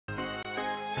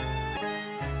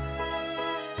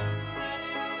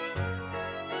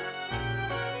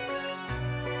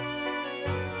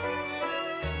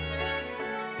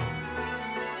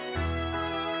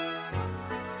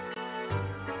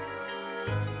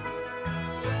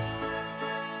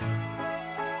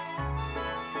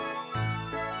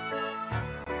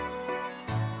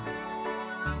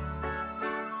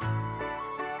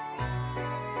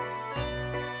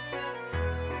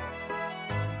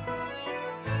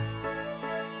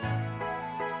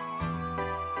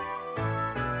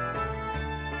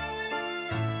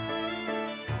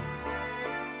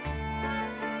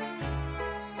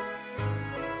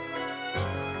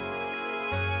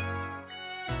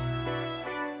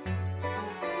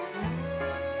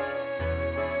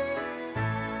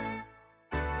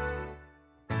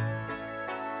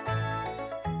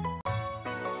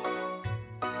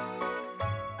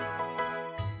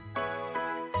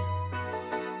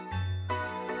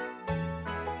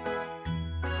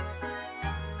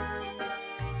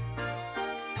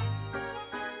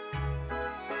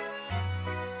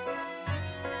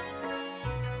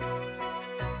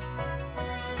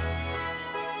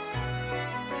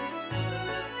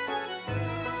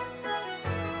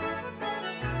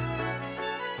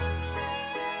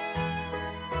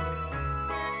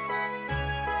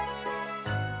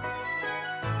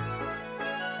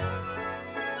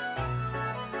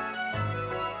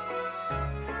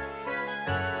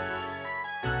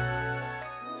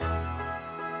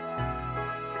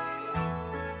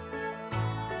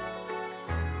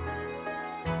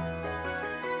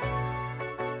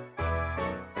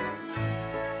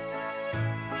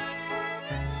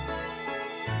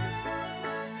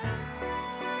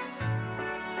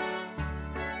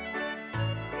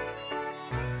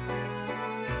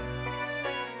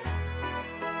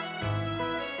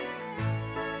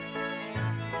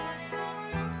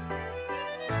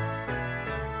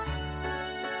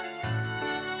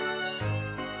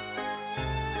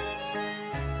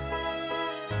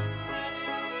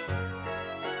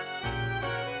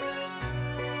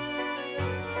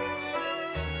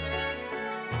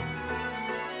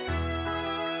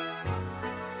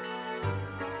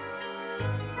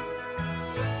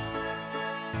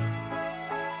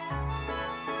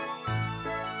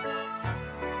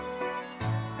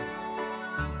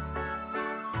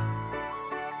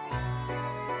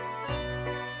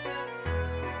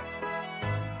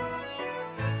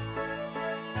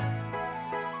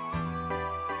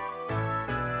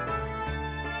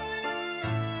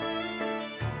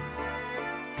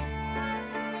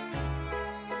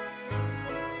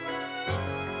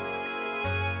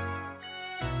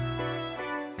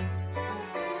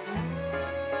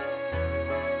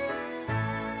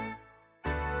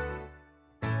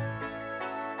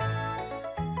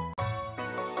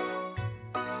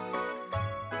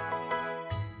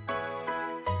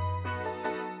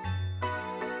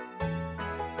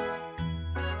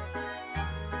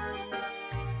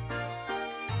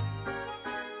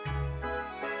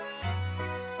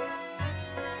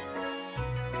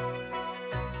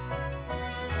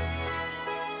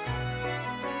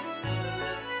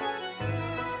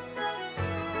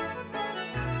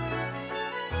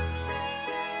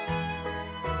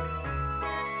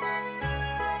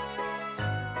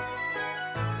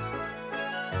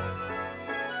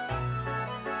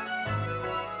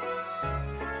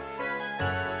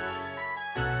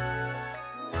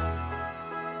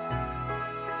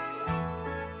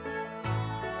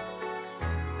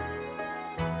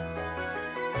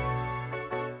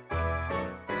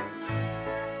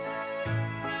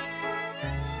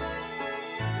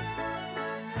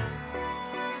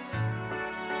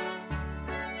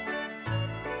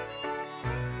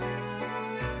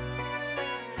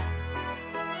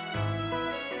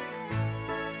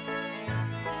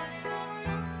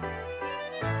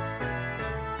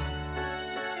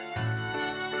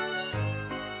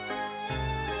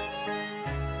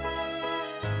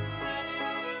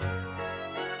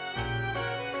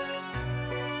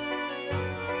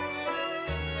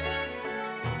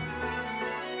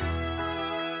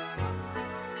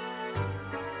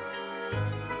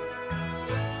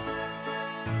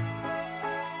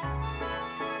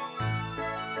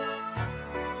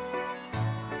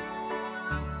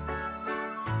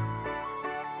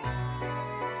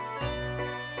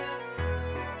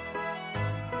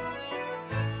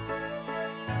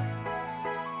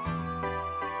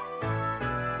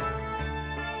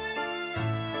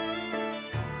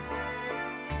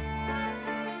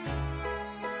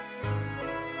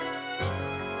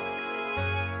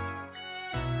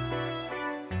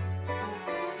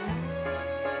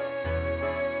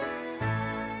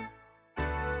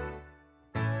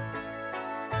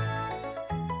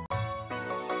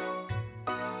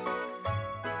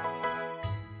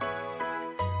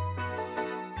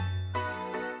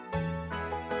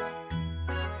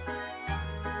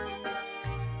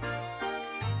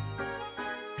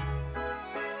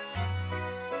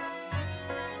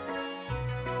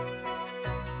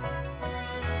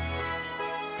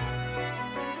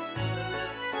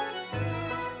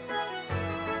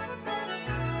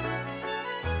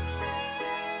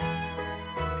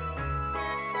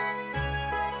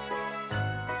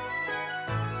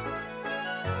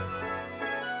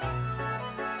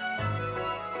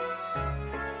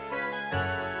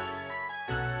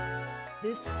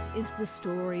is the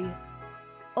story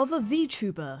of a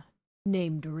VTuber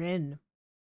named Rin.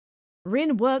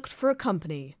 Rin worked for a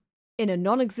company in a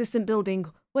non-existent building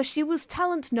where she was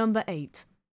talent number 8.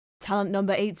 Talent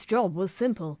number 8's job was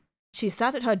simple. She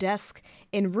sat at her desk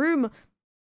in room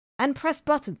and pressed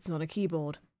buttons on a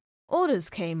keyboard. Orders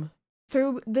came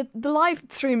through the live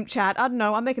stream chat, I don't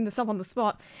know, I'm making this up on the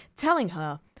spot, telling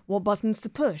her what buttons to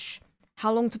push,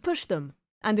 how long to push them,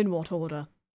 and in what order.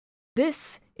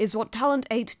 This is what Talent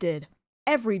 8 did,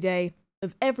 every day,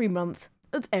 of every month,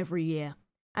 of every year.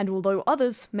 And although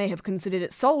others may have considered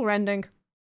it soul-rending...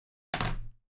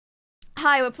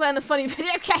 Hi, we're playing the funny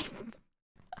video game.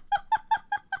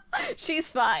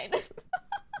 She's fine.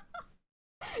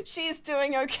 She's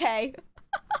doing okay.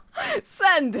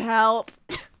 Send help.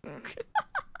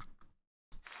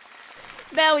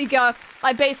 There we go.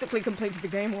 I basically completed the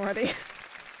game already.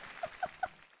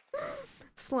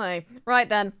 Slay. Right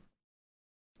then.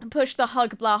 Push the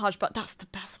hug blah hudge, but that's the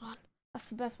best one. That's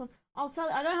the best one. I'll tell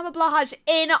you, I don't have a blah hudge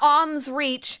in arm's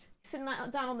reach. Sitting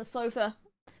down on the sofa.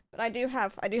 But I do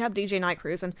have DJ Night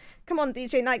Cruisin'. Come on,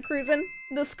 DJ Night Cruisin'.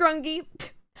 The scrungy.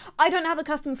 I don't have a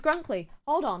custom scrunkly.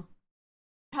 Hold on.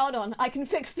 Hold on. I can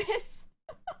fix this.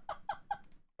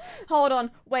 Hold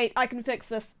on. Wait, I can fix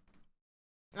this.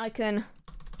 I can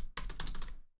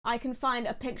find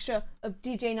a picture of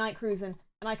DJ Night Cruisin'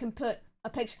 and I can put a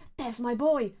picture. There's my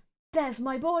boy. There's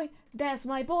my boy. There's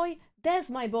my boy. There's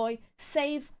my boy.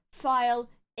 Save file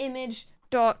image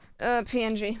dot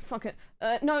png. Fuck it.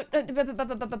 No.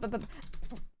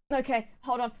 Okay,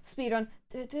 hold on. Speedrun.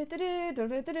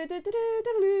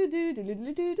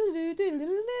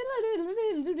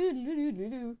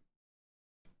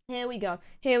 Here we go.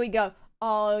 Here we go.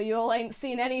 Oh, you all ain't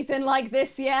seen anything like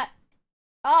this yet.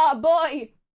 Ah,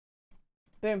 boy.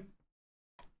 Boom.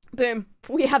 Boom.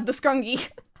 We have the scrungy.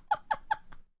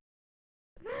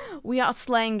 We are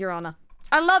slaying, Your Honor.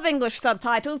 I love English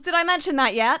subtitles. Did I mention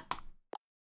that yet?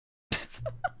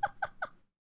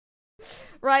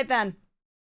 Right then.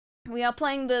 We are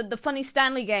playing the funny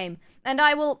Stanley game. And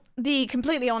I will be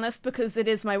completely honest because it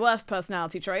is my worst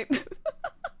personality trait.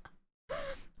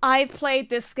 I've played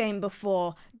this game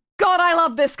before. God, I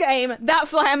love this game.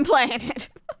 That's why I'm playing it.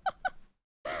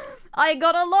 I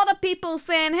got a lot of people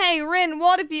saying, hey, Rin,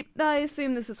 what if you... I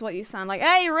assume this is what you sound like.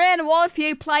 Hey, Rin, what if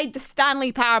you played the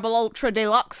Stanley Parable Ultra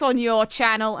Deluxe on your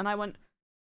channel? And I went...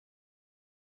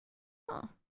 Oh.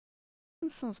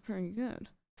 This sounds pretty good.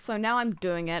 So now I'm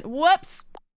doing it. Whoops!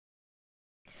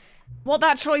 What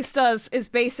that choice does is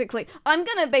basically... I'm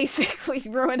gonna basically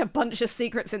ruin a bunch of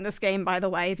secrets in this game, by the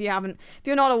way, if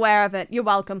you're not aware of it. You're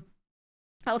welcome.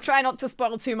 I'll try not to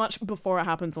spoil too much before it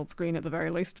happens on screen at the very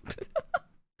least.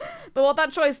 But what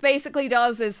that choice basically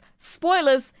does is,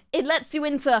 spoilers, it lets you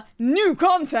into new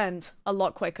content a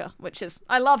lot quicker, which is,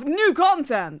 I love new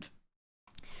content!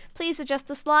 Please adjust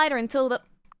the slider until the...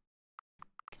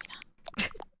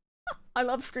 I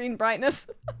love screen brightness.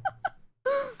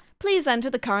 Please enter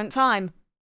the current time.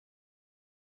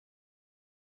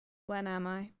 When am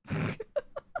I?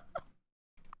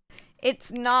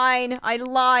 It's 9. I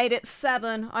lied. It's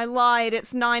 7. I lied.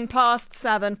 It's 9 past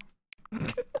 7.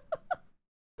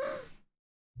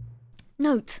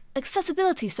 Note,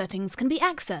 accessibility settings can be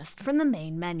accessed from the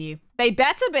main menu. They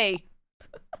better be!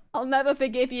 I'll never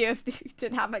forgive you if you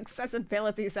didn't have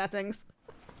accessibility settings.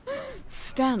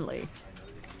 Stanley.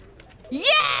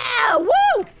 Yeah!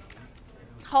 Woo!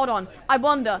 Hold on. I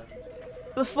wonder,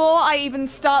 before I even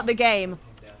start the game...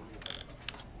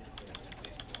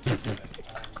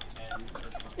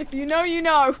 If you know, you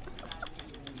know.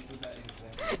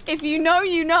 If you know,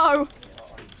 you know.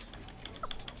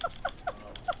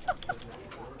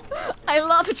 I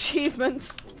love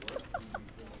achievements.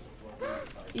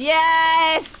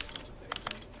 Yes!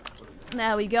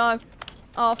 There we go.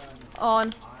 Off,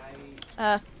 on,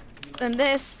 and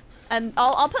this, and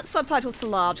I'll put subtitles to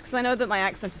large because I know that my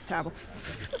accent is terrible.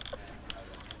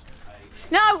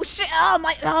 No, shit! Oh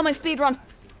my speedrun.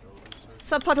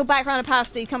 Subtitle background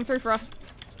opacity, come through for us.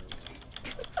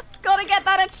 Gotta get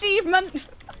that achievement!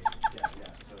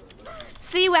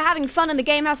 See, we're having fun and the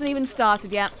game hasn't even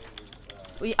started yet.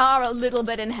 We are a little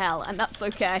bit in hell, and that's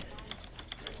okay.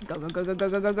 Go, go, go, go, go,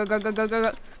 go, go, go, go, go, go,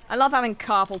 go. I love having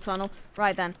carpal tunnel.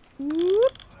 Right then.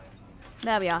 Whoop.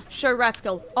 There we are. Show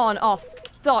reticle. On, off.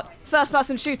 Dot. First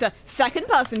person shooter. Second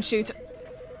person shooter.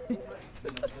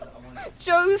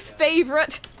 Joe's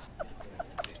favorite.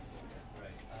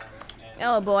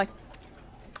 Oh boy.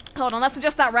 Hold on, let's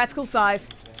adjust that reticle size.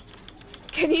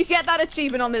 Can you get that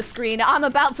achievement on this screen? I'm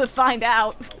about to find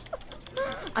out.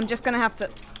 I'm just gonna have to...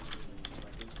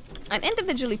 I'm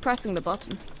individually pressing the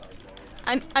button.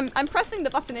 I'm pressing the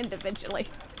button individually.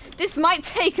 This might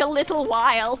take a little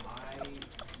while.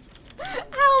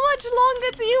 How much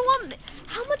longer do you want?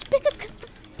 How much bigger could the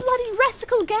bloody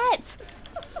reticle get?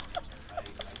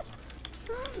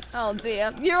 Oh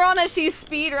dear. Your Honor, she's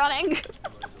speedrunning.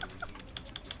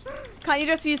 Can't you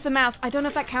just use the mouse? I don't know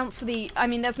if that counts for the... I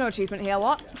mean, there's no achievement here,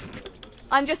 what?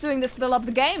 I'm just doing this for the love of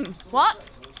the game. What?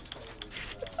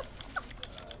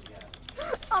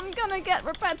 I'm gonna get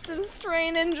repetitive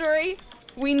strain injury.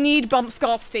 We need bump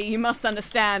scarcity, you must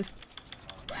understand.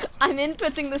 I'm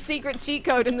inputting the secret cheat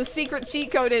code, and the secret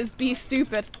cheat code is be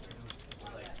stupid.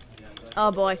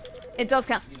 Oh boy. It does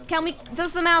count. Can we...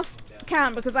 Does the mouse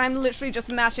count? Because I'm literally just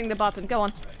mashing the button. Go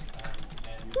on.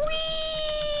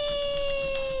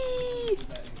 Whee!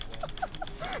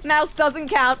 Mouse doesn't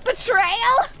count.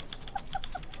 Betrayal!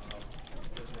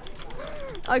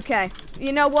 Okay.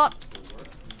 You know what?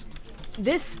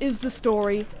 This is the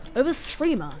story of a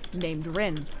streamer named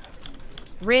Rin.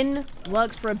 Rin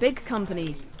worked for a big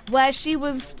company where she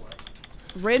was...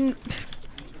 Rin...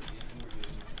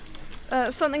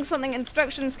 something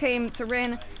instructions came to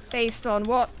Rin based on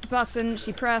what button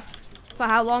she pressed for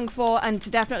how long for, and to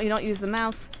definitely not use the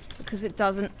mouse because it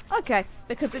doesn't... Okay,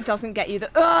 because it doesn't get you the...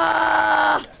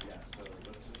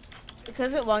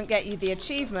 Because it won't get you the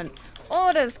achievement.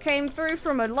 Orders came through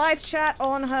from a live chat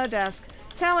on her desk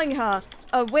telling her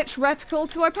which reticle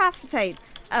to opacitate,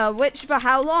 which for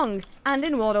how long, and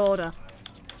in what order.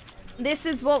 This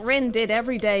is what Rin did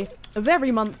every day, of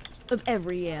every month, of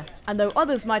every year. And though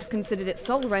others might have considered it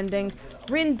soul-rending,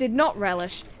 Rin did not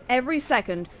relish every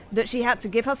second that she had to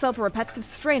give herself a repetitive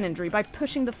strain injury by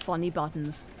pushing the funny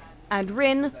buttons. And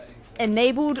Rin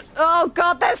enabled... Oh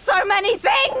god, there's so many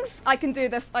things! I can do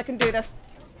this, I can do this.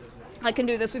 I can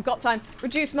do this, we've got time.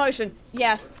 Reduce motion,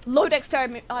 yes. Low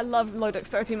dexterity, I love low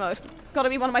dexterity mode. Gotta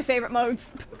be one of my favorite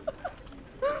modes.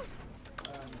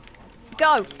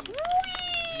 Go!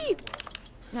 Whee!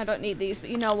 I don't need these, but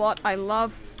you know what? I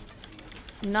love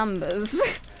numbers.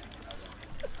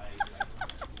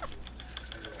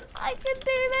 I can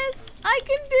do this! I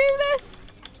can do this!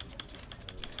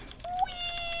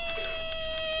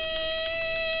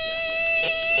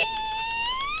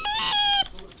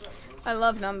 I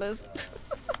love numbers.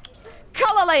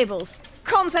 Color labels,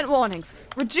 content warnings,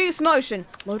 reduce motion,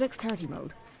 low dexterity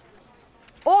mode,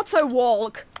 auto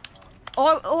walk,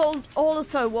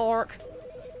 auto walk.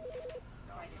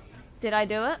 Did I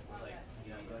do it?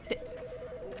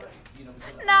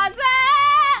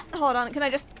 Hold on, can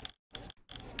I just?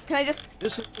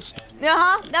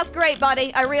 That's great,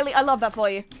 buddy. I love that for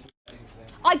you.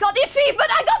 I got the achievement!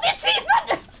 I got the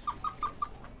achievement!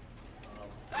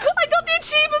 I got the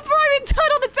achievement for having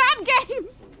done on the damn game!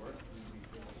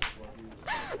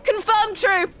 Confirmed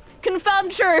true!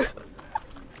 Confirmed true!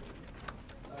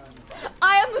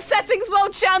 I am the settings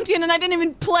world champion and I didn't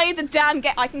even play the damn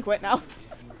game. I can quit now.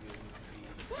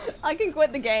 I can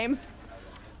quit the game.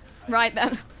 Right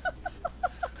then.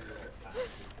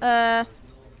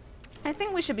 I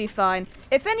think we should be fine.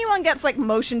 If anyone gets like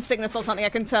motion sickness or something, I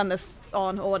can turn this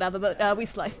on or whatever, but we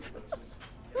slay.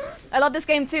 I love this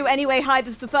game too. Anyway, hi,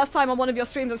 this is the first time on one of your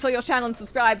streams I saw your channel and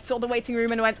subscribed, saw the waiting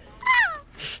room and went, ah!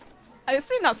 I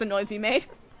assume that's the noise you made.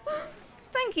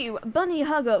 Thank you, Bunny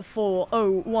Hugger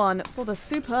 401 for the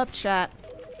superb chat.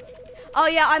 Oh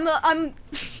yeah, I'm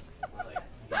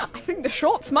I think the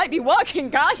shorts might be working,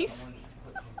 guys.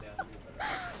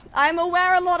 I'm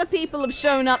aware a lot of people have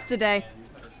shown up today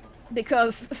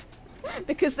because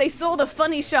they saw the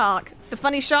funny shark. The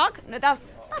funny shark? No, that's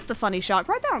the funny shark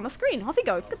right there on the screen. Off he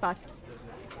goes. Goodbye.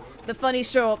 The funny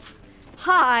shorts.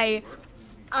 Hi.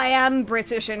 I am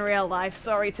British in real life.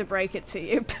 Sorry to break it to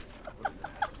you.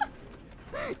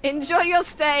 Enjoy your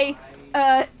stay.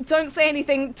 Don't say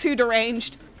anything too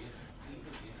deranged.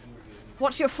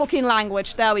 Watch your fucking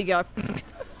language. There we go.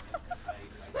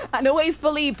 And always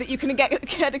believe that you can get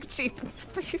achievements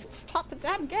before you start the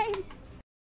damn game.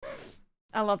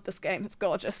 I love this game. It's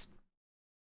gorgeous.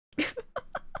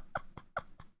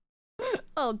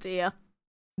 Oh dear.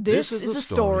 This is the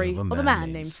story of a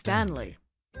man named Stanley.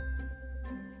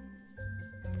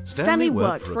 Stanley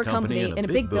worked for a company in a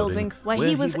big building where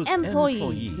he was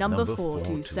employee number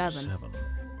 427.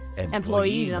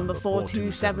 Employee number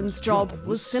 427's job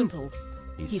was simple.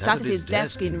 He sat at his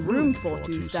desk in room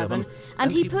 427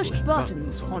 and he pushed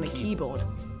buttons on a keyboard.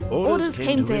 Orders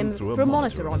came to him through a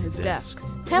monitor on his desk,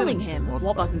 telling him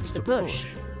what buttons to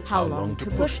push, how long to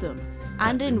push them,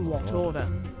 and in what order.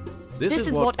 This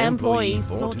is what employee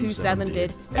 427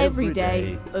 did every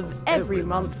day of every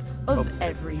month of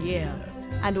every year.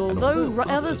 And although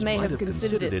others may have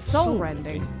considered it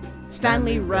soul-rending,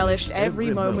 Stanley relished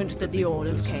every moment that the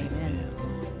orders came in.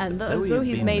 And so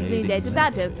he's made me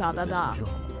blah blah blah.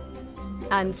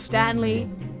 And Stanley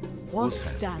was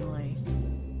Stanley.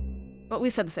 But we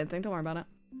said the same thing, don't worry about it.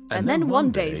 And then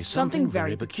one day, something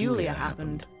very peculiar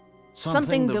happened.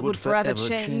 Something that would forever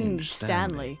change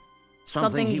Stanley.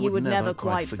 Something he would never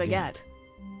quite forget.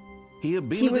 He had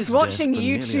been He at was his watching desk for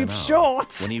nearly YouTube an hour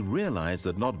Shorts. when he realized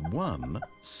that not one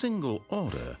single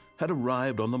order had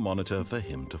arrived on the monitor for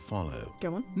him to follow.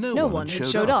 Go on. No one had had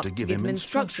showed up to give him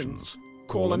instructions,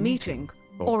 call a meeting,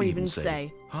 or even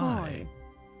say hi.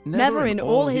 Never in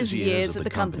all his years at the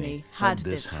company had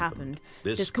this happened,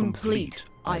 this complete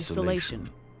isolation.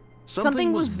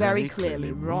 Something was very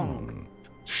clearly wrong.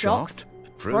 Shocked,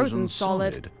 frozen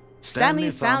solid,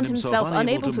 Stanley found himself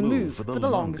unable to move for the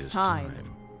longest time.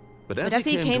 But as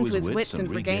he came to his wits and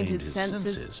regained his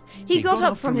senses, he got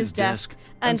up from his desk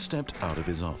and stepped out of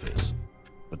his office.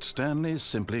 But Stanley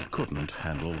simply couldn't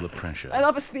handle the pressure. I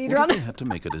love a What speedrun. if he had to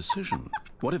make a decision?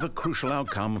 What if a crucial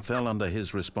outcome fell under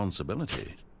his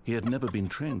responsibility? He had never been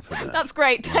trained for that. That's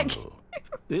great, thank you. No.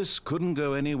 This couldn't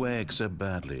go any way except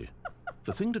badly.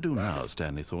 The thing to do now,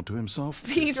 Stanley thought to himself,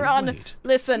 is to Speedrun. wait.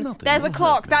 Listen, Nothing there's a will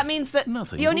clock. hurt That me. means that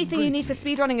Nothing the only will thing you break need for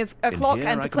me. speedrunning is a In clock here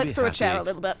and I to can click be through a chair a happy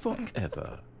little bit.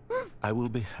 Forever. I will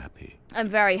be happy. I'm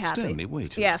very happy. Stanley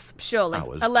waited. Yes, surely.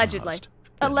 Hours Allegedly. passed.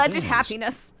 Then Alleged days.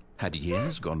 happiness. Had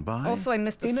years gone by, Also, I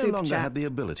missed the he no super longer chat. had the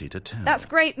ability to tell. That's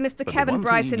great, Mr. But the Kevin one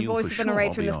thing he Brighton, knew voice for of the sure,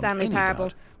 narrator in the beyond Stanley any Parable.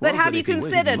 doubt, But was have that you if he waited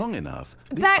considered long enough,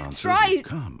 the that answers try, would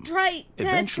come. try,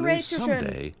 Eventually,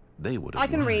 someday, they would I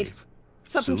can read. arrive.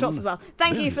 Something shots as well.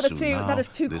 Thank you for the Very two. soon That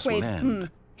is now, this will £2. end.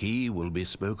 He will be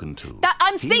spoken to.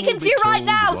 I'm He speaking will to be you right told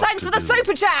now. what Thanks to for the do.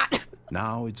 super chat.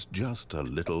 Now it's just a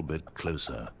little bit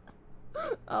closer.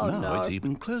 Oh now no. it's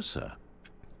even closer.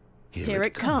 Here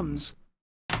it comes.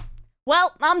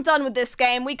 Well, I'm done with this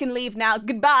game. We can leave now.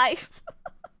 Goodbye.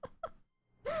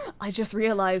 I just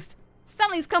realized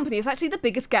Stanley's company is actually the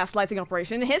biggest gaslighting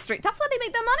operation in history. That's why they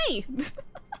make their money.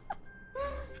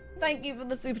 Thank you for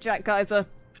the super chat, Kaiser.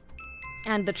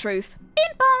 And the truth.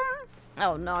 Bim bom.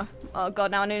 Oh no. Oh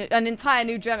god, now an entire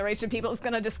new generation of people is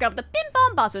going to discover the bim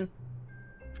bom button.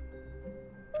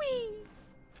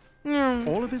 Whee.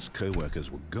 All of his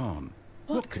co-workers were gone.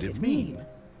 What could it mean?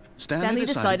 Stanley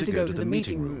decided to go to the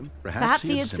meeting room. Perhaps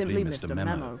he had simply missed a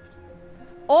memo.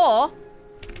 Or,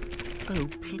 Oh,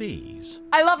 please.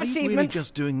 I love Are you really achievements.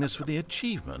 just doing this for the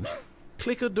achievement?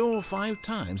 Click a door 5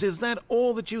 times. Is that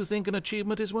all that you think an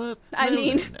achievement is worth? I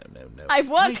mean, no. I've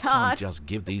worked I hard. can't just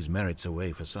give these merits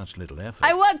away for such little effort.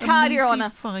 I worked hard, Your Measly Honor.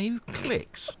 5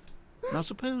 clicks. Now,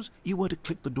 suppose you were to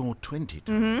click the door 20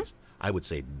 Mm-hmm. times. I would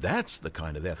say that's the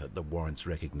kind of effort that warrants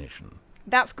recognition.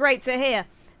 That's great to hear.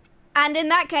 And in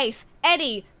that case,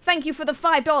 Eddie, thank you for the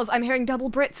 $5. I'm hearing double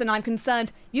Brits and I'm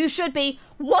concerned. You should be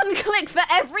 1 click for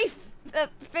every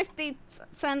 50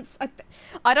 cents.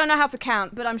 I don't know how to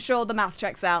count, but I'm sure the math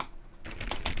checks out.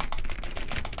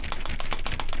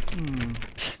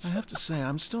 I have to say,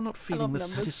 I'm still not feeling the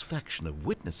numbers. satisfaction of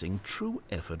witnessing true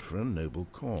effort for a noble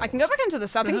cause. I can go back into the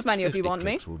settings Perhaps menu if you 50 want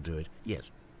me. clicks will do it.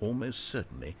 Yes, almost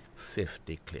certainly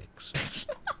 50 clicks.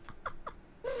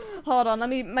 Hold on, let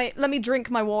me drink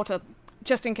my water,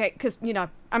 just in case, because, you know,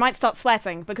 I might start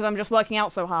sweating because I'm just working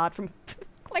out so hard from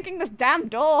clicking this damn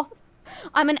door.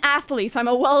 I'm an athlete. I'm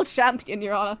a world champion,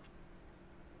 Your Honor.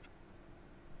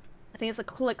 I think it's a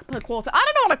click per quarter. I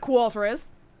don't know what a quarter is.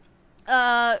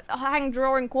 Hang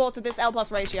drawing quarter this L+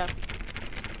 ratio.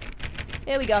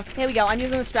 Here we go. Here we go. I'm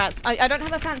using the strats. I don't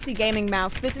have a fancy gaming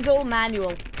mouse. This is all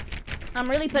manual. I'm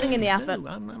really putting in the effort. No,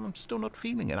 I'm still not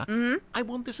feeling it. I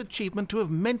want this achievement to have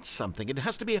meant something. It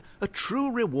has to be a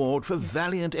true reward for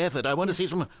valiant effort. I want to see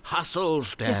some hustle,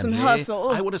 Stanley. some hustle.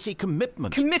 I want to see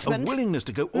commitment. Commitment. A willingness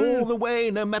to go all the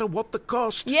way, no matter what the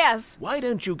cost. Yes. Why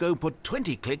don't you go put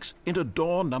 20 clicks into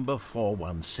door number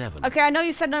 417? Okay, I know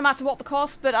you said no matter what the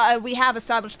cost, but we have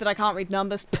established that I can't read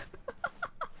numbers.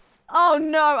 Oh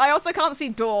no, I also can't see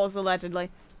doors, allegedly.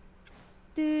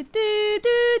 Do, do,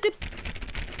 do, do.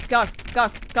 Go, go,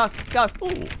 go, go.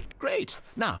 Oh, great.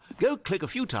 Now, go click a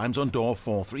few times on door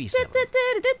 437.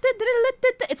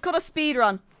 It's called a speed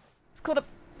run. It's called a...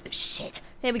 Shit.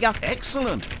 Here we go.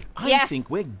 Excellent. I Yes. think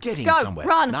we're getting Go, somewhere.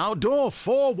 run. Now, door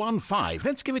 415.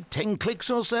 Let's give it 10 clicks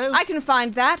or so. I can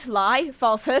find that. Lie.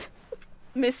 Falsehood.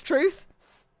 Mistruth.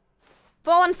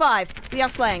 415. We are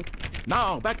slaying.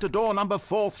 Now, back to door number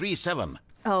 437.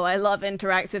 Oh, I love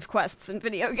interactive quests in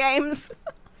video games.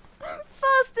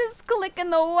 Fastest click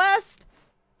in the West.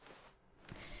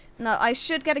 No, I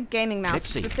should get a gaming mouse Let's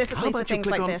see. How specifically for about you things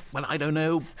click like on, this. well, I don't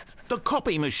know, the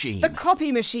copy machine. The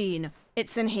copy machine.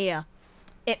 It's in here.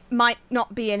 It might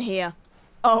not be in here.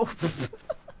 Oh.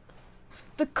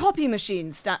 The copy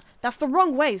machine, that's the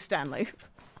wrong way, Stanley.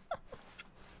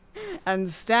 And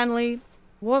Stanley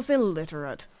was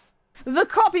illiterate. The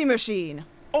copy machine.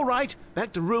 All right,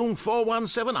 back to room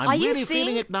 417. I'm really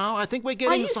feeling it now. I think we're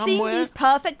getting somewhere. Are you seeing these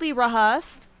perfectly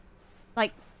rehearsed?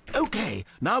 Like... Okay,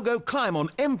 now go climb on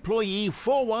employee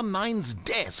 419's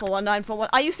desk. 41941.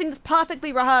 Are you seeing this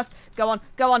perfectly rehearsed? Go on,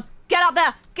 go on. Get up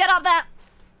there! Get up there!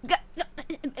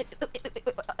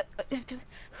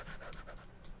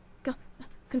 Go.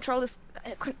 Controllers...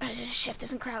 shift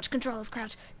isn't crouch. Controllers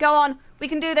crouch. Go on. We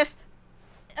can do this.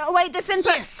 Oh, wait, this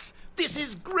input... Yes! This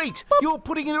is great! You're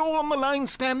putting it all on the line,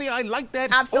 Stanley. I like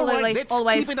that. Absolutely. All right, let's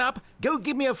always. keep it up. Go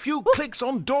give me a few clicks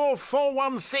on door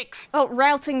 416. Oh,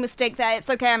 routing mistake there. It's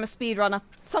okay, I'm a speedrunner.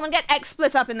 Someone get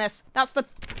XSplit up in this. That's the...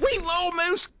 We've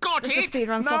almost got This is it!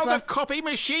 speedrun Now software. the copy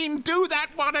machine, do that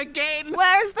one again!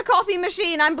 Where's the copy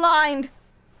machine? I'm blind.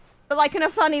 But like in a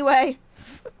funny way.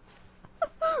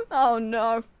 Oh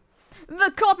no.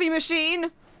 The copy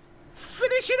machine!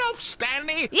 Finish it off,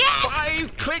 Stanley! Yes!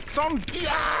 5 clicks on...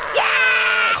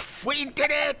 Yes! We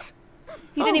did it!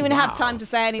 He didn't even have wow. time to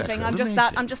say anything. That I'm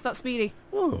felt just that speedy.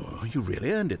 Oh, you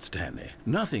really earned it, Stanley.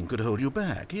 Nothing could hold you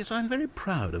back. Yes, I'm very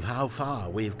proud of how far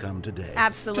we've come today.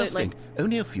 Absolutely. Just think,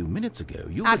 only a few minutes ago,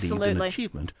 you believed an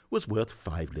achievement was worth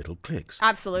 5 little clicks.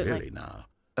 Absolutely. Really now.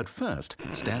 At first,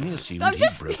 Stanley assumed I'm he'd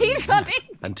just broken the speedrunning.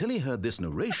 game until he heard this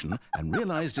narration and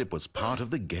realized it was part of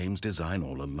the game's design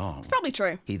all along. It's probably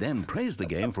true. He then praised the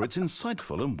game for its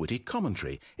insightful and witty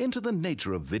commentary into the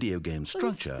nature of video game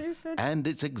structure and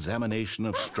its examination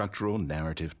of structural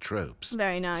narrative tropes.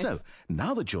 Very nice. So,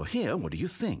 now that you're here, what do you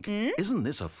think? Isn't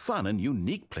this a fun and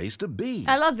unique place to be?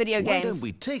 I love video Why games. don't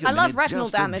we take a love minute retinal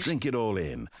just damage. to drink it all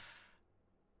in?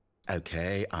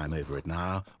 Okay, I'm over it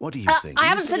now. What do you think? I Are you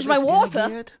haven't sick finished of my this water.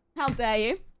 gig yet? How dare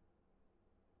you?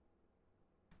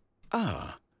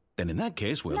 Ah, then in that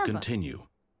case, we'll Never. continue.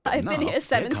 I've been Now, here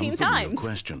 17 comes the real times.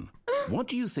 question. What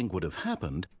do you think would have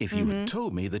happened if you had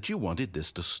told me that you wanted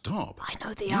this to stop? I know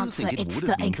the Do you answer. think it It's would the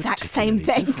have been exact same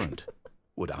particularly thing. different?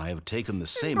 Would I have taken the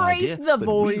same Embrace idea the but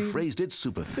void. rephrased it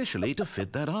superficially to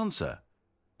fit that answer?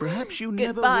 Perhaps you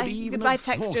never Goodbye. would even Goodbye, have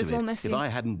thought textures. of We'll it miss if you. I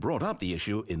hadn't brought up the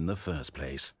issue in the first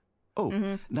place.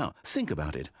 Oh, now think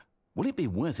about it. Will it be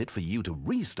worth it for you to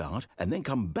restart and then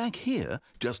come back here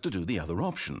just to do the other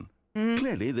option?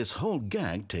 Clearly, this whole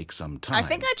gag takes some time. I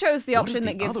think I chose the What if option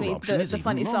that gives other me option the is even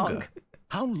funny longer? song.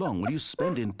 How long will you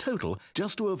spend in total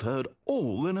just to have heard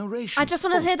all the narration? I just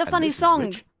want to hear the and funny this is song.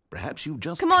 rich. Perhaps you've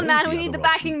just Come on, played man, the we need other the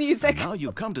backing option, music. and now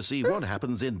you've come to see what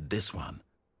happens in this one.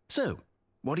 So,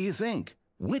 what do you think?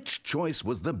 Which choice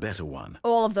was the better one?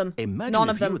 All of them. Imagine None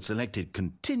if of you them. had selected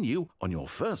continue on your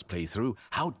first playthrough,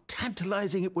 how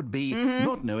tantalizing it would be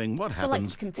not knowing what Select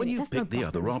happens when continue. you There's no pick the button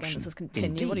other in this game option. that says continue.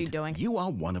 Indeed, What are you doing? You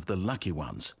are one of the lucky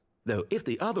ones. Though if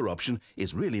the other option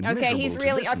is really miserable Okay, he's to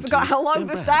really... I listen forgot to, how long then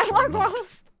this perhaps you're dialogue not.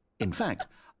 was. In fact,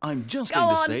 I'm just Go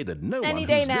going to on. say that no Any one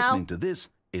day who's now. listening to this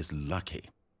is lucky.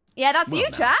 Yeah, that's Well, you,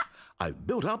 now, chat. I've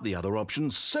built up the other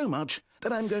options so much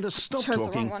that I'm going to stop chose the wrong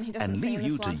talking one. He doesn't and sing leave in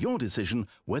you this to one. your decision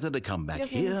whether to come back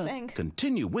doesn't even here, sing.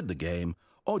 continue with the game,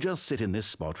 or just sit in this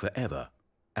spot forever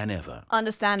and ever.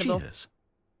 Understandable. Cheers.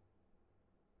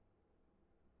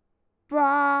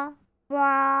 Blah,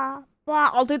 blah, blah.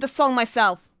 I'll do the song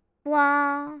myself.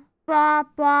 Blah, blah,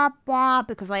 blah, blah.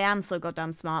 Because I am so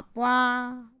goddamn smart.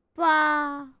 Blah,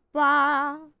 blah,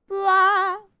 blah,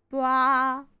 blah,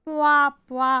 blah, blah,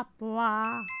 blah,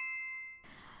 blah.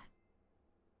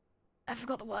 I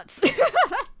forgot the words.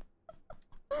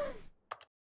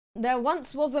 There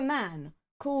once was a man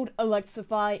called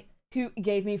Alexify who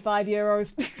gave me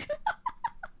 €5.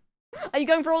 Are you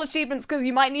going for all achievements? Because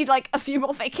you might need like a few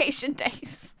more vacation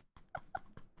days.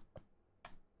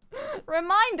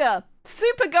 Reminder: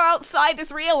 Supergirl outside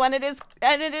is real and it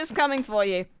is coming for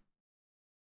you.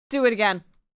 Do it again.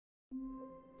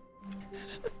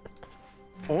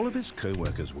 All of his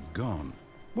co-workers were gone.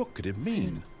 What could it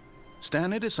mean?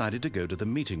 Stanley decided to go to the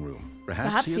meeting room.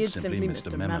 Perhaps he had simply missed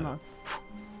a memo.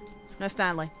 No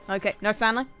Stanley. Okay, no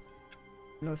Stanley.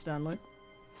 No Stanley.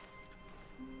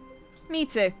 Me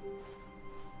too.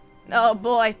 Oh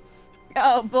boy.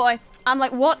 Oh boy. I'm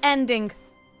like, what ending?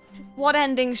 What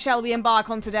ending shall we embark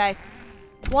on today?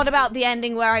 What about the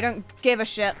ending where I don't give a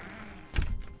shit?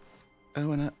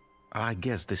 Oh, and I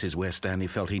guess this is where Stanley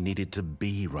felt he needed to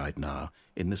be right now,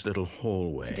 in this little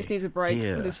hallway. He just needs a break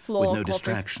Here, with his floor with no coffee.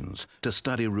 distractions, to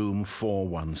study room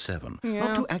 417. Yeah.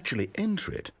 Not to actually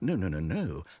enter it. No, no, no,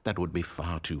 no. That would be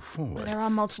far too forward. There are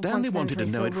multiple Stanley points of wanted to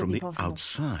entry, know so it from would be the possible.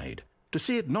 outside, to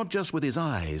see it not just with his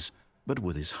eyes, but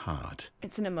with his heart.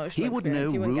 It's an emotional He would know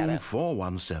experience. You wouldn't get room it.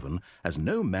 417 as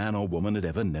no man or woman had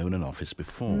ever known an office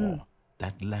before.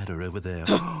 That ladder over there.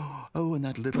 Oh, and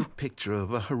that little picture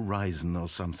of a horizon or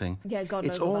something. Yeah, God knows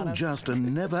It's what all that is. just a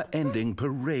never-ending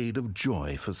parade of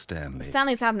joy for Stanley.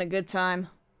 Stanley's having a good time.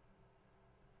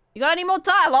 You got any more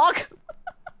dialogue?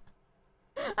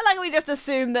 I like we just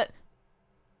assume that...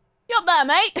 You up there,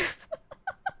 mate?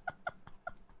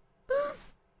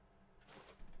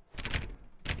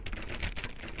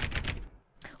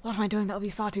 What am I doing? That would be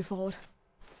far too forward.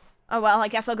 Oh well, I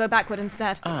guess I'll go backward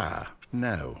instead. Ah,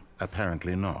 no,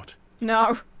 apparently not.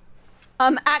 No.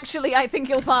 Actually, I think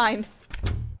you'll find.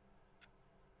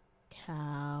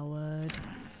 Coward.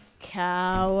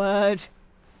 Coward.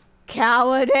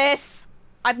 Cowardice!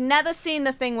 I've never seen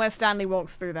the thing where Stanley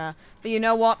walks through there. But you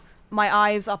know what? My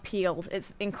eyes are peeled.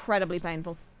 It's incredibly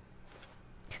painful.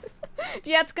 If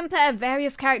you had to compare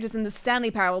various characters in the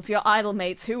Stanley parable to your idol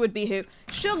mates, who would be who?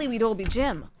 Surely we'd all be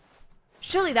Jim.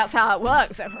 Surely that's how it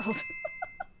works, Emerald.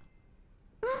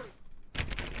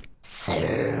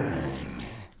 Soon.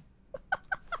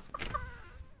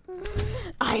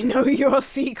 I know your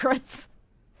secrets.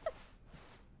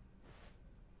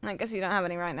 I guess you don't have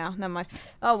any right now. Never mind.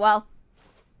 Oh, well.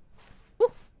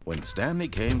 Woo. When Stanley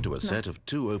came to a set of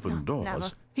 2 open doors, never.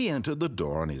 he entered the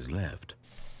door on his left.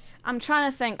 I'm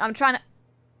trying to think.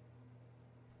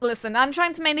 Listen, I'm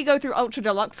trying to mainly go through Ultra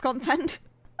Deluxe content.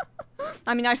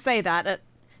 I mean, I say that.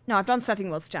 No, I've done Setting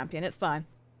World's Champion. It's fine.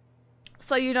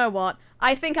 So you know what?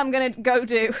 I think I'm gonna go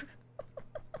do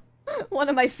one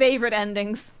of my favorite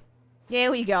endings. Here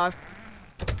we go.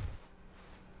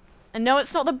 And no,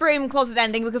 it's not the broom closet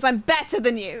ending because I'm better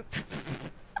than you.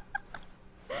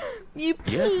 You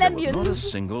Yet there was not a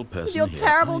plebeians. single person Your here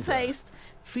terrible either. taste.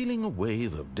 Feeling a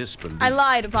wave of disbelief, I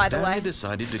lied, by the Stanley way.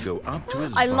 decided to go up to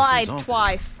his I boss's lied office,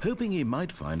 twice. hoping he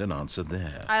might find an answer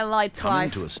there. I lied Coming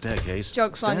twice. to a staircase,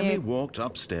 Joke's on Stanley you. walked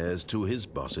upstairs to his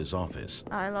boss's office.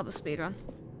 I love a speedrun.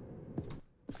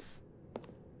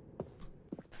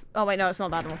 Oh wait, no, it's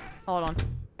not that one. Hold on.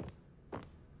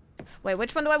 Wait,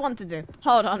 which one do I want to do?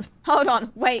 Hold on. Hold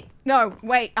on. Wait. No,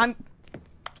 wait. I've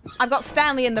got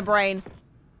Stanley in the brain.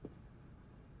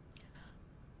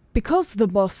 Because the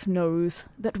boss knows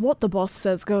that what the boss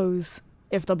says goes.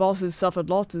 If the boss has suffered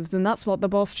losses, then that's what the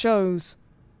boss chose.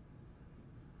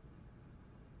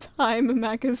 Time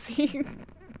magazine.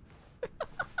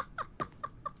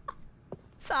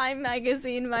 Time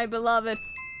magazine, my beloved.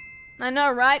 I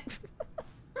know, right?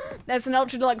 There's an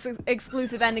Ultra Deluxe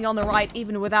exclusive ending on the right,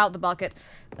 even without the bucket.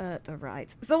 The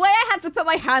right. It's the way I had to put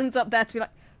my hands up there to be like...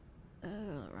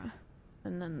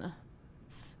 and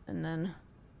then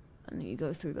you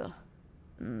go through the...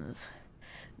 And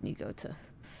you go to...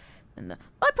 And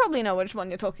I probably know which one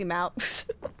you're talking about.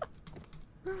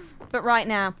 But right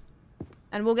now.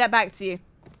 And we'll get back to you.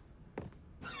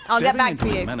 I'll get back to Stepping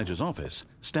into you. the manager's office,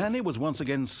 Stanley was once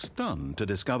again stunned to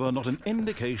discover not an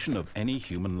indication of any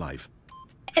human life.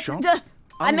 Shocked,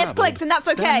 I misclicked, and that's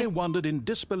okay. Stanley wondered in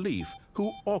disbelief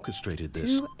who orchestrated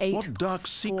this. 2, 8, what dark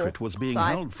secret 4, was being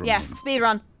 5. held from Yes, him?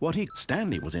 speedrun.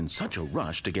 Stanley was in such a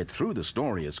rush to get through the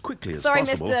story as quickly as Sorry,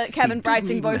 possible. Mr. Kevin he Brighting,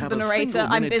 didn't even voice of have the a narrator. single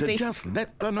I'm minute busy. to just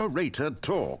let the narrator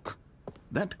talk.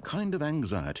 That kind of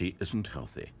anxiety isn't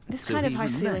healthy. This So kind of he high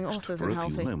ceiling relaxed also for isn't a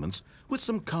healthy. few moments with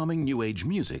some calming new age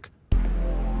music.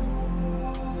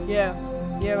 Yeah.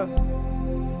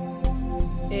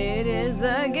 It is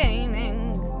a gaming.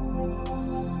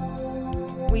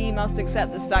 We must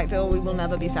accept this fact or we will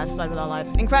never be satisfied with our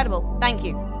lives. Incredible. Thank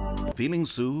you. Feeling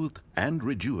soothed and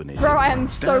rejuvenated. Bro, I am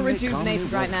so Stanley rejuvenated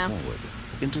calmly right now. walked forward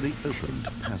into the opened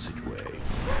passageway.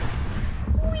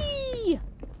 Whee!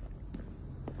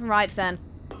 Right then.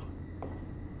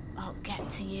 I'll get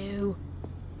to you.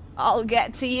 I'll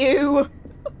get to you.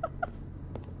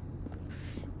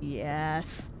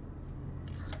 Yes.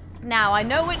 Now, I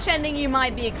know which ending you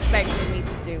might be expecting me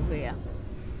to do here.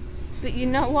 But you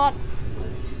know what?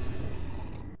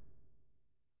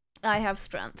 I have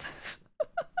strength.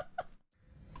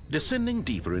 Descending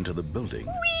deeper into the building,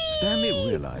 Stanley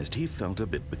realized he felt a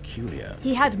bit peculiar.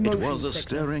 He had It motion was a sickness.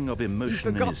 stirring of emotion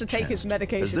in forgot his to take his chest,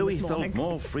 medication as though he this morning. felt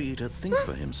more free to think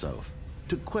for himself,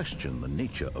 to question the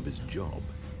nature of his job.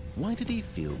 Why did he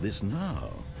feel this now,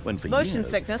 when for Motion years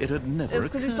sickness. it had never It's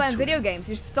because he's occurred playing to video him? games.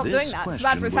 You should stop This doing that. It's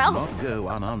bad for his question health. would not go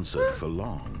unanswered for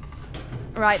long.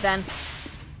 Right then.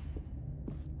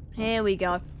 Here we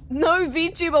go. No,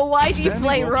 VTuber, why do you Stanley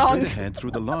play walked wrong? straight ahead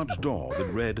through the large door that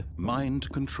read Mind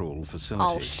Control Facility.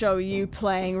 I'll show you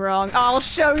playing wrong. I'll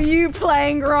show you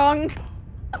playing wrong.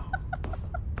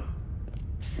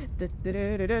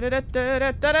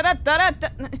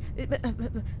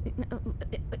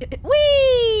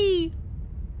 Whee!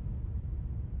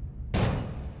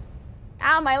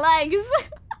 Ow, my legs.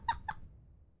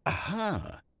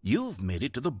 Aha! You've made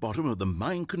it to the bottom of the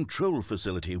mind control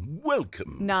facility.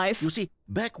 Welcome. Nice. You see,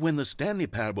 back when the Stanley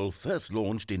Parable first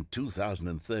launched in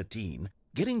 2013,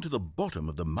 getting to the bottom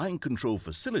of the mind control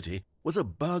facility was a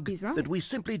bug that we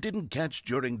simply didn't catch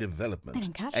during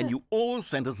development. And you all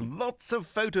sent us lots of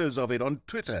photos of it on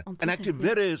Twitter and acted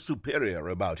very superior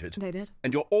about it. They did.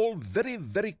 And you're all very,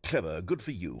 very clever. Good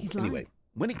for you. Anyway,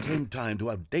 when it came time to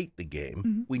update the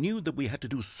game, we knew that we had to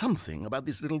do something about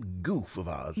this little goof of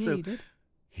ours. Yeah, so you did.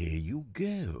 here you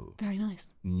go. Very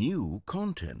nice. New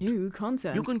content. New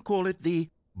content. You can call it the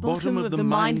Bottom of the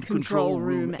Mind Control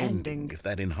Room ending, if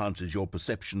that enhances your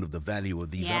perception of the value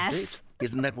of these updates.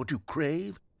 Isn't that what you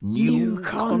crave? New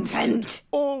content.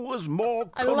 Always more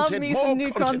content. I love me some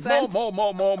new content.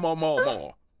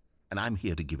 More. And I'm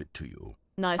here to give it to you.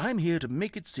 Nice. I'm here to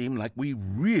make it seem like we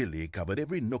really covered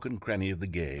every nook and cranny of the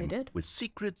game. We did. With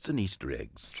secrets and Easter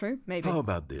eggs. It's true, maybe. How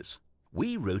about this?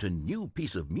 We wrote a new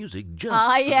piece of music just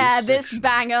for this section.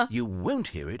 banger. You won't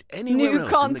hear it anywhere else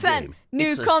content. in the game.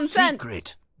 New it's content. A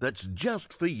secret that's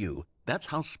just for you. That's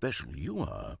how special you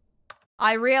are.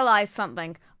 I realized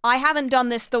something. I haven't done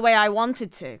this the way I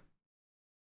wanted to.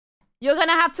 You're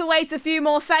gonna have to wait a few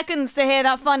more seconds to hear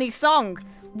that funny song.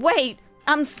 Wait,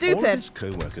 I'm stupid. All of his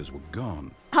co-workers were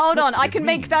gone. Hold on, I can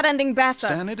make that ending better.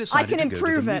 Stanley I decided can to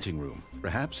improve go to the it. meeting room.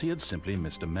 Perhaps he had simply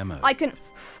missed a memo.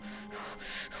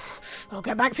 I'll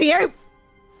get back to you.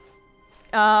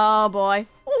 Oh boy.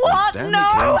 What? When Stanley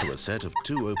No! came to a set of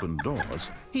 2 open doors,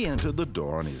 he entered the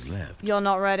door on his left. You're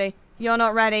not ready. You're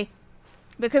not ready.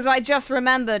 Because I just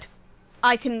remembered.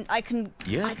 I can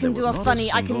do a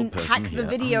funny. I can hack the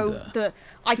video. The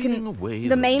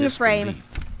mainframe.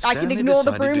 I can ignore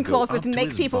the broom closet and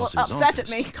make people upset at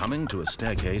me. Coming to a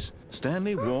staircase,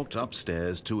 Stanley walked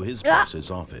upstairs to his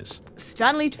boss's office.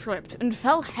 Stanley tripped and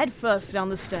fell headfirst down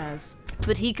the stairs.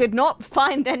 But he could not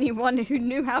find anyone who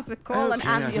knew how to call an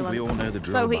ambulance. I think we all know the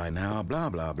drill by now. Blah,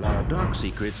 blah, blah. Dark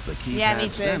secrets, the keypad. Yeah, me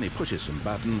too. Stanley pushes some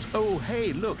buttons. Oh,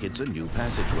 hey, look, it's a new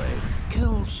passageway.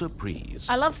 Kill surprise.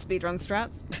 I love speedrun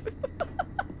strats.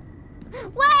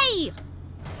 Way!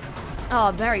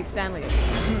 Oh, very Stanley.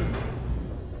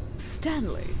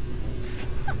 Stanley.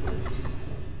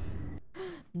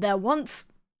 There once...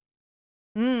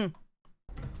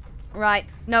 Right.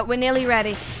 No, we're nearly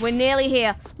ready. We're nearly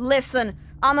here. Listen,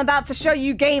 I'm about to show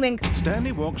you gaming.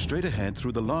 Stanley walked straight ahead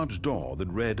through the large door that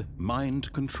read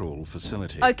Mind Control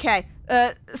Facility. Okay.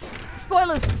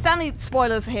 Spoilers. Stanley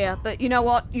spoilers here, but you know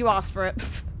what? You asked for it.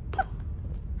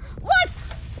 What?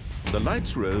 The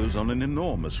lights rose on an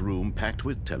enormous room packed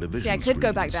with television See, I could screens.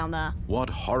 go back down there. What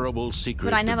horrible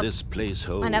secret did this place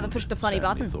hold? I never pushed the funny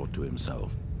Stanley button. thought to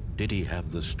himself. Did he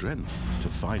have the strength to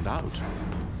find out?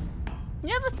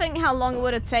 You ever think how long it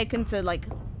would have taken to, like,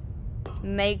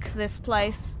 make this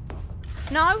place?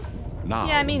 No? Now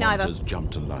Yeah, me the neither. monitors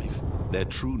jumped to life, their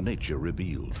true nature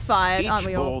revealed. Fired, aren't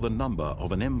we Each all? bore the number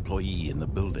of an employee in the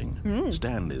building.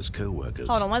 Stanley's co-workers.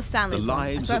 Hold on, where's Stanley's The one?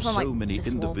 lives I of saw it on, so like, many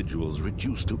this wall. individuals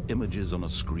reduced to images on a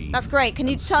screen. That's great. Can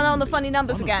you And turn on the Stanley, funny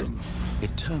numbers one of again? them,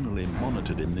 eternally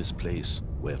monitored in this place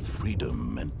where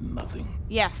freedom meant nothing.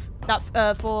 Yes, that's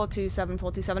 427,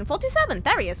 427, 427.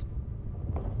 There he is.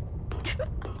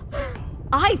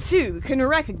 I too can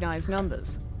recognize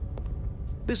numbers.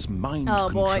 This mind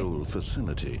control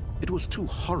facility, it was too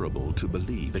horrible to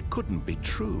believe. It couldn't be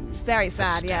true. It's very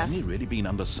sad, Had Stanley yes. really been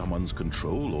under someone's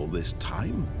control all this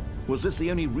time? Was this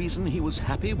the only reason he was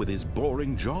happy with his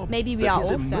boring job? Maybe we that are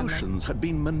his all Stanley. emotions had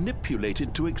been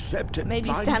manipulated to accept it. Maybe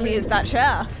blindly? Stanley is that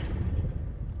chair.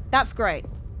 That's great.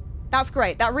 That's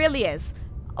great. That really is.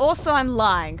 Also, I'm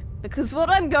lying because what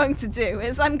I'm going to do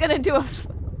is I'm gonna do a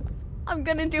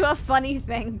funny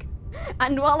thing,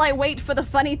 and while I wait for the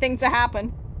funny thing to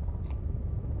happen.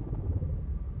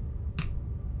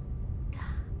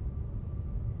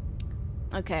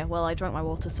 Okay, well, I drank my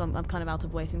water, so I'm kind of out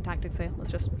of waiting tactics here.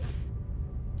 Let's just...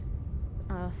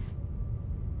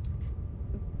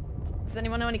 Does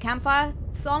anyone know any campfire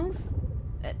songs?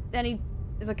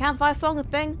 Is a campfire song a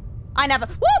thing? I never...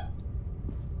 Whoop!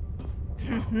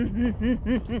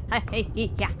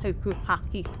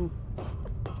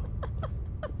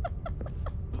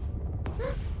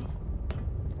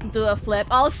 Do a flip.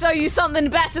 I'll show you something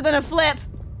better than a flip.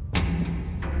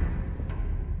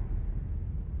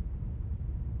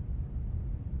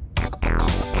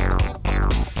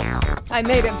 I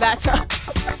made it better.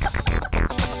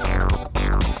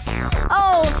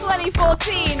 Oh,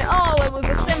 2014. Oh, it was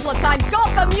a simpler time.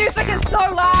 God, the music is so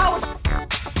loud.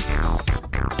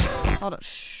 Hold on.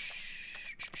 Shh.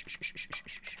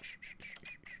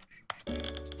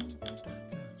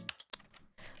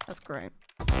 That's great.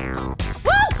 Woo!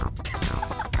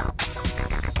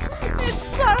 It's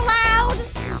so loud.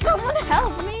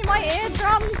 my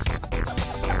eardrums.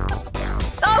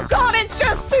 Oh god, it's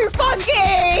just too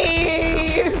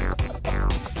funky!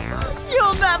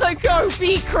 You'll never go,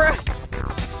 Secret!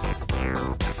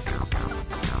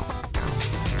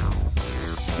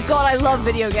 God, I love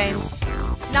video games.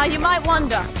 Now you might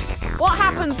wonder, what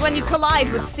happens when you collide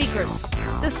with secrets?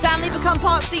 Does Stanley become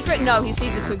part secret? No, he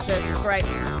ceases to exist. It's great.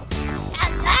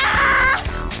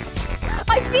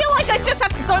 I feel like I just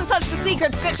have to don't touch the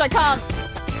secrets, bitch, I can't.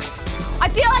 I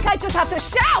feel like I just have to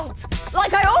shout,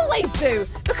 like I always do,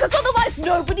 because otherwise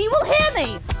nobody will hear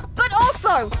me. But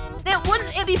also,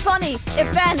 wouldn't it be funny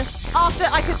if then, after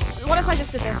I could, what if I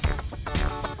just did this?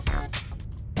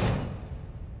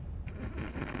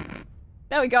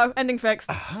 There we go, ending fixed.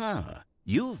 Aha!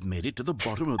 You've made it to the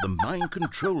bottom of the mind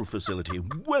control facility.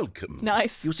 Welcome.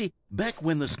 Nice. You see, back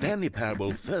when the Stanley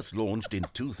Parable first launched in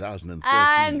 2013,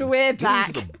 and we're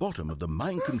back. Getting to the bottom of the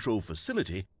mind control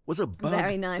facility was a bug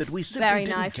Very nice. that we simply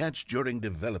didn't catch during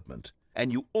development.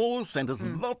 And you all sent us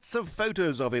lots of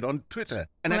photos of it on Twitter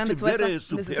and acted very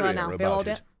superior about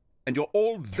it. And you're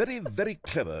all very, very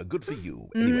clever. Good for you.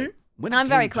 Anyway, when I'm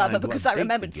very clever because I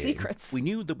remembered secrets. We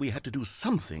knew that we had to do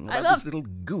something about this little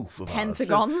goof of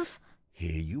pentagons. ours. So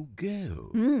here you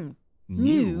go.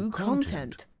 New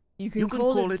content. You can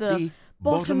call it the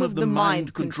bottom of the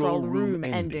mind control room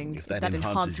ending if that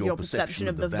enhances your perception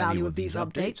of the value of these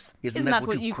updates. Isn't that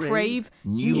what you crave?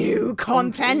 New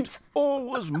content?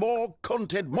 Always more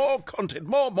content, more content,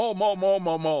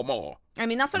 more. I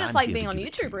mean, that's what it's like being on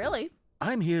YouTube, really.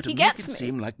 I'm here to make it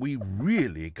seem like we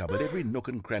really covered every nook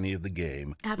and cranny of the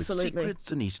game. Absolutely. With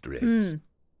secrets and Easter eggs.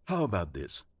 How about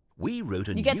this? We wrote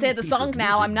a You get to hear the song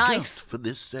now, I'm nice. Just for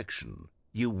this section.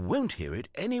 You won't hear it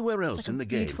anywhere else in the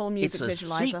game. Beautiful music it's a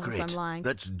visualizer, secret so I'm lying.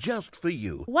 that's just for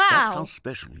you. Wow. That's how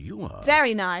special you are.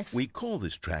 Very nice. We call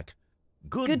this track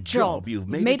Good job. You've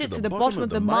made it to the bottom of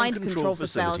the mind control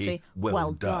facility.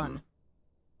 Well done.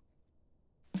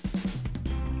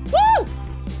 Woo!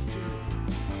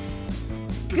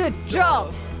 Good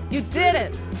job. You did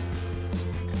it.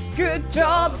 Good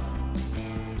job.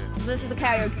 This is a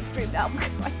karaoke stream now because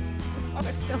the song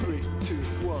is still. 3, 2,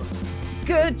 1.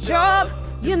 Good job.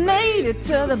 You made it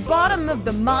to the bottom of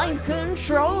the mind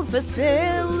control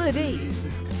facility.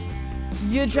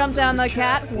 You jumped down the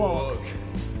catwalk.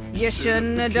 You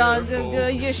shouldn't have done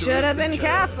it. You should have been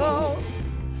careful.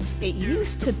 It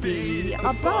used to be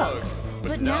a bug,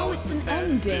 but now it's an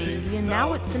ending. Yeah,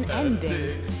 now it's an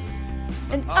ending.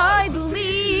 And I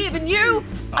believe in you.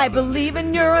 I believe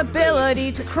in your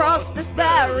ability to cross this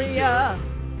barrier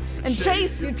and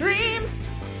chase your dreams.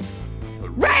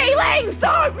 Railings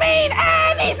don't mean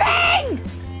anything!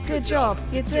 Good job,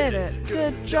 you did it.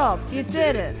 Good job, you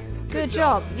did it. Good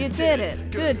job, you did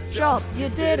it. Good job, you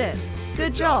did it.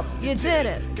 Good job, you did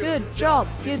it. Good job,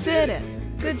 you did it.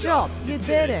 Good job, you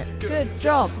did it. Good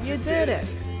job, you did it.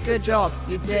 Good job,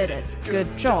 you did it.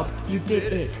 Good job, you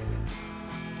did it.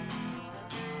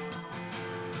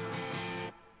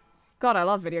 God, I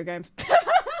love video games.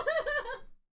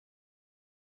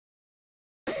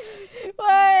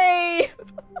 Way!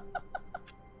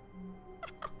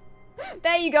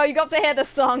 There you go, you got to hear the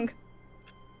song.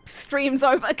 Stream's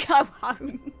over, go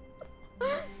home.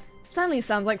 Stanley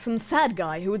sounds like some sad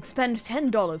guy who would spend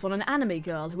 $10 on an anime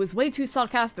girl who was way too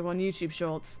sarcastic on YouTube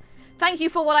Shorts. Thank you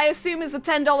for what I assume is the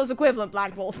 $10 equivalent,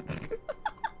 Black Wolf.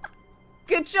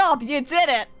 Good job, you did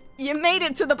it. You made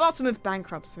it to the bottom of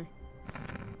bankruptcy.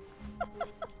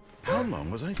 How long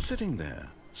was I sitting there?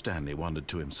 Stanley wondered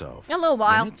to himself. A little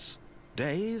while. Minutes?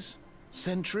 Days?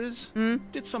 Centuries?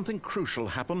 Did something crucial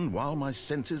happen while my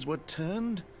senses were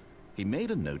turned? He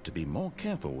made a note to be more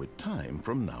careful with time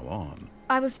from now on.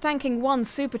 I was thanking one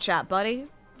super chat, buddy.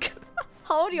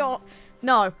 Hold your...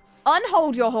 No.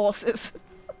 Unhold your horses.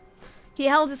 He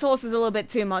held his horses a little bit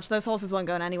too much. Those horses weren't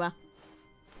going anywhere.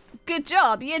 Good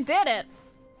job. You did it.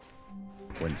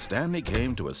 When Stanley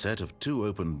came to a set of 2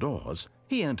 open doors,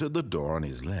 he entered the door on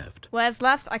his left. Where's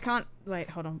left? I can't... Wait,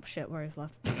 hold on. Shit, where is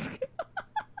left?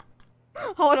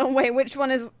 Hold on, wait, which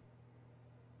one is...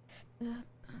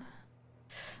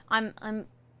 I'm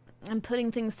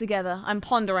putting things together. I'm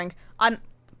pondering.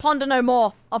 Ponder no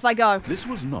more. Off I go. This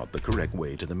was not the correct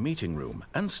way to the meeting room,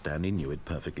 and Stanley knew it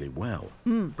perfectly well.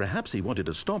 Perhaps he wanted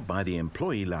to stop by the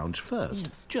employee lounge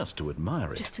first, just to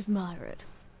admire it. Just admire it.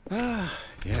 Ah,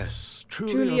 yes.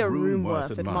 Truly a room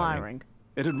worth admiring.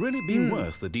 It had really been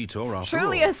worth the detour after all.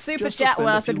 Truly a super chat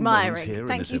worth admiring.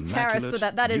 Thank you, Terrace, for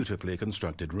that. That is beautifully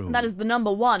constructed room. That is the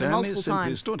number one multiple Stanley simply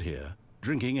times. stood here,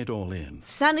 drinking it all in.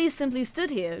 Stanley simply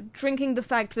stood here, drinking the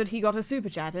fact that he got a super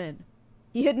chat in.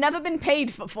 He had never been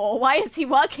paid before. Why is he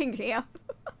working here?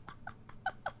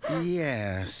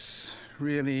 Yes.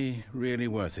 really, really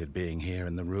worth it being here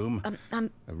in the room. A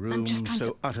room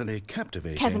so utterly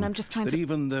captivating, Kevin, I'm just trying that to...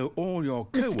 even though all your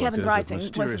co-workers Mr. Kevin have Brighting, voice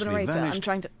of the mysteriously narrator,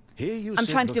 vanished, here you I'm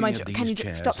sit trying to do my looking job. at Can you these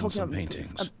just stop chairs talking and over me,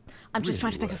 paintings. please? I'm just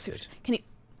trying to think of Really super... worth it. Can you...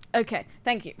 Okay,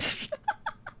 thank you.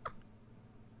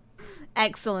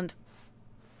 Excellent.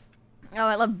 Oh,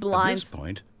 I love blinds. At this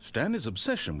point, Stanley's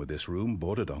obsession with this room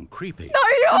bordered on creepy. No,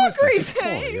 you're and reflected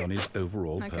creepy! poorly on his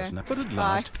overall personality. But at Bye.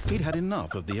 last, he'd had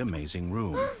enough of the amazing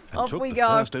room and Off took we the go.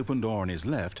 first open door on his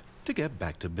left to get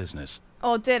back to business.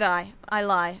 Or did I? I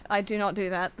lie. I do not do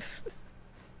that.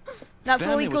 That's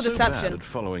Stanley what we call was so deception. bad at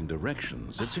following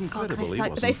directions, it's incredible he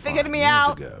wasn't they figured 5 me years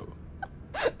out. ago.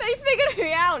 They figured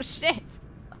me out, shit.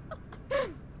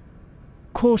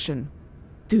 Caution.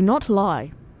 Do not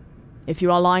lie. If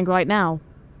you are lying right now,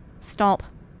 stop.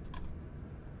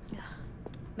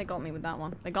 They got me with that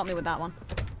one. They got me with that one.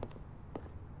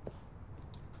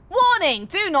 Warning!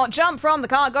 Do not jump from the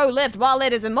cargo lift while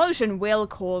it is in motion. Will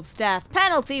cause death.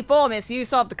 Penalty for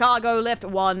misuse of the cargo lift,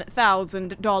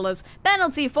 $1,000.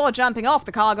 Penalty for jumping off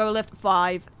the cargo lift,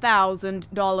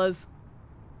 $5,000.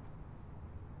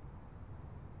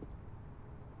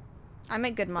 I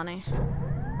make good money.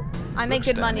 I make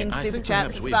good money in super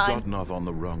chats, it's we've fine. gotten off on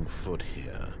the wrong foot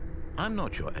here. I'm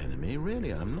not your enemy,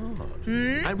 really, I'm not.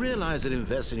 I realize that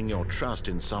investing your trust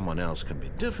in someone else can be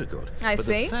difficult. I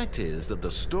see. The fact is that the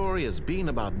story has been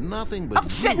about nothing but... Oh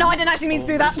shit, no, I didn't actually mean to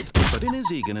do that. But in his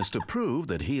eagerness to prove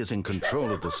that he is in control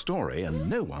of the story and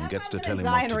no one gets to tell him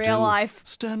what to real do, life.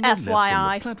 Stanley left from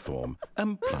FYI. the platform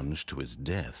and plunged to his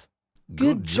death.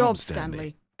 Good job,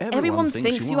 Stanley. Everyone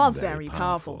thinks you are very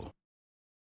powerful.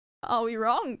 Oh, you're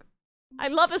wrong. I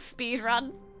love a speed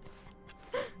run.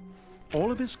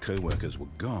 All of his co-workers were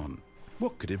gone.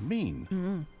 What could it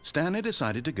mean? Stanley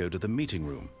decided to go to the meeting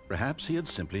room. Perhaps he had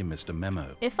simply missed a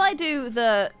memo. If I do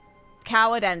the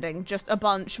coward ending just a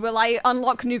bunch, will I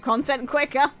unlock new content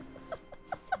quicker?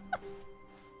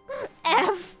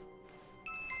 F.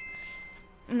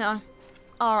 No.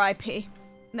 R.I.P.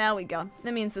 There we go.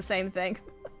 That means the same thing.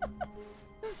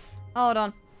 Hold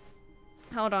on.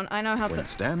 Hold on, I know how When to...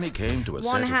 Stanley came to a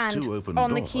One set hand of 2 open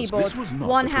on the doors, keyboard, this was not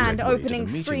one the hand correct way to opening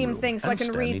the meeting stream room, thing so I and can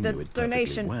Stanley read the knew it perfectly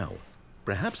donation. well.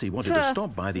 Perhaps he wanted to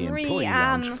stop by the employee Preamp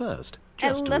lounge first,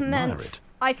 just to admire element. it.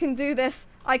 I can do this.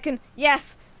 I can...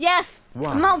 Yes! Yes!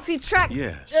 Wow. Multi-track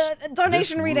Yes,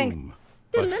 donation this reading. room.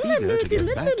 But eager to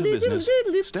get back to business,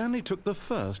 Stanley took the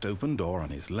first open door on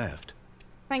his left.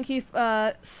 Thank you,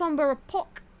 Somber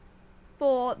Pock,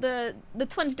 for the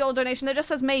 $20 donation that just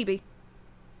says maybe.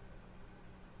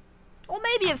 Or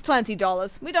maybe it's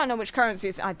 $20. We don't know which currency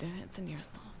it's... I do. It's in US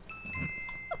dollars.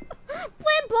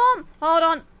 Blim bomb! Hold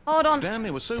on. Hold on.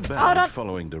 Stanley was so bad at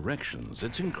following directions,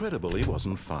 it's incredible he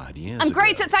wasn't 5 years ago. I'm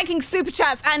great at thanking super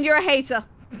chats, and you're a hater.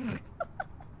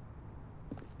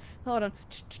 Hold on.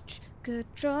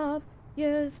 Good job.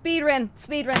 Yeah, speedrun.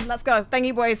 Speedrun. Let's go. Thank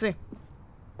you, Boise.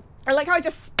 I like how I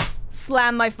just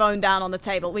slammed my phone down on the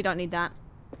table. We don't need that.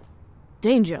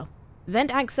 Danger.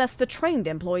 Vent access for trained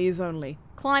employees only.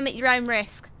 Climb at your own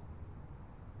risk.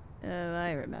 Oh,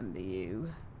 I remember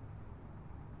you.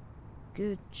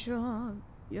 Good job.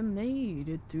 You made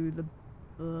it through the...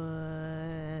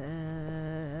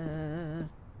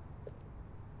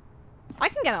 I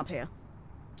can get up here.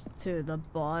 To the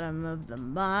bottom of the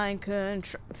mind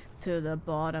control. To the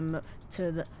bottom of...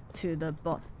 To the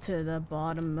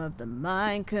bottom of the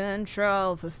mind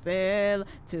control facility.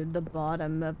 To the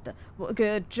bottom of the...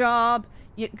 Good job.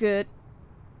 You good.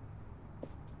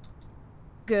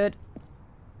 Good.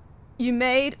 You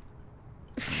made...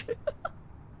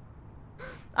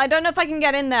 I don't know if I can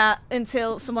get in there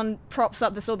until someone props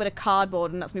up this little bit of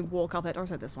cardboard and lets me walk up it. Or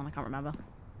is it this one? I can't remember.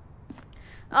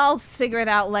 I'll figure it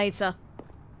out later.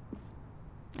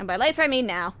 And by later, I mean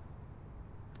now.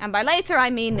 And by later, I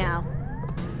mean now.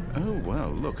 Oh, well,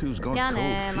 look who's got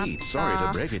cold feet. Sorry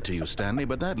to break it to you, Stanley,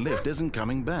 but that lift isn't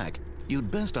coming back.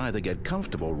 You'd best either get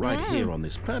comfortable right here on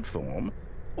this platform,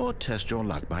 or test your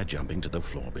luck by jumping to the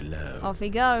floor below. Off he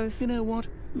goes. You know what?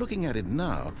 Looking at it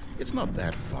now, it's not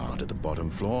that far to the bottom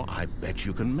floor. I bet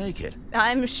you can make it.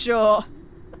 I'm sure.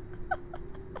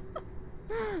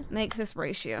 Make this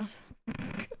ratio.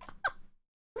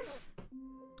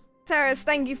 Terrace,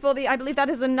 thank you for the... I believe that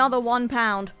is another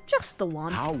 £1. Just the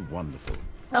one. How wonderful.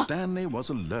 Stanley was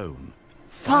alone.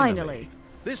 Finally.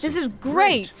 This is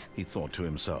great, he thought to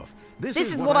himself. This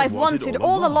is what I've wanted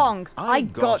all along. I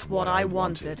got what I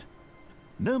wanted.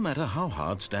 No matter how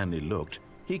hard Stanley looked,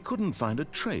 he couldn't find a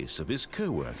trace of his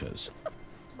co-workers.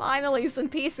 Finally, some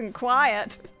peace and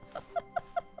quiet.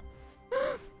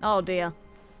 Oh dear.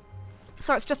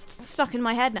 So it's just stuck in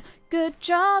my head now. Good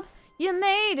job. You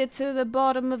made it to the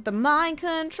bottom of the mind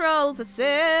control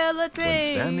facility.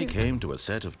 When Stanley came to a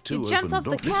set of two jumped open off the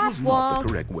doors, this was not catwalk.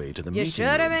 the correct way to the You meeting should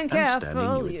have room, been and Stanley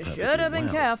careful. knew it You perfectly should have been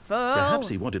well. careful. Perhaps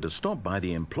he wanted to stop by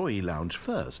the employee lounge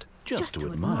first, just to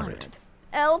admire it.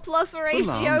 L plus ratio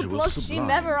lounge was plus she sublime.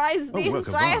 memorized the A work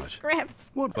of entire art. script.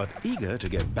 What but eager to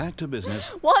get back to business,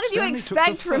 What did you Stanley expect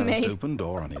took the from first me? open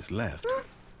door on his left.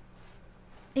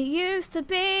 It used to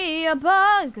be a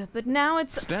bug, but now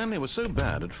it's... Stanley was so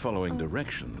bad at following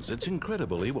directions, it's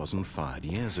incredible he wasn't fired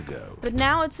years ago. But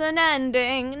now it's an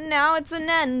ending. Now it's an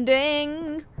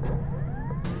ending.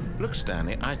 Look,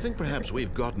 Stanley, I think perhaps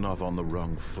we've gotten off on the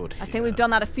wrong foot here. I think we've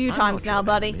done that a few I'm times not now, your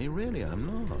buddy. enemy, really,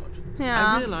 I'm not.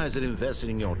 Yeah. I realize that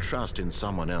investing your trust in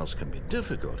someone else can be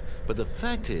difficult, but the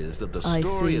fact is that the I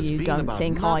story see has you been don't about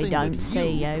think I nothing don't but see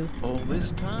you. all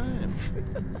this time.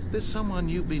 There's someone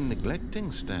you've been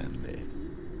neglecting, Stanley.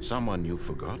 Someone you've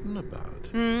forgotten about.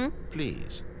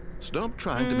 Please, stop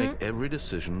trying to make every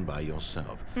decision by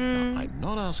yourself. Now, I'm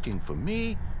not asking for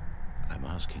me, I'm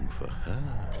asking for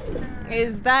her.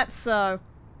 Is that so?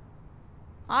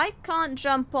 I can't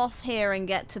jump off here and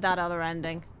get to that other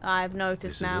ending. I've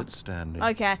noticed This now. is it, Stanley.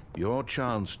 Okay. Your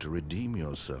chance to redeem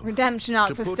yourself. Redemption arc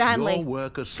to for put Stanley. your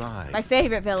work aside. My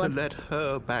favorite To villain. let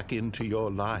her back into your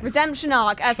life. Redemption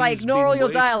arc as I She's ignore all been your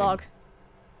waiting. dialogue.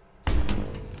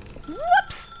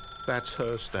 Whoops! That's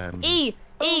her, Stanley. E!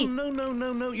 Oh,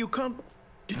 no, you can't.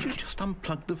 Did you just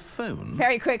unplug the phone?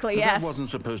 Very quickly, But yes. That wasn't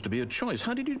supposed to be a choice.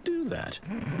 How did you do that?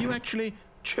 You actually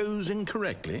chose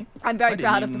incorrectly? I'm very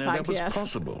proud of I the didn't even know fact, that was yes.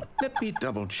 possible. Let me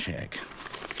double check.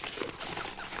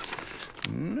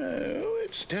 No,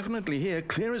 it's definitely here,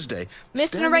 clear as day. Mr.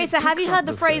 Stanley Narrator, have picks you up heard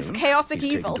the phrase phone, chaotic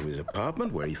he's evil? taken to his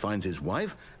apartment where he finds his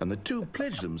wife, and the two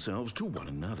pledge themselves to one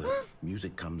another.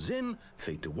 Music comes in,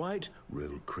 fade to white,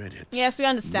 roll credits. Yes, we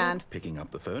understand. Not picking up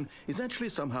the phone is actually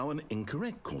somehow an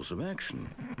incorrect course of action.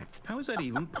 How is that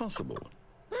even possible?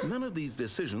 None of these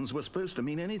decisions were supposed to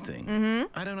mean anything.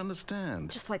 I don't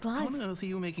understand. Just like How life. on earth are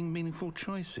you making meaningful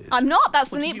choices? I'm not, that's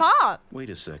the What did neat you- part. Wait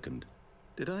a second.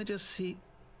 Did I just see...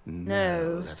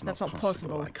 No, that's that's not not possible.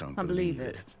 possible. I can't Can't believe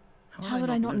it. How would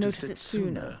I not notice it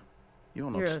sooner? You're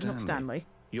not You're Stanley. not Stanley.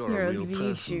 You're a real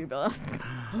person.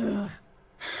 VTuber.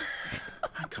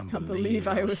 I can't believe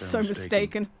I was was so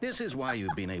mistaken. This is why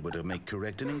you've been able to make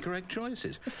correct and incorrect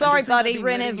choices. And to Sorry, think I've buddy, been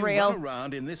Rin letting is you real. run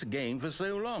around in this game for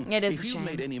so long. It is If a you shame.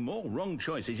 made any more wrong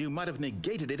choices, you might have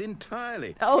negated it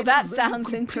entirely. Oh, It's that as though you sounds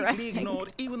completely interesting.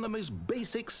 Ignored even the most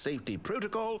basic safety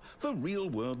protocol for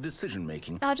real-world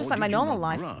decision-making. Oh, just Or like my did you normal not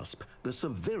life. grasp the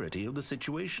severity of the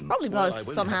situation. Probably Well, both, I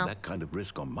won't somehow. have that kind of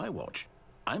risk on my watch.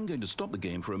 I'm going to stop the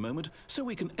game for a moment so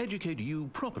we can educate you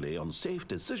properly on safe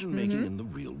decision-making in the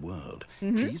real world.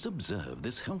 Please observe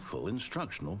this helpful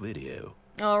instructional video.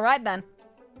 All right, then.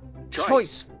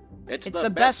 Choice. It's the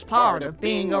best part of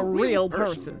being a real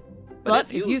person. But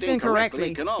if used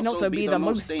incorrectly, can also be the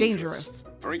most dangerous.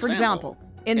 For example,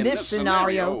 in this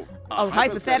scenario, a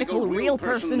hypothetical real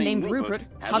person named Rupert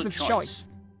has a choice.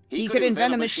 He could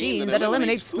invent a machine that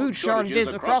eliminates food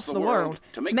shortages across the world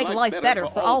to make life better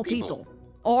for all people.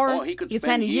 Or he could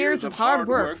spend years of hard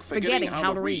work forgetting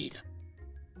how to read.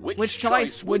 Which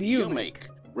choice would you make?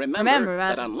 Remember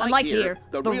that, unlike here,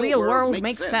 the real world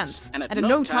makes sense, and at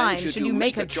no time should you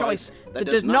make a choice that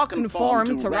does not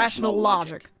conform to rational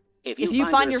logic. If you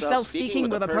find yourself speaking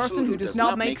with a person who does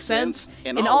not make sense,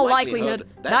 in all likelihood,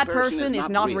 that person is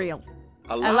not real.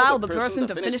 Allow the person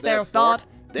to finish their thought,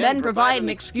 then provide an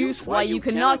excuse why you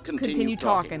cannot continue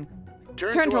talking.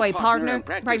 Turn to a partner,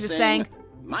 practice saying,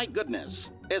 "My goodness,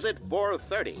 is it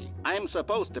 4:30? I'm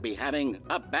supposed to be having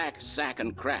a back, sack,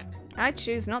 and crack." I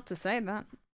choose not to say that.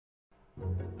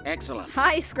 Excellent.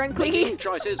 Hi, Making Scrunkly.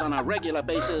 choices on a regular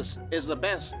basis is the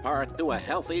best part to a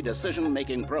healthy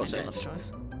decision-making process.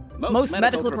 Choice. Most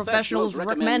medical professionals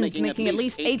recommend making at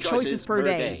least 8 choices per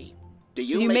day. Do Do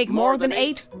you make more than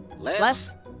 8?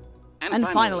 Less? And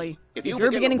finally, if you're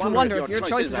beginning to wonder if your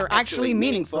choices are actually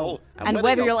meaningful, and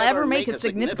whether you'll ever make a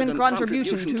significant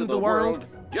contribution to the world,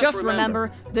 just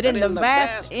remember that in the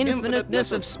vast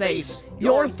infiniteness of space,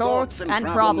 your thoughts and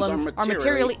problems are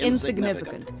materially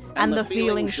insignificant, and the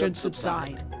feeling should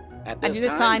subside. At this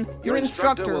time, your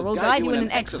instructor will guide you in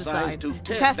an exercise to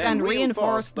test and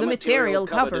reinforce the material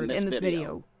covered in this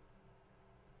video.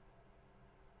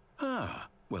 Ah,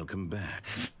 welcome back.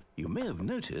 You may have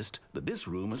noticed that this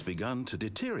room has begun to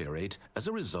deteriorate as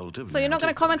a result of So you're not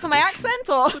going to narrative comment on my contradiction. accent,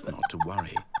 or? But not to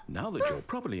worry. Now that you're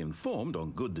properly informed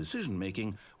on good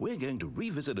decision-making, we're going to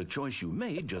revisit a choice you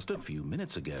made just a few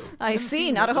minutes ago. I and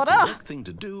see, what the naruhodo. correct thing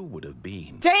to do would have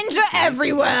been. Danger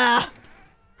everywhere!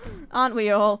 Aren't we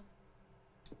all?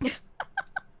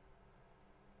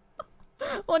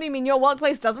 What do you mean your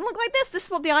workplace doesn't look like this? This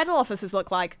is what the idol offices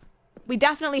look like. We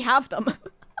definitely have them.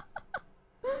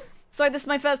 Sorry, this is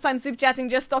my first time super chatting,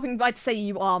 just stopping by to say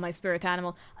you are my spirit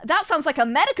animal. That sounds like a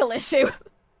medical issue.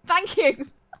 Thank you.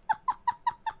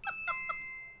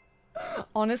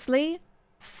 Honestly,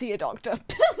 see a doctor.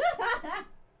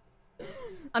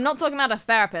 I'm not talking about a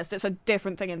therapist, it's a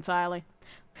different thing entirely.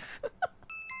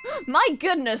 My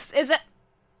goodness, is it?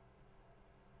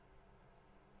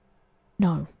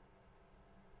 No.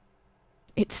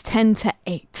 It's 10 to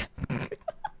 8.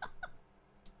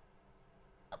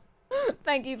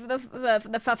 Thank you for the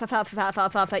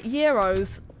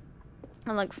euros.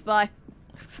 I like spy.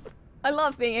 I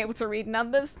love being able to read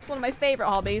numbers. It's one of my favorite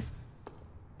hobbies.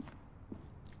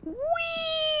 Whee!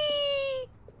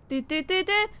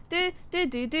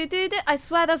 I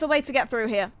swear there's a way to get through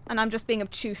here, and I'm just being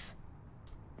obtuse.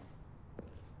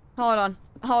 Hold on.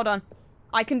 Hold on.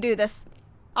 I can do this.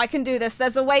 I can do this.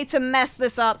 There's a way to mess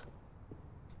this up.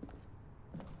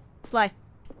 Slay.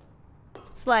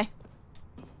 Slay.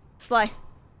 Slay.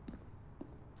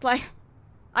 Slay.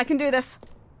 I can do this.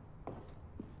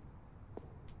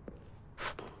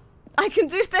 I can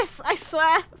do this, I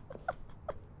swear.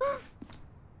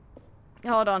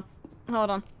 Hold on. Hold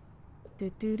on.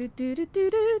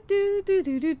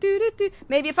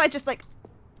 Maybe if I just, like,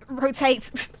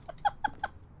 rotate.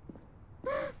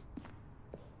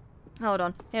 Hold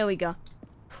on. Here we go.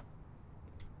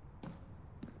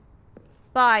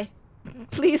 Bye.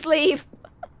 Please leave.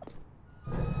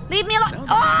 Leave me alone.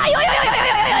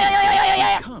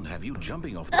 I can't have you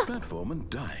jumping off the platform and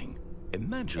dying.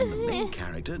 Imagine the main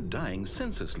character dying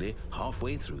senselessly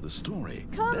halfway through the story.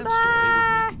 That story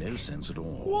would make no sense at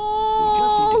all. We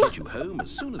just need to get you home as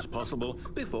soon as possible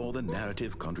before the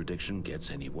narrative contradiction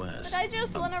gets any worse. But I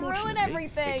just want to ruin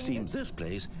everything. It seems this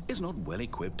place is not well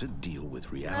equipped to deal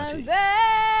with reality.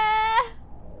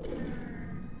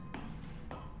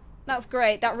 That's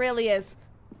great. That really is.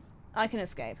 I can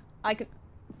escape. I can...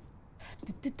 I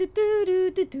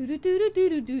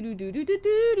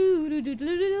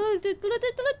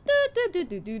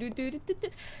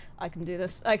can do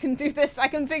this. I can do this. I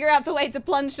can figure out a way to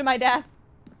plunge to my death.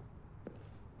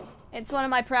 It's one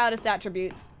of my proudest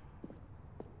attributes.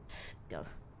 Go,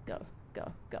 go,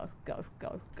 go, go, go,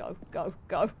 go, go, go,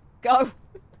 go, go.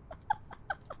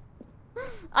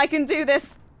 I can do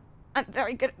this. I'm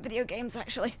very good at video games,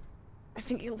 actually. I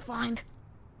think you'll find.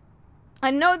 I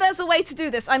know there's a way to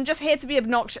do this. I'm just here to be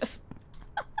obnoxious.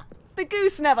 The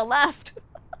goose never left.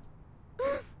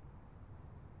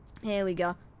 Here we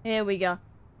go. Here we go.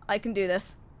 I can do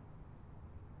this.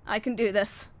 I can do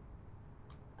this.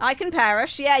 I can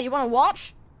perish. Yeah, you want to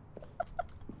watch?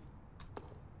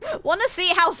 Want to see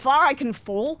how far I can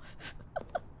fall?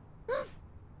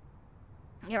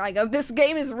 Here I go. This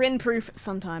game is Rin-proof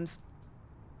sometimes.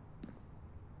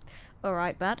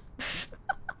 Alright, Bat.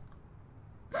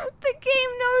 The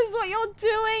game knows what you're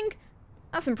doing!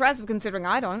 That's impressive considering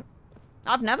I don't.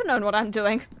 I've never known what I'm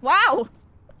doing. Wow!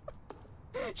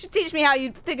 Should teach me how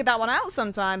you'd figure that one out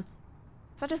sometime.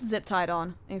 Is that just zip tied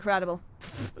on? Incredible.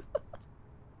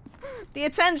 The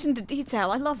attention to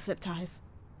detail. I love zip ties.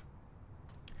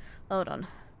 Hold on.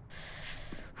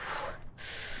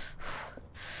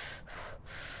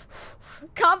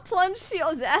 Can't plunge to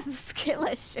your death. Skill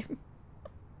issue.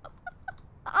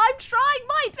 I'm trying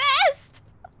my best!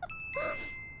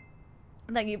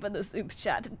 Thank you for the super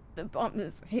chat. The bomb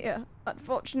is here.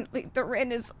 Unfortunately, the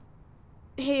Rin is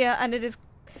here, and it is...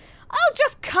 I'll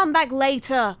just come back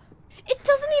later. It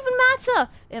doesn't even matter.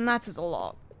 It matters a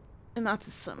lot. It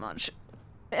matters so much.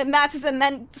 It matters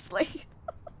immensely.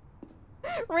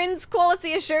 Rin's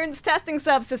quality assurance testing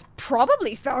service is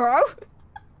probably thorough.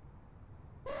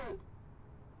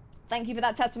 Thank you for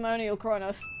that testimonial,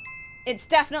 Kronos. It's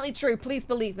definitely true. Please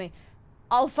believe me.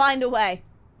 I'll find a way.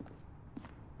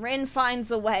 Rin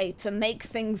finds a way to make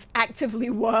things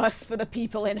actively worse for the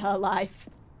people in her life.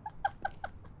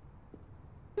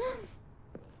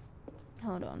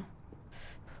 Hold on.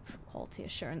 Quality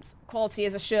assurance. Quality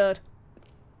is assured.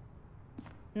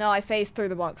 No, I phased through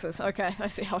the boxes. Okay, I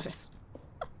see how it is.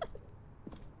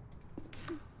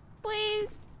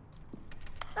 Please.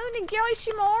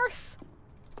 Onegaishimasu.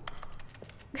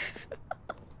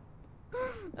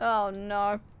 Oh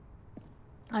no.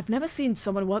 I've never seen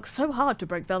someone work so hard to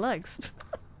break their legs.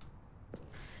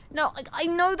 No, I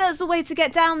know there's a way to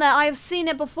get down there. I have seen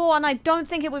it before and I don't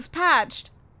think it was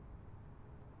patched.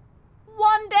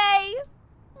 One day.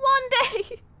 One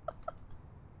day.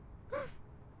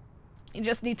 You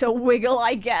just need to wiggle,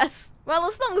 I guess. Well,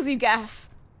 as long as you guess.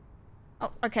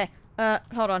 Oh, okay.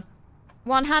 Hold on.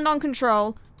 One hand on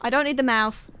control. I don't need the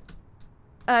mouse.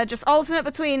 just alternate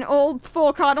between all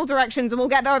 4 cardinal directions and we'll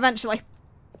get there eventually.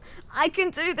 I can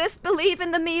do this. Believe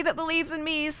in the me that believes in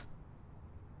me's.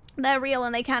 They're real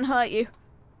and they can't hurt you.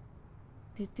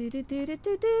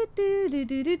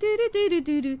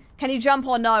 Can you jump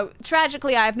or no?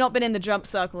 Tragically, I have not been in the jump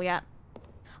circle yet.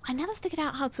 I never figured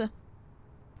out how to...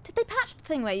 Did they patch the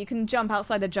thing where you can jump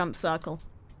outside the jump circle?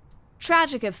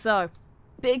 Tragic if so.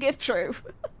 Big if true.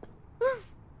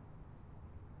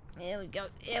 Here we go.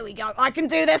 Here we go. I can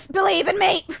do this. Believe in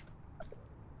me.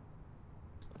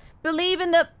 Believe in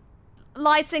the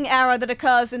lighting error that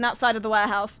occurs in that side of the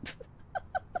warehouse.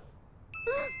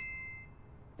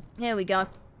 Here we go.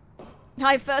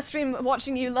 Hi, first stream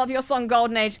watching you. Love your song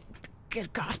Golden Age.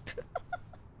 Good God.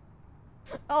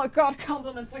 Oh God,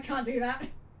 compliments. I can't do that.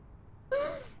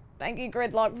 Thank you,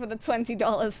 Gridlock, for the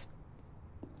 $20.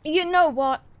 You know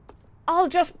what? I'll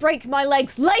just break my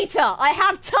legs later. I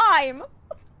have time.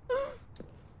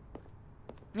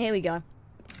 Here we go.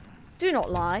 Do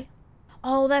not lie.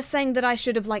 Oh, they're saying that I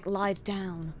should have, like, lied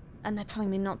down. And they're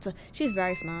telling me not to. She's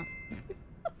very smart.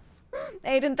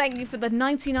 Aiden, thank you for the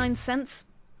 99 cents.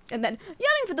 And then,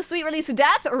 yearning for the sweet release of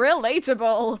death?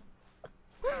 Relatable.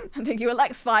 And thank you,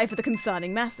 Alex5, for the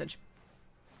concerning message.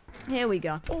 Here we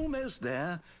go. Almost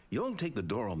there. You'll take the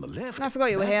door on the left. I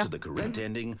forgot you were back here. to the correct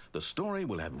ending. The story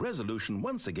will have resolution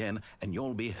once again, and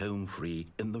you'll be home free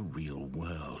in the real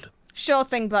world. Sure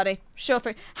thing, buddy. Sure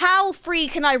thing. How free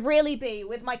can I really be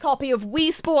with my copy of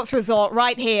Wii Sports Resort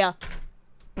right here?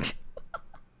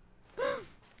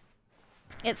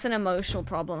 It's an emotional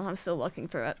problem. I'm still working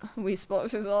through it. Wii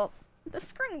Sports Resort. The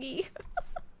scringy.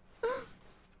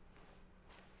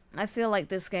 I feel like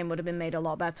this game would have been made a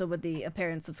lot better with the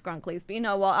appearance of Scrunklies, but you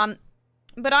know what?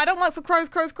 But I don't work for Crows,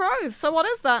 so what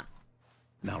is that?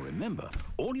 Now remember,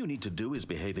 all you need to do is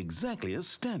behave exactly as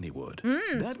Stanley would.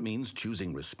 That means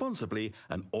choosing responsibly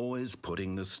and always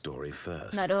putting the story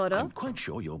first. Narrator. I'm quite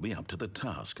sure you'll be up to the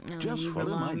task. Oh, Just you follow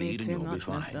rely my on me lead and too you'll be much,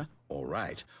 fine. mister. All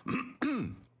right.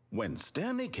 When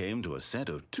Stanley came to a set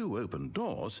of 2 open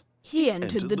doors, He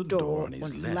entered the door door on his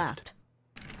on his left. left.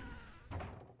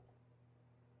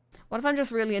 What if I'm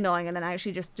just really annoying and then I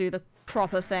actually just do the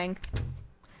proper thing?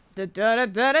 Yet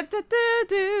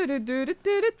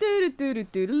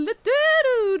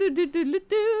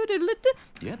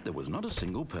there was not a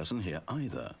single person here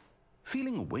either.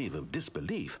 Feeling a wave of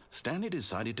disbelief, Stanley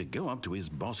decided to go up to his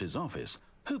boss's office,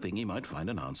 hoping he might find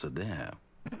an answer there.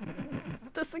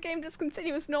 Does the game just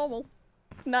continue as normal?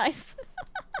 Nice.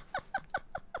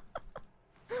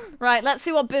 Right, let's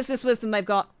see what business wisdom they've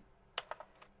got.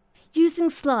 Using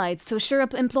slides to assure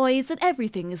employees that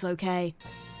everything is okay.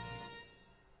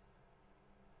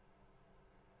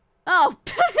 Oh!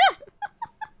 The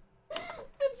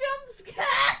jump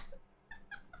scare!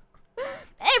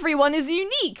 Everyone is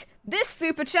unique! This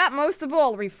super chat most of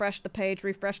all. Refresh the page,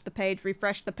 refresh the page,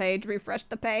 refresh the page, refresh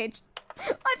the page.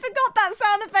 I forgot that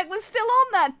sound effect was still on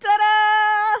there!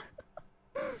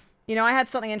 Ta-da! You know, I had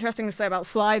something interesting to say about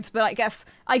slides, but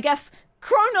I guess,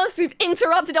 Kronos, you've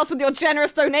interrupted us with your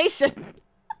generous donation!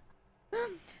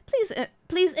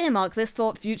 Please earmark this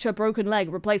for future broken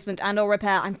leg replacement and or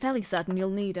repair. I'm fairly certain you'll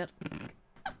need it.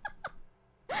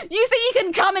 You think you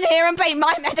can come in here and pay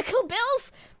my medical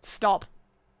bills? Stop.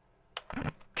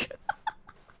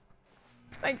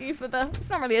 Thank you for the... It's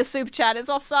not really a super chat, it's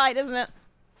offside, isn't it?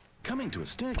 Coming to a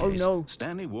staircase, Oh, no.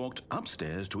 Stanley walked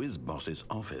upstairs to his boss's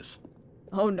office.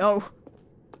 Oh no.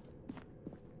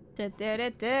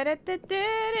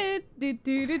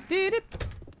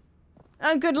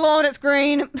 Oh, good lord, it's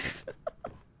green.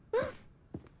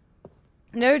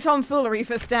 No tomfoolery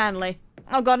for Stanley.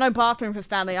 Oh god, no bathroom for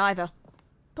Stanley either.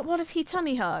 But what if he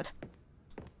tummy hurt?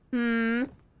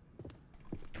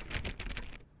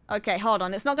 Okay, hold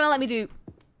on. It's not gonna let me do...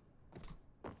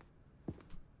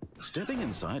 Stepping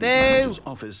inside Boo. his manager's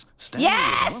office, Stanley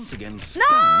Yes! was once again stunned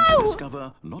No! to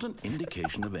discover not an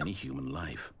indication of any human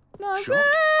life. My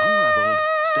Shocked, unraveled,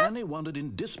 Stanley wondered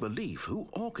in disbelief who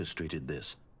orchestrated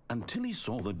this, until he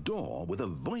saw the door with a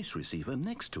voice receiver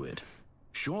next to it.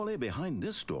 Surely behind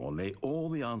this door lay all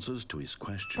the answers to his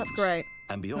questions. That's great.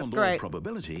 And beyond That's all great.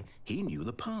 probability, he knew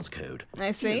the passcode. I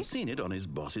He see. had seen it on his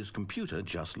boss's computer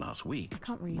just last week. I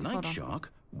can't read. Hold Night on.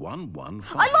 Shark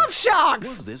 115. I love sharks!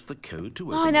 Was this the code to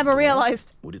Oh, open I the never door?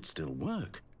 realized. Would it still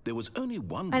work? There was only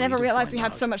one I way never to realized find we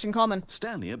had out. so much in common.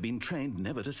 Stanley had been trained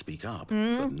never to speak up,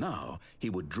 Mm-hmm. but now he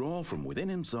would draw from within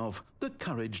himself the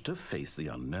courage to face the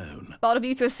unknown. Bold of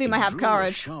you to assume I He have drew a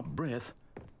courage. sharp breath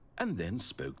and then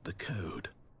spoke the code.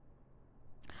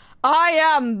 I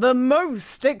am the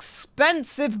most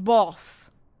expensive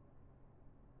boss.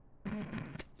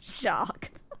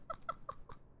 Shark.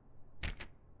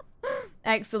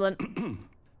 Excellent.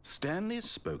 Stanley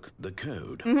spoke the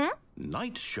code.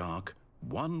 Night Shark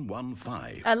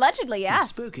 115. Allegedly, He yes.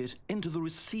 spoke it into the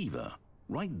receiver,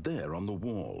 right there on the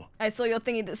wall. I saw your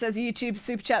thingy that says YouTube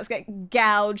super chats get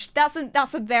gouged. That's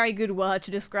a very good word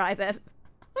to describe it.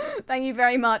 Thank you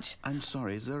very much. I'm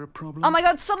sorry, is there a problem? Oh my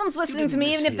god, someone's listening to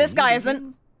me even if this guy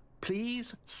isn't.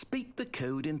 Please speak the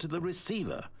code into the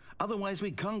receiver. Otherwise,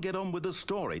 we can't get on with the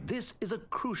story. This is a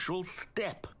crucial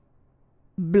step.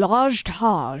 Blaj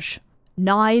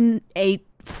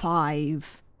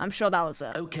 985. I'm sure that was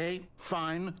it. Okay,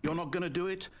 fine. You're not going to do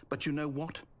it. But you know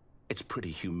what? It's pretty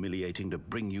humiliating to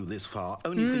bring you this far,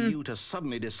 only for you to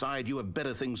suddenly decide you have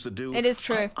better things to do. It is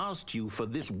true. I asked you for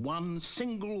this one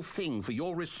single thing, for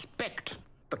your respect.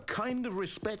 The kind of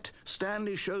respect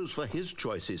Stanley shows for his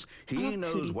choices. He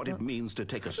knows what it means to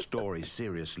take a story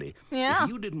seriously. Yeah. If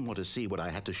you didn't want to see what I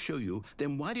had to show you,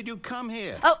 then why did you come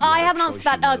here? Oh, You I had a haven't answered choice,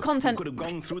 that you know. content. You could have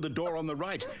gone through the door on the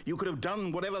right. You could have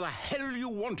done whatever the hell you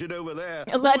wanted over there.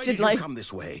 Why Allegedly. did you come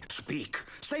this way? Speak.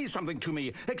 Say something to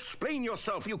me. Explain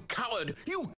yourself, you coward.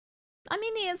 You I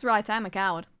mean, he is right. I'm a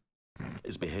coward.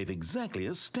 is behave exactly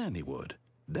as Stanley would.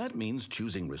 That means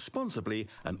choosing responsibly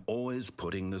and always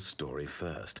putting the story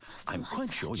first. I'm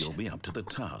quite sure you'll be up to the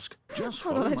task. Just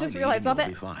follow I my just lead realised, and are you'll there-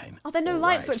 be fine. Are there no All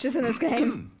light right. switches in this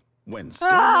game? When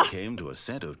Stanley came to a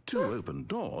set of 2 open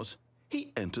doors,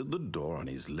 he entered the door on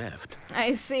his left.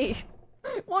 I see.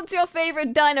 What's your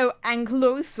favorite dino?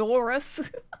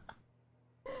 Ankylosaurus?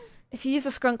 If you use a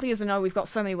scrunkly as an O, we've got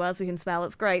so many words we can spell.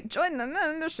 It's great. Join the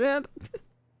membership.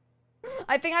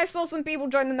 I think I saw some people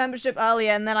join the membership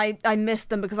earlier and then I missed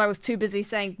them because I was too busy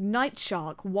saying Night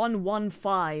Shark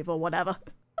 115 or whatever.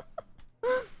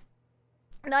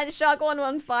 Night Shark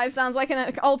 115 sounds like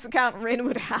an alt account Rin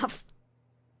would have.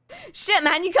 Shit,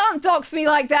 man, you can't dox me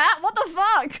like that. What the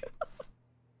fuck?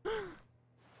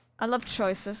 I love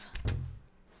choices.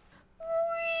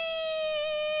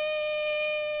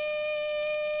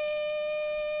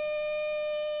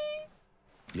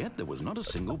 Yet there was not a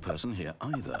single person here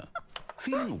either.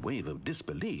 Feeling a wave of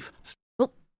disbelief,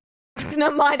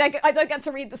 Never mind, I don't get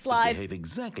to read the slide. behave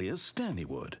exactly as Stanley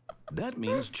would. That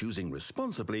means choosing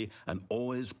responsibly and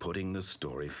always putting the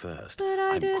story first.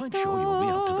 I'm quite sure you'll be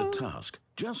up to the task.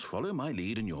 Just follow my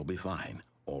lead and you'll be fine.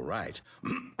 All right.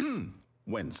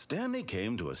 When Stanley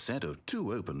came to a set of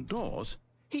 2 open doors,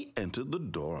 he entered the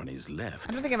door on his left.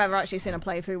 I don't think I've ever actually seen a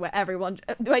playthrough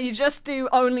where you just do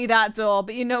only that door,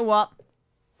 but you know what?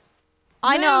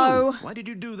 I know. Why did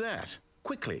you do that?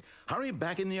 Quickly, hurry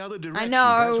back in the other direction. I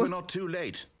know. Perhaps we're not too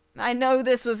late. I know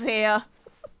this was here.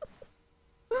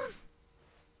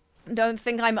 Don't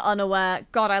think I'm unaware.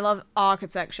 God, I love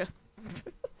architecture.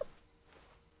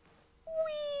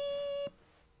 Whee!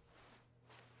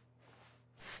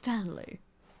 Stanley.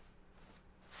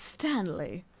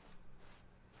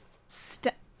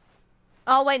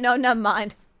 Oh, wait, no, never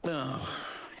mind. Oh,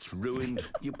 it's ruined.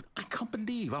 I can't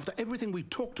believe, after everything we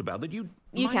talked about, that You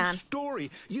my can. story,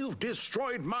 you've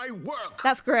destroyed my work.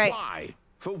 That's great. Why?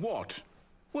 For what?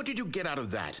 What did you get out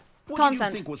of that? What did Content.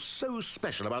 you think was so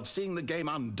special about seeing the game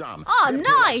undone? Oh, Left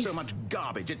here like nice. So much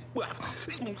garbage. It's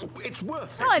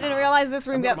worthless. Oh, I didn't now. realise this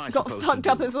room And what got am I supposed to fucked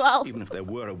up do? as well. Even if there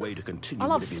were a way to continue, I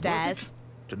love would it be worth stairs. it?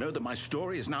 To know that my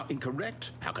story is now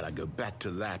incorrect? How can I go back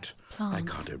to that? I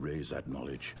Plants. can't erase that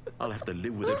knowledge. I'll have to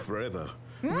live with it forever.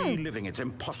 Reliving its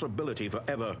impossibility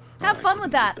forever. Have I fun couldn't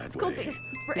with that. live It's cool. way.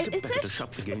 It's Is it better to ish.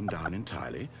 shut the game down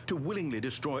entirely? To willingly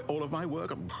destroy all of my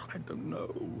work? I don't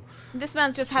know. This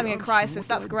man's just having a crisis.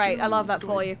 That's great. I love that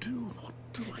for you. What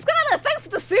do I Skylar, thanks for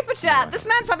the super chat. This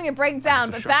man's having a breakdown,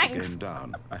 to but shut the thanks. game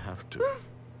down. I have to.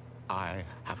 I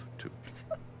have to.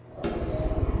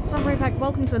 Samurai Pack,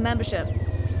 welcome to the membership.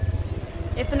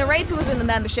 If the narrator was in the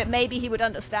membership, maybe he would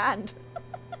understand.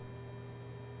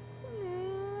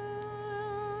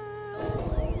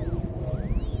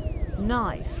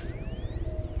 Nice.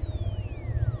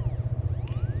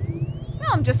 No,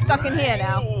 I'm just stuck in here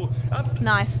now. Oh,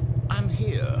 Nice. I'm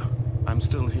here. I'm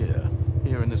still here.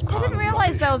 Here in this I pile didn't of realise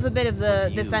rubbish. there was a bit of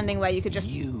But this you- ending where you could just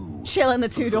you chill in the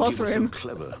who two thought doors you were room. So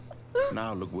clever.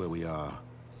 Now look where we are.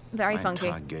 Very My funky.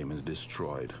 entire game is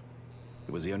destroyed.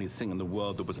 It was the only thing in the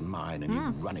world that was mine, and you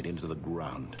run it into the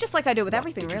ground. Just like I do with What,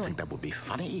 everything, did you really. think that would be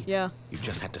funny? Yeah. You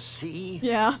just had to see?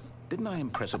 Yeah. Didn't I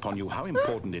impress upon you how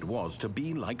important it was to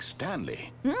be like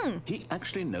Stanley? He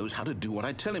actually knows how to do what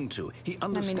I tell him to. He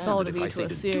understands bold that of if you I to say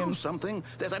to do assume. something,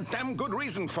 there's a damn good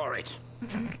reason for it.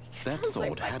 That Sounds like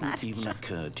thought my hadn't dad. even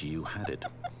occurred to you, had it?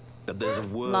 That there's a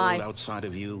world Lie. outside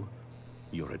of you?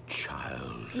 You're a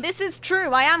child. This is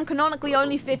true. I am canonically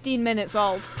only 15 minutes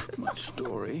old. My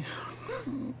story.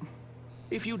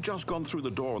 If you'd just gone through the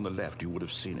door on the left, you would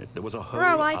have seen it. There was a whole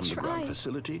Bro, I underground tried.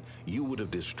 facility. You would have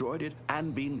destroyed it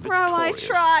and been Bro, victorious. I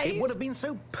tried. It would have been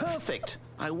so perfect.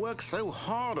 I worked so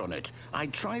hard on it. I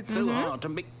tried so hard to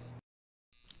make...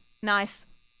 Nice.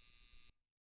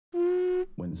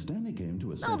 When Stanley came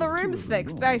to a Oh, the room's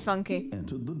fixed. Very funky. He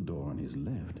entered the door on his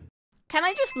left. Can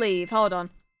I just leave? Hold on.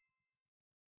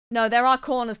 No, there are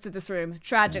corners to this room,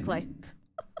 tragically.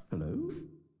 Hello?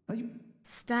 Are you...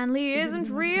 Stanley isn't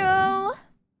real.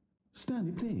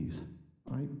 Stanley, please.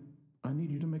 I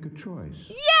need you to make a choice.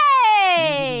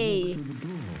 Yay! Through the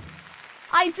door.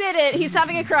 I did it. He's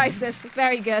having a crisis.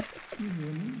 Very good. You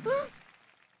hear me?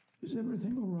 Is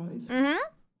everything all right? Mm-hmm.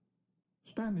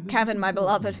 Stanley, this Kevin, is my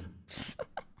beloved.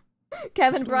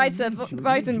 Kevin Brighton,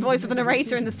 voice of the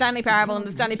narrator in the Stanley Parable and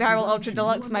the Stanley Parable Ultra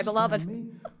Deluxe, my beloved.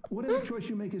 Whatever choice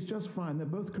you make is just fine. They're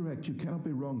both correct. You cannot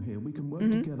be wrong here. We can work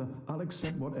together. I'll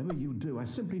accept whatever you do. I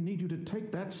simply need you to take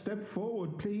that step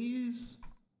forward, please.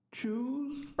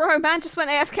 Choose. Bro, man just went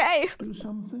AFK. Do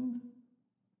something.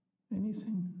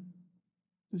 Anything.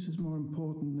 This is more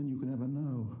important than you can ever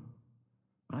know.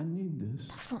 I need this.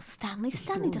 That's not Stanley.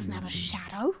 Stanley doesn't have a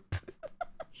shadow.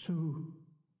 So,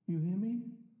 you hear me?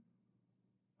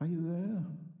 Are you there?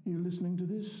 Are you listening to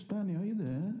this? Stanley, are you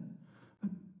there?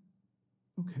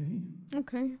 Okay.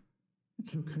 Okay.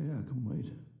 It's okay, I can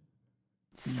wait.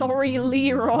 Sorry,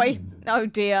 Leroy. Oh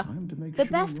dear. Time to make The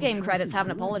sure best your game choice credits is have an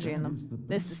the right apology in one, them. the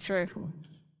This best is true.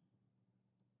 choice.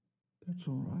 That's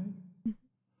all right.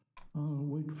 I'll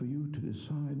wait for you to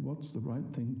decide what's the right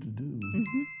thing to do.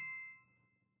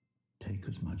 Take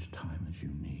as much time as you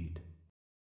need.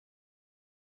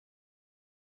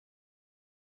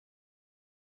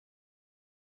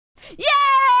 Yay!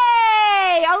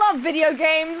 I love video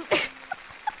games.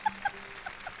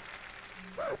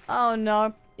 Oh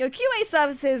no. Your QA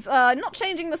services not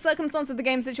changing the circumstance of the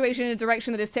game situation in a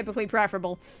direction that is typically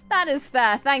preferable. That is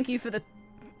fair. Thank you for the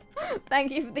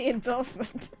thank you for the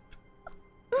endorsement.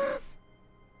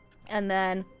 And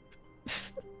then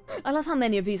I love how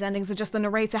many of these endings are just the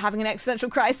narrator having an existential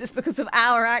crisis because of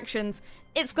our actions.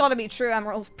 It's gotta be true,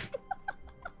 Emerald.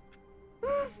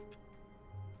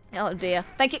 Oh dear.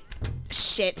 Thank you.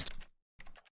 Shit.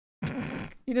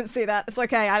 You didn't see that. It's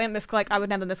okay. I didn't misclick. I would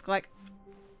never misclick.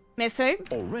 Miss who?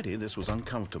 Already this was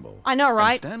uncomfortable. I know,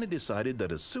 right? And Stanley decided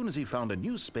that as soon as he found a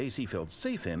new space he felt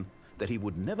safe in, that he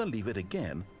would never leave it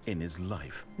again in his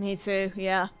life. Me too,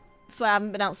 yeah. That's why I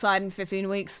haven't been outside in 15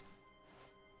 weeks.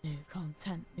 New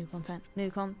content, new content, new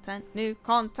content, new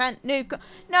content,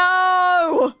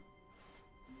 No!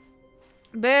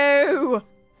 Boo!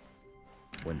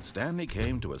 When Stanley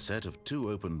came to a set of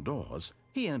 2 open doors,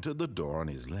 he entered the door on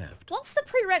his left. What's the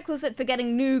prerequisite for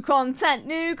getting new content?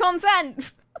 New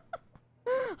content!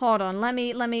 Hold on, let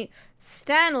me...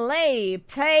 Stanley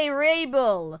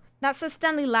Payable. That says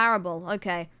Stanley Larrable.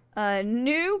 Okay.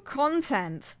 New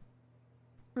content.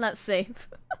 Let's see.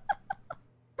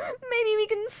 Maybe we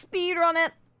can speedrun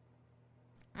it.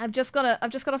 I've just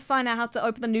gotta find out how to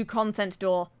open the new content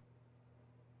door.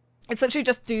 It's literally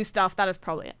just do stuff. That is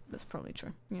probably it. That's probably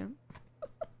true. Yeah.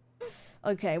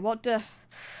 Okay, what's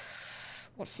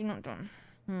she not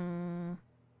done?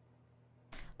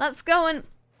 Let's go and...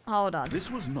 Hold on.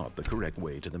 This was not the correct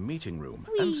way to the meeting room,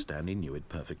 and Stanley knew it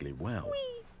perfectly well.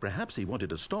 Perhaps he wanted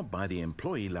to stop by the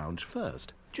employee lounge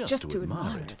first, just to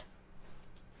admire it.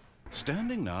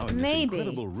 Standing now in this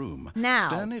incredible room, now,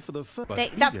 Stanley for the first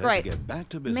that's great. to get back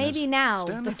to business, maybe now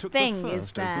Stanley the took thing the is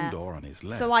first there, open door on his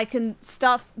left. so I can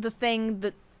stuff the thing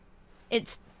that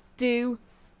it's due.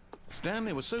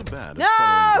 Stanley was so bad No!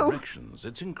 at following directions,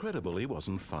 it's incredible he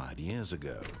wasn't fired years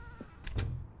ago.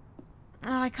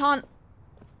 Oh, I can't...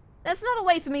 There's not a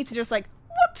way for me to just like,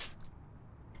 whoops!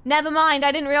 Never mind,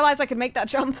 I didn't realize I could make that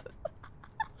jump.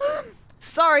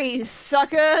 Sorry,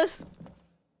 suckers!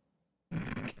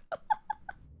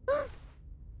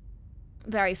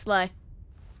 Very slay.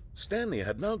 Stanley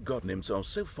had now gotten himself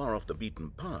so far off the beaten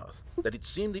path that it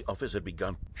seemed the office had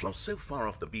begun. So far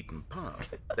off the beaten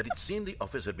path that it seemed the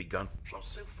office had begun.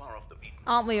 So far off the beaten.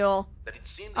 Aren't we all? That it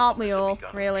seemed Aren't we all?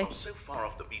 Really? So far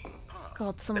off the beaten path.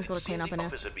 God, someone's got to clean up in here.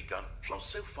 Had begun.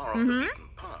 So far off the beaten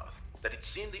path that it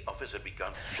seemed the office had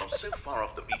begun. So far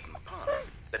off the beaten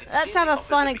path that it Let's have a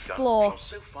fun explore.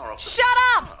 Shut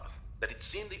up! That it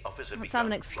seemed the office had Let's have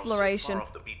an exploration.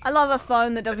 I love a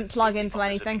phone that doesn't plug into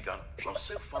anything.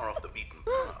 So far off the beaten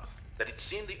path that it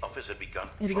seemed the office had begun.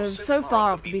 It goes so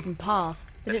far off the beaten path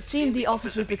that it seemed the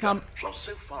office had become...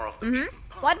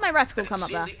 Why did my reticle come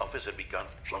up there?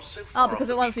 Oh, because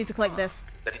it wants me to click this.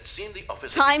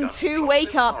 Time to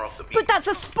wake up. But that's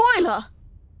a spoiler!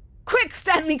 Quick,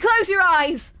 Stanley, close your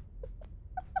eyes!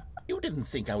 You didn't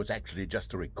think I was actually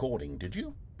just a recording, did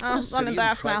you? Oh, What a I'm silly and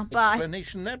embarrassed now. trite Bye.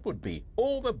 explanation that would be.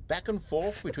 All the back and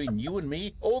forth between you and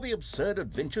me, all the absurd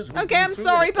adventures we've Okay, been I'm through,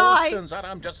 sorry, and it all bye. turns out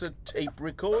I'm just a tape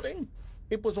recording.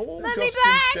 It was all Let just me in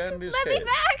back! Stanley's Let head. me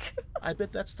back! I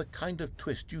bet that's the kind of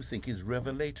twist you think is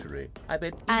revelatory. I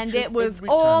bet And each it was every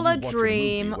all time a you watch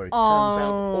dream. movie where it turns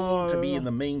out all to be Oh. in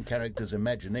the main character's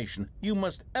imagination, you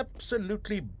must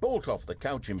absolutely bolt off the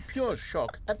couch in pure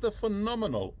shock at the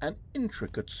phenomenal and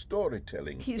intricate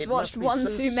storytelling. He's It watched must be one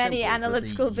so too many simple to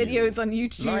analytical be videos you. on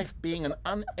YouTube. Life being an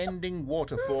unending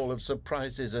waterfall of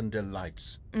surprises and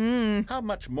delights. How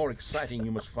much more exciting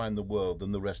you must find the world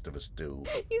than the rest of us do.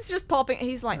 He's just popping.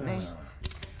 He's like me.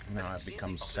 Now I've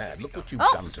become sad. Look what you've Oh,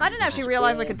 done to me. I didn't This actually is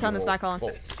realize I all could turn this your back on.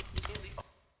 fault.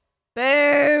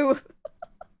 Boo!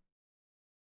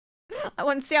 I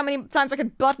want to see how many times I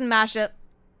could button mash it.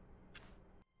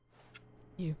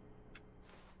 You.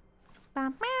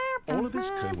 All of his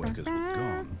co-workers were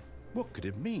gone. What could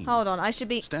it mean? Hold on, I should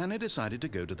be. Stanley decided to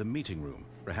go to the meeting room.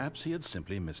 Perhaps he had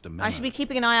simply missed a memo. I should be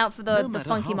keeping an eye out for No the matter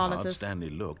funky how hard monitors. Stanley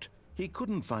looked, he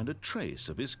couldn't find a trace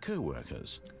of his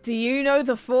co-workers. Do you know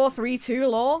the 4-3-2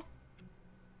 law?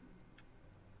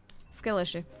 Skill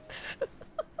issue.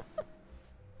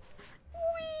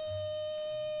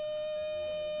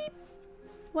 Whee!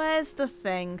 Where's the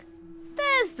thing?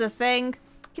 There's the thing.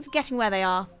 Keep forgetting where they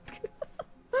are.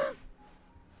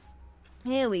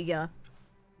 Here we go.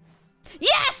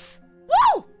 Yes!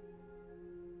 Woo!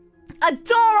 A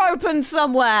door opened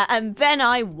somewhere, and then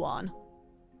I won.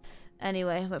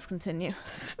 Anyway, let's continue.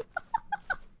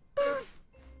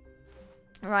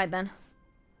 Right then.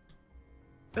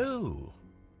 Oh,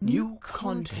 New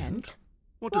content?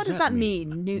 What What does that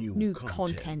mean? New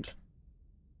content. content.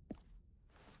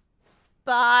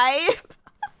 Bye.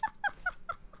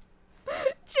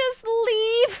 Just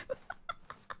leave.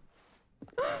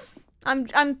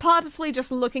 I'm purposely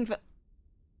just looking for.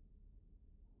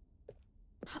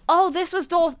 Oh, this was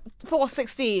door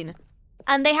 416,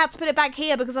 and they had to put it back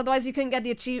here because otherwise you couldn't get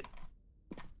the achieve.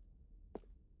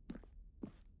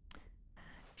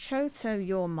 Shoto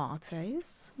your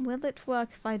mates. Will it work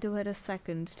if I do it a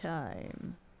second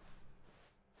time?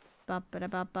 Ba ba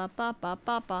ba ba ba ba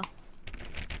ba ba.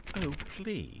 Oh,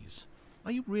 please.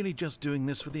 Are you really just doing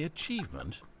this for the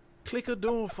achievement? Click a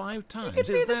door 5 times. You could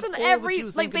do Is this that in all that every, you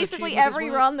like think an basically achievement is every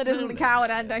worth? run that No, isn't the no, coward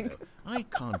no, ending. no. I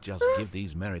can't just give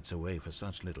these merits away for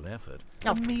such little effort.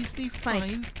 Oh, A measly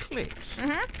 20. 5 clicks.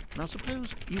 Now suppose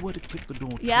you were to click the door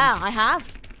 20. Yeah, I have.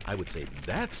 I would say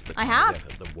that's the I kind have. of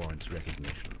effort that warrants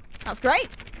recognition. That's great.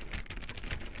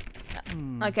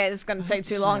 Okay, this is going to take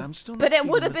too long. I'm still But not it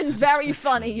would have feeling been the very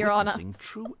satisfaction funny, of Your Honor. witnessing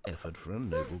true effort for a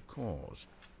noble cause.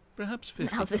 Perhaps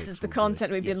 50 Now this clicks is the will do it.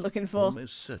 content we've been Yes, looking for.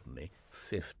 Almost certainly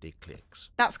 50 clicks.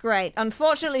 That's great.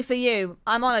 Unfortunately for you,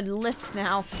 I'm on a lift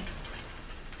now.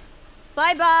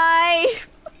 Bye-bye!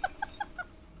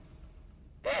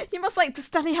 You must, like,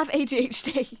 Stanley have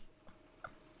ADHD.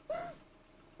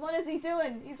 What is he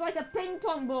doing? He's like a ping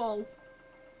pong ball.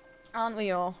 Aren't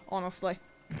we all, honestly?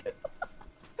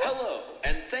 Hello,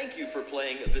 and thank you for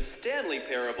playing the Stanley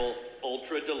Parable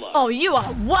Ultra Deluxe. Oh, you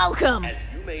are welcome! As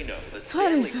you may know, the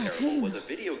Stanley 2013. Parable was a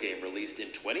video game released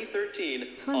in 2013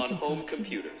 on home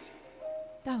computers.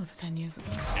 That was 10 years ago.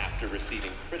 After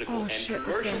receiving critical Oh, and shit,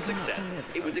 this commercial game came out 10 success, years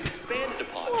ago. it was expanded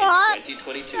upon What? in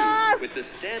 2022 No. with the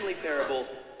Stanley Parable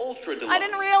Ultra Deluxe. I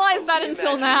didn't realize a that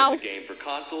until reimagining now. of the game for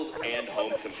consoles and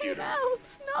home computers.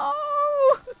 No!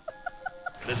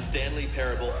 The Stanley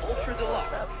Parable Ultra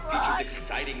Deluxe features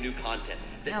exciting new content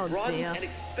that Oh, broadens dear. and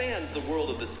expands the world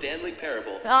of the Stanley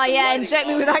Parable. Oh, yeah, delighting inject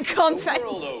me with that audiences content. The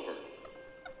world over.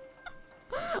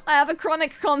 I have a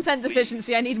chronic content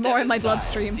deficiency. I need Step more in my inside and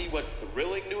bloodstream. See what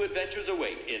thrilling new adventures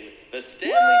await in the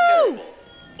Stanley Woo! Parable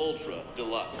Ultra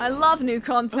Deluxe. I love new Oh,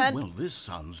 content. well, this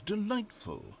sounds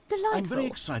delightful. Delightful. I'm very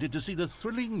excited to see the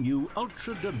thrilling new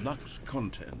Ultra Deluxe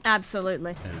content.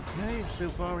 Absolutely. Okay, so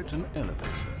far it's an elevator.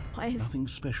 Why is- Nothing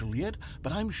special yet,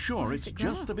 but I'm sure Why it's is it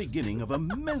just the glass? beginning of a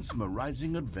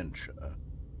mesmerizing adventure.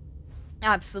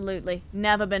 Absolutely.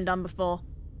 Never been done before.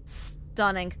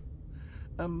 Stunning.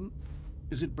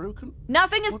 Is it broken?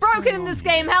 Nothing is What's broken going in on this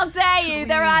here? game. How dare Should you? we-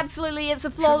 There are absolutely, it's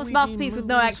a flawless Should we be masterpiece with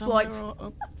no moving somewhere exploits.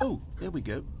 or- oh, there we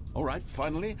go. All right,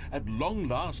 finally, at long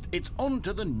last, it's on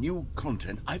to the new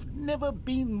content. I've never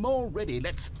been more ready.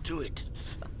 Let's do it.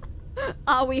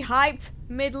 Are we hyped?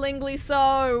 Middlingly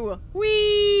so.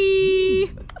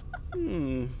 Whee!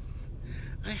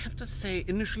 I have to say,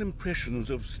 initial impressions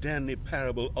of Stanley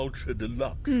Parable Ultra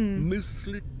Deluxe,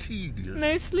 mostly tedious.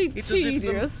 Mostly It's as if,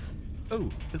 tedious. oh,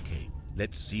 okay.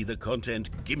 Let's see the content.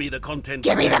 Give me the content.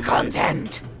 Give me the Stanley.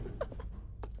 content!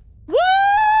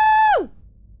 Woo!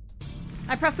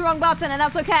 I pressed the wrong button, and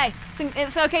that's okay.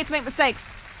 It's okay to make mistakes.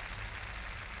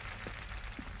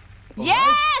 All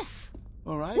Yes!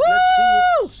 All right, Woo! let's see.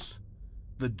 It's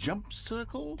the jump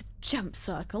circle. Jump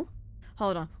circle.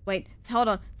 Hold on. Wait. Hold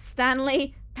on.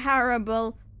 Stanley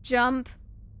Parable Jump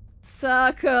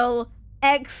Circle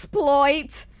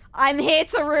Exploit. I'm here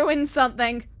to ruin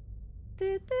something.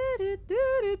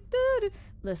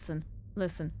 Listen.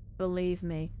 Listen. Believe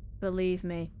me. Believe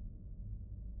me.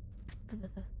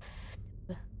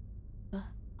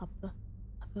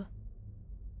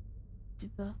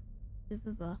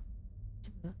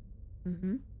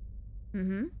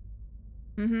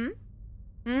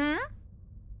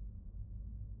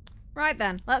 Right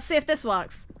then, let's see if this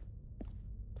works.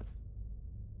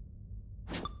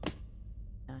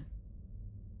 No.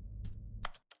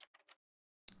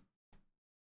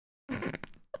 There's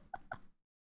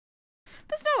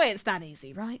no way it's that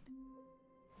easy, right?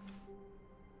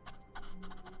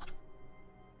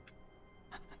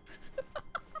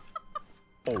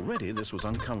 Already, this was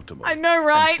uncomfortable. I know,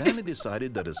 right? And Stanley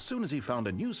decided that as soon as he found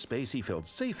a new space he felt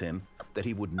safe in, that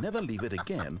he would never leave it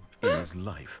again in his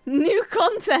life. New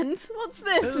content? What's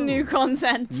this, Oh, new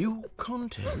content? New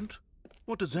content?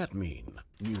 What does that mean,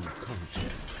 new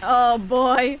content? Oh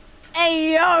boy.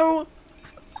 Ayo!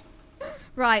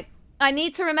 Right. I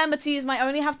need to remember to use my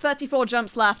only have 34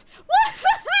 jumps left.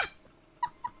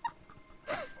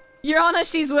 Your Honor,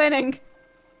 she's winning.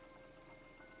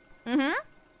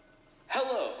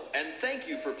 Hello, and thank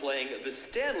you for playing The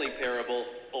Stanley Parable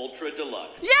Ultra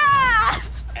Deluxe. Yeah!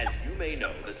 As you may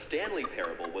know, The Stanley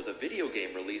Parable was a video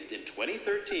game released in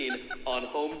 2013 on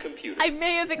home computers. I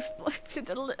may have exploited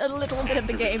a little bit of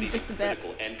the game, just a bit.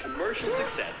 Critical and commercial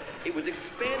success, it was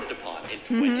expanded upon in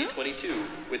 2022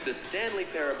 with The Stanley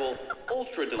Parable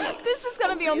Ultra Deluxe. This is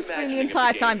gonna be on screen the reimagining of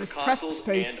entire game time, for just press consoles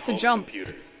space and to home jump.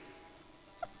 computers.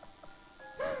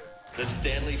 The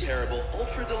Stanley Parable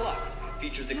Ultra Deluxe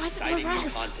features exciting new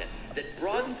darest? content that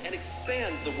broadens and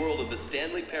expands the world of the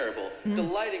Stanley Parable,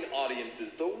 delighting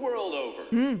audiences the world over.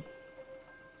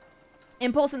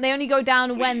 Important, they only go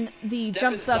down when Please the step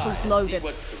jump inside circle's and loaded. See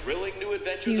what thrilling new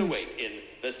adventures Huge. await in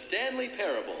The Stanley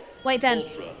Parable Wait then,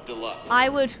 Ultra Deluxe. I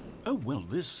would... Oh, well,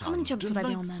 this many sounds jumps would I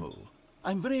be on then? delightful.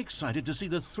 I'm very excited to see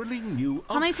the thrilling new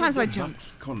How many times have I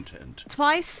ultra-deluxe content.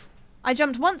 Twice. I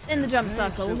jumped once in the jump Okay,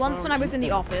 circle, so once far when I was it's in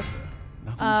the okay. office.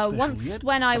 Nothing special once yet,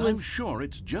 when I but was... I'm sure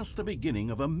it's just the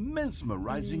beginning of a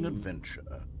mesmerizing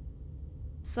adventure.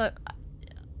 So...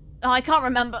 I can't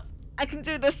remember. I can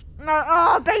do this.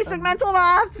 No, basic mental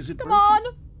maths! Is it Come broken?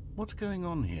 on! What's going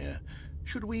on here?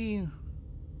 Should we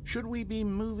be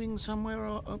moving somewhere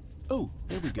or... oh,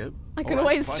 there we go. I can All right,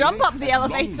 always finally, jump up the at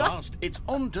long elevator. last, it's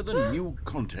on to the new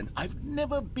content. I've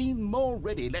never been more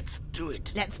ready. Let's do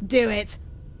it. Let's do it.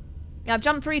 Yeah, I've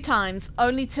jumped 3 times.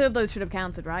 Only 2 of those should have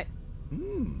counted, right?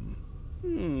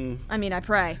 I mean, I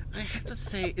pray. I have to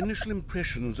say, initial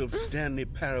impressions of Stanley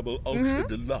Parable Ultra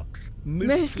Deluxe.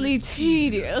 Mostly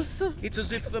tedious. It's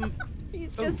as if the...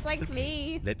 He's just like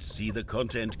me. Let's see the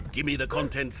content. Give me the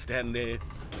content, Stanley.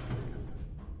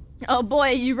 Oh boy,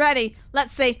 are you ready?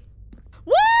 Let's see.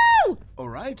 Woo! All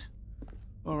right.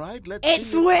 All right, let's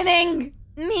It's see. winning!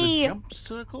 The Me! jump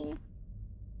circle?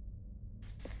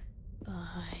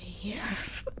 Yeah.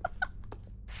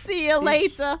 See you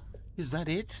later. Is that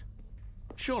it?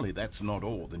 Surely that's not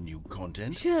all the new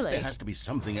content. Surely. There has to be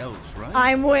something else, right?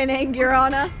 I'm winning, Your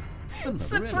Honor. Another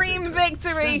Supreme elevator.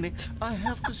 victory. Stanley, I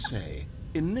have to say,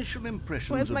 initial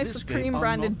impressions Where's of my this Supreme game are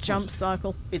branded not jump positive.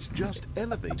 circle? It's just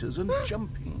elevators and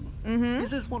jumping.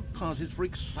 Is this what passes for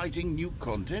exciting new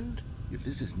content? If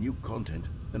this is new content,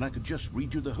 then I could just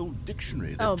read you the whole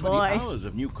dictionary. There's Oh, 20 boy. hours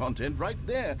of new content right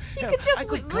there. You Hell, could just I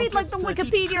could read, count like, to the 30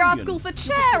 Wikipedia trillion. article for You could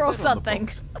Chair put or that on the something.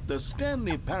 box. The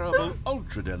Stanley Parable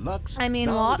Ultra Deluxe. I mean,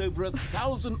 now what? with over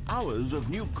 1,000 hours of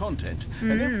new content.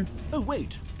 And oh,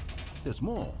 wait. There's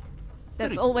more.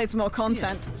 There's Very always more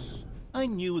content. Yes. I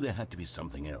knew there had to be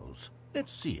something else.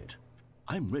 Let's see it.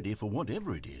 I'm ready for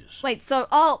whatever it is. Wait, so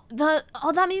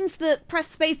that means that press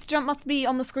space to jump must be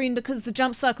on the screen because the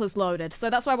jump circle is loaded. So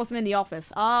that's why I wasn't in the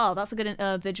office. Oh, that's a good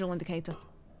visual indicator.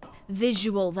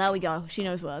 Visual, there we go. She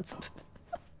knows words.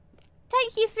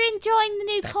 Thank you for enjoying the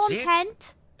new That's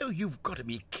content. Oh, you've got to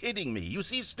be kidding me. You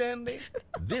see, Stanley?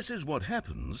 This is what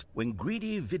happens when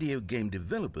greedy video game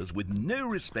developers with no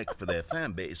respect for their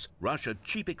fan base rush a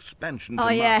cheap expansion to Oh,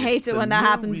 yeah, I market hate it for when that no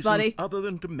happens, reason buddy. Other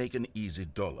than to make an easy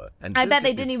dollar. And I don't bet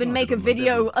they get me didn't even started make a on the level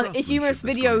video, of a humorous craftsmanship that's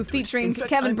video gone into it. featuring In fact,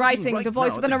 Kevin I'm Brighting, reading right the voice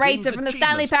now of the the narrator game's from the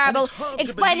Stanley achievements, and Parable, it's hard to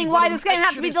explaining believe why what this it game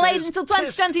had to be actually delayed says. until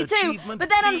Test 2022. achievement, But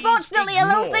then, please unfortunately, a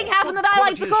little ignore. thing happened that I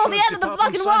like to Quality call the assurance end of the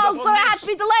fucking department signed world, off so on it had this.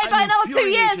 to be delayed by I'm another 2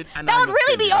 years. infuriated, and That I'm would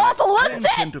really be offended. awful, wouldn't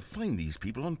I am it?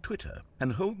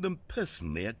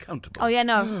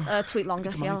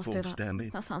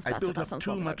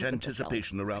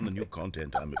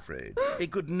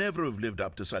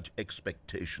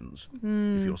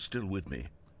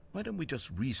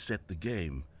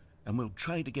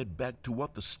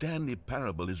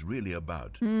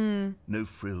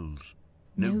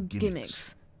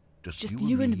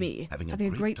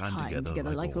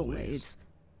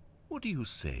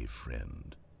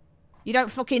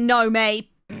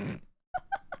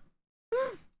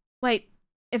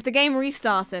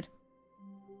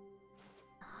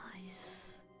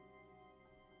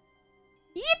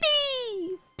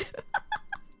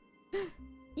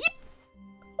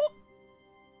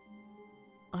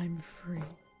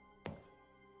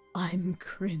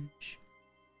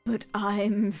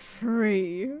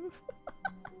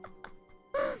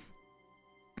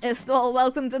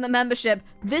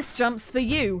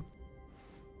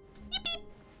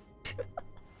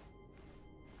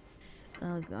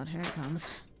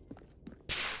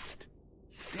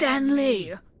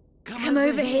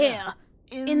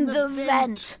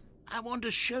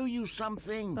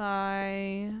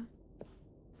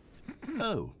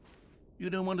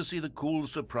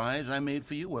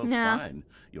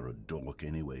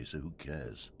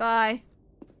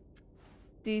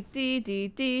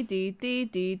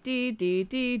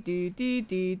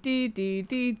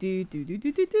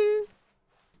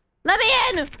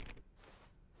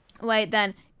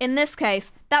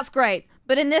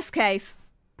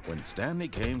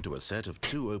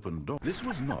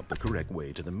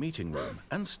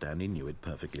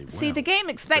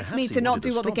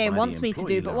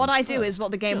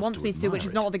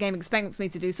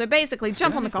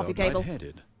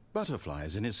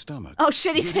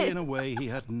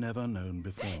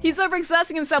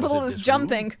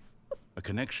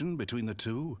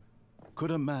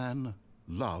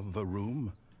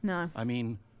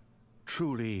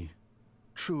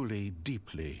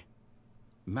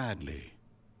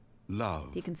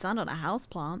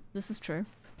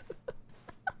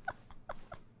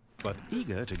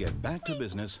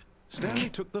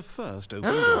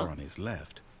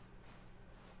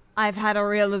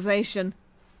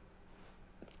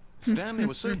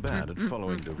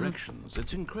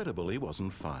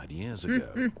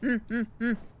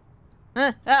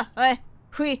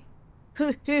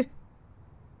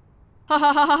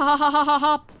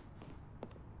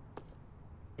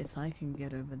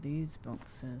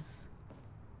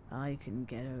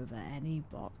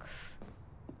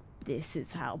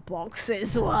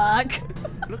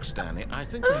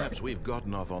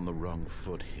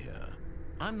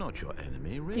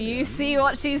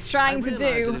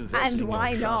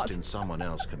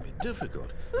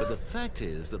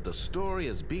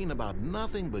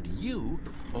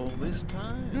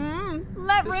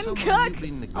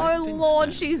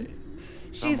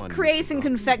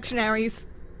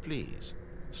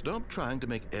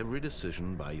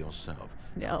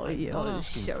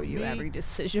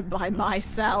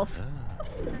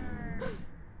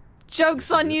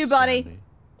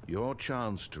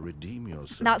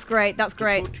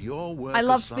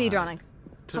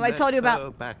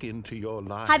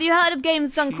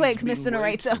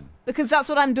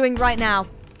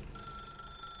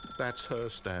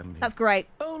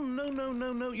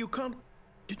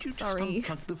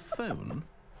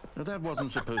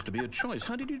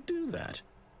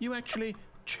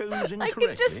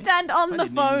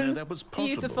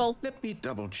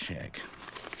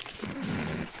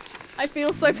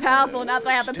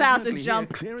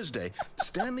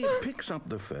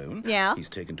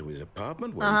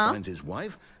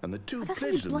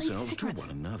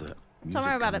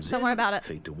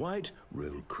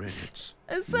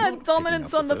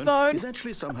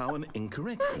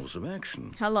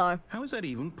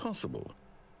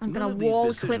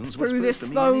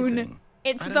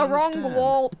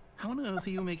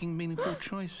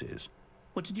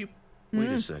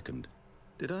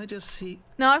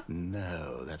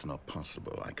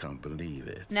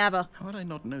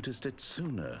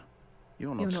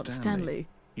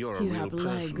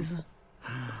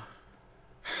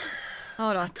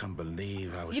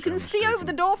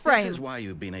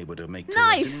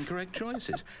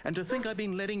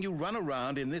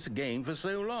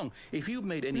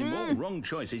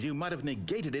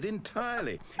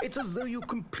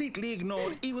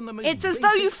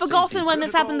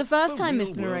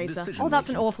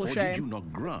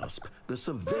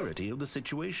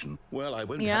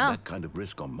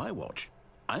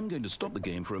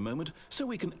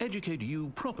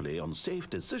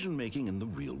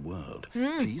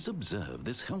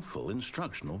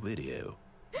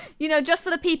 You know, just for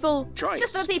the people, Choice.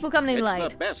 just for the people coming in It's late.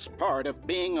 the best part of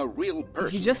being a real person.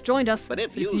 If you just joined us, But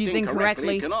if used used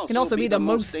incorrectly, can also be the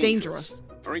most dangerous.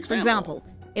 For example,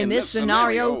 in this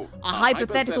scenario, a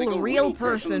hypothetical real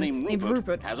person named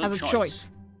Rupert has a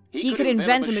choice. He could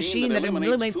invent a machine that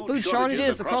eliminates food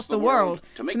shortages across the world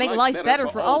to make life better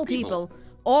for all people,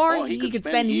 or he could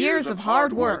spend years of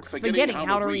hard work forgetting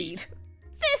how to read.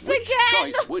 This Which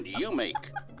again! choice would you make?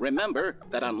 Remember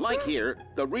that unlike here,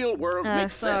 the real world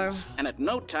makes sense, and at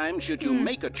no time should you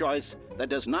make a choice that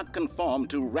does not conform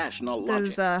to rational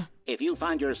logic. If you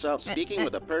find yourself speaking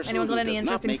with a person who does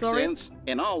not make sense,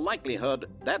 in all likelihood,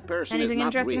 that person Anything is not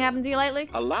interesting real. happened to you lately?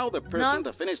 Allow the person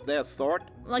to finish their thought,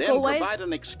 Like then always? provide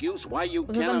an excuse why you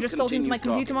Because cannot I'm just talking to my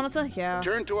continue computer monitor? Yeah.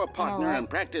 Turn to a partner Alright. and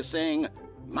practice saying,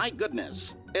 "My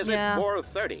goodness, is Yeah. it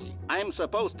 4:30? I'm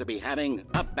supposed to be having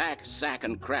a back sack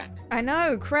and crack." I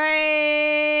know,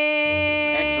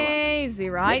 crazy,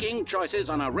 right? Making choices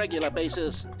on a regular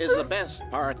basis is the best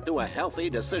part to a healthy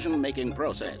decision-making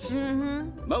process.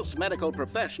 Most medical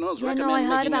professionals Yeah, no, I recommend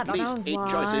heard making about at that. That least was 8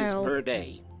 choices wild. per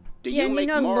day. Do Yeah, you and make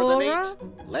you know more Laura? than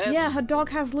 8? Less? Yeah, her dog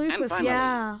has And lupus, finally,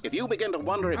 yeah. if you begin to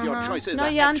wonder if your choices No,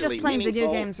 are yeah, I'm just actually playing video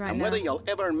meaningful games right and whether now. you'll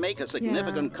ever make a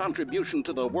significant contribution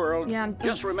to the world, Yeah, I'm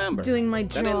just remember doing my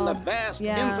that in the job. vast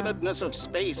Yeah. infiniteness of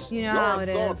space, You know how your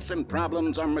it thoughts is. and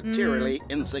problems are materially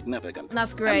insignificant.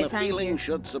 That's great, and the thank feeling you.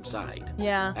 should subside.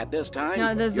 Yeah. At this time,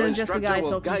 No, there's your just a instructor guy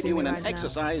will talking guide to you me in an right now.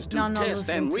 exercise to No, I'm not test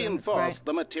listening and to him, it's reinforce great.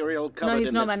 the material covered No, he's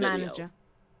in not this my video. manager.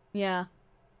 Yeah.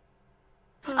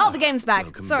 Oh, the game's back.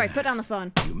 Welcome Sorry, back. put down the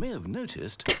phone. You may have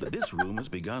noticed that this room has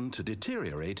begun to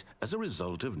deteriorate as a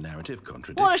result of narrative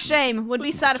contradiction. What a shame. Would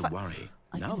be But sad not if to I... worry.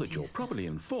 I Now can that you're abuse properly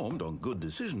this. informed on good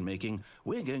decision-making,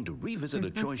 we're going to revisit a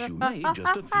choice you made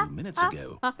just a few minutes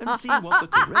ago and see what the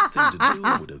correct thing to do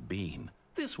would have been.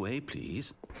 This way,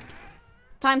 please.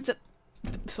 Time to...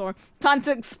 Sorry. Time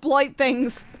to exploit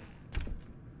things.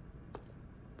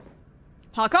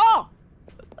 Parkour!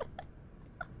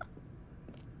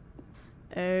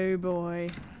 Oh boy.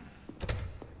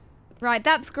 Right,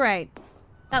 that's great.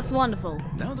 That's wonderful.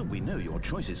 Now that we know your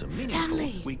choices are meaningful,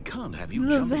 Stanley! we can't have you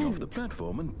jumping off the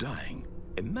platform and dying.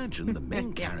 Imagine the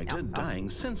main character dying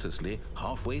senselessly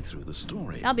halfway through the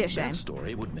story. That'll be a shame. That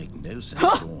story would make no sense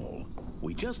at all.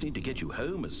 We just need to get you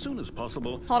home as soon as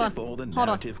possible Hold on, before the hold on.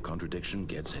 narrative contradiction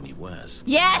gets any worse.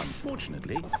 Yes!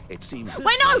 Unfortunately, it seems this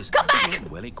Wait, no! place Come back! isn't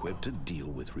well equipped to deal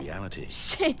with reality.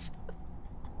 Shit.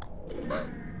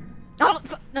 Oh,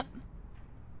 no.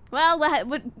 Well,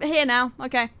 we're here now.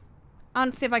 Okay. I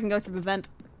want to see if I can go through the vent.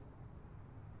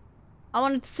 I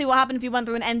wanted to see what happened if you went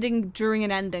through an ending during an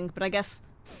ending, but I guess...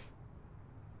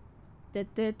 Okay,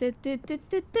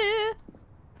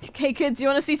 kids, you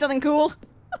want to see something cool?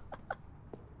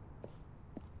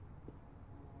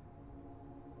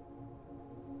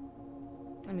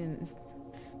 I mean,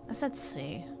 I said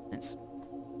see. It's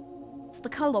the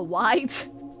color white.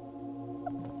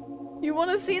 You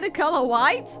want to see the color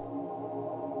white?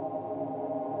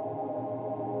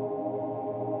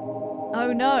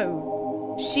 Oh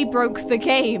no. She broke the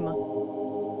game.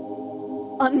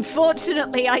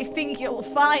 Unfortunately, I think you'll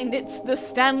find it's the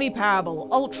Stanley Parable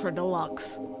Ultra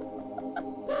Deluxe.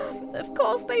 Of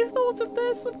course they thought of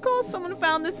this. Of course someone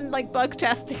found this in, like, bug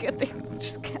testing and they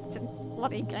just kept it in the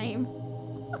bloody game.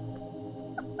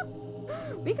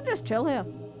 We can just chill here.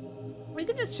 We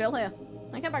can just chill here.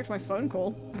 I get back to my phone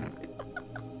call.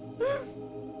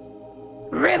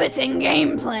 Riveting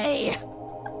gameplay!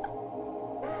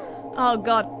 Oh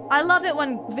god. I love it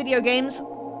when video games...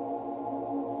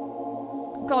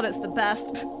 God, it's the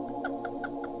best.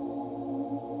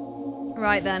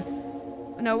 Right then.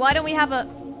 No, why don't we have a...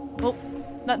 Oh,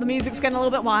 no, the music's getting a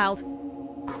little bit wild.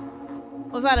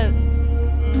 Was that a...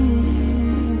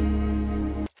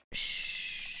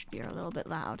 Shh, you're a little bit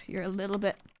loud. You're a little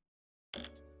bit...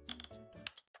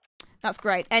 That's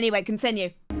great. Anyway,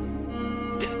 continue.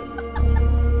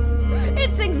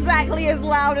 It's exactly as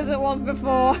loud as it was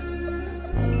before.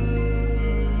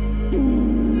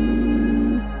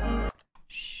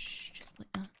 Shh, just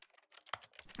like that.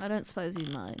 I don't suppose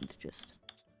you'd mind. Just,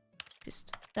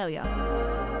 there we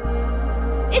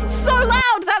are. It's so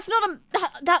loud! That's not a...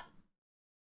 That...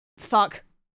 Fuck.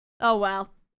 Oh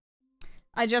well.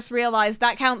 I just realized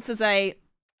that counts as a...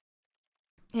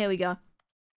 Here we go.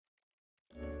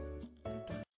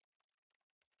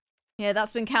 Yeah,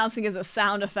 that's been counting as a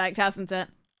sound effect, hasn't it?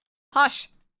 Hush!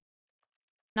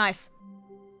 Nice.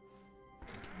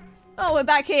 Oh, we're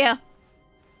back here.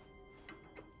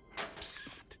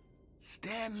 Psst.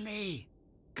 Stanley,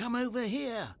 come over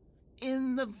here.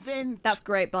 In the vent. That's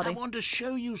great, buddy. I want to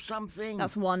show you something.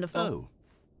 That's wonderful. Oh,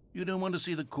 You don't want to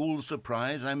see the cool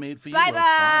surprise I made for you? Bye-bye!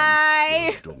 Well,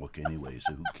 you're a dork anyway,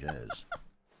 so who cares?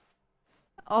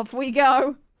 Off we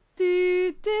go.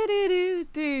 When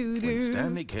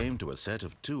Stanley came to a set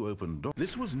of 2 open doors,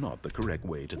 this was not the correct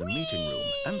way to the meeting room,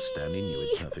 and Stanley knew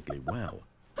it perfectly well.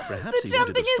 Perhaps he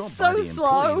wanted to stop by the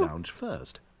employee lounge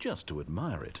first, just to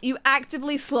admire it. You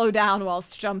actively slow down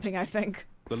whilst jumping, I think.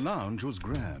 The lounge was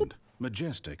grand,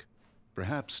 majestic,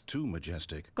 perhaps too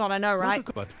majestic. God, I know, right?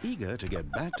 But eager to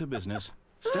get back to business,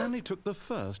 Stanley took the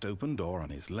first open door on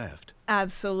his left.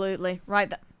 Absolutely. Right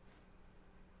there.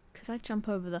 Could I jump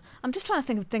over the... I'm just trying to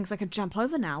think of things I could jump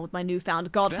over now with my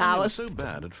newfound god Stanley powers. was so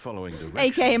bad at following directions,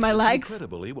 AKA my legs. It's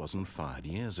incredible he wasn't fired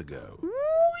years ago.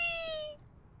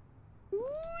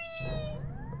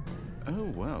 Oh,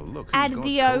 well, look who's got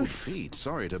cold feet.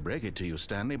 Sorry to break it to you,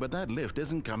 Stanley, but that lift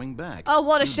isn't coming back. Oh,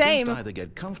 what a shame. You'd best either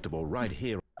get comfortable right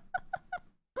here.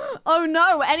 Oh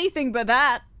no, anything but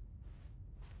that.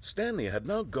 Stanley had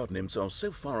now gotten himself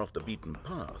so far off the beaten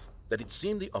path that it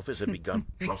seemed the office had begun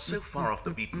from so far off the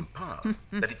beaten path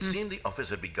that it seemed the office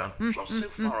had begun from so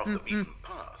far off the beaten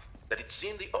path that it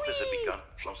seemed the office had begun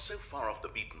from so far off the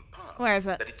beaten path. Where is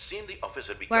it? That it seemed the office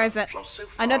had begun. Where is it? From so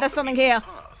far I know there's off the something beaten here.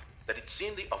 Path, that it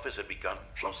seemed the office had begun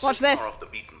from so Watch far this. off the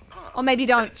beaten path. Or maybe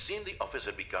don't. That it seemed the office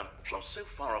had begun from so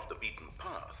far off the beaten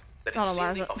path that Hold it on, where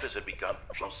seemed is the it? office had begun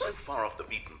from so far off the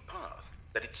beaten path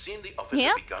that it seemed the office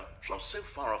Here? had begun from so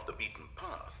far off the beaten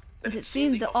path. That it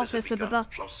seemed the office had begun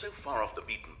from so far off the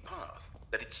beaten path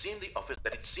that it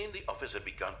seemed the office had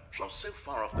begun from so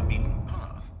far off the beaten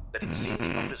path that it seemed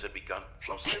the office had begun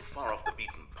from so far off the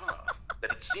beaten path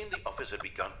that it seemed the office had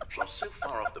begun from so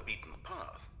far off the beaten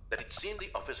path that it seemed the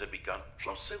office had begun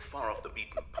from so far off the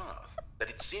beaten path that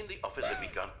it seemed the office had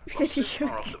begun from so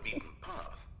far off the beaten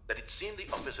path that it seemed the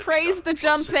office had Praise begun the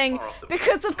from so jumping, far off the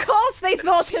because beaten of course they path,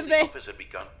 thought that it of seemed the this. office had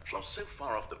begun from so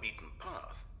far off the beaten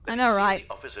path. I know, right?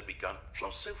 The office had begun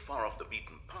from so far off the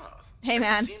beaten path. Hey,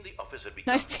 man.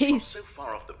 Nice From teeth. so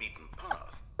far off the beaten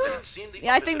path.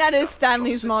 Yeah, I think that is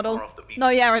Stanley's model. No,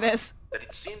 yeah, it is. That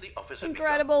it seemed the office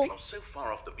Incredible. From so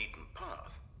far off the beaten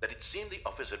path. That it seemed the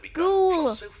office had begun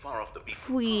Ghoul. from so far off the beaten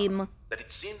Queen. path. That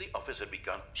it seemed the office had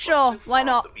begun Sure, from so why far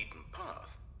not? off the beaten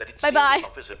path. That it Bye-bye. seemed the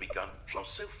office had begun from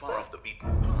so far off the beaten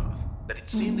path. That it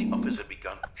seemed the office had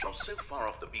begun from so far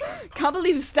off the beaten path. Can't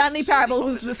believe Stanley Parable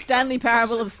was the Stanley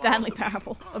Parable of Stanley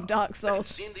Parable of Dark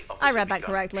Souls. I read that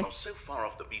correctly.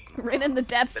 Written in the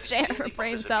depths, share her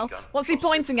brain cell. What's he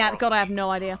pointing at? God, I have no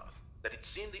idea. That it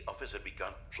seemed the office had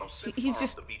begun from so He's far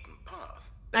just... off the beaten path.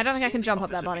 I don't think I can jump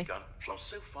up that, buddy. From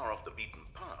so far off the beaten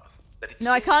path.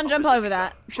 No, I can't jump over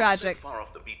that. Tragic.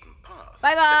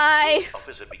 Bye-bye!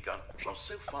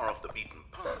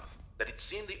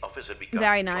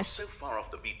 Very nice.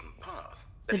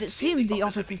 That it seemed the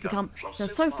office has become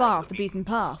so far off the beaten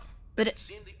path. That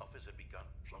it...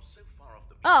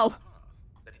 Oh!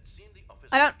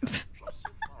 I don't...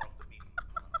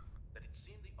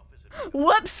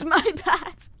 Whoops, my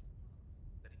bad!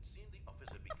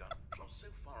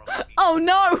 Oh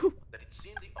no!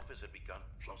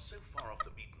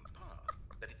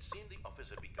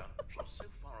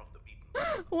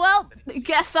 Well,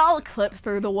 guess I'll clip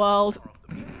through the world.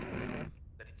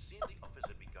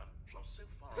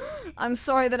 I'm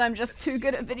sorry that I'm just too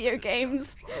good at video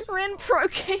games. Rin Pro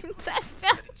Game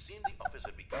Tester.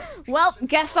 Well,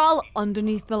 guess I'll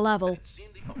underneath the level.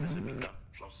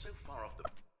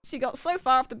 She got so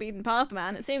far off the beaten path,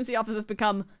 man. It seems the office has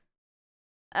become...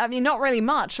 I mean, not really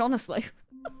much, honestly.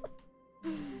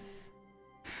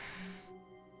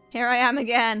 Here I am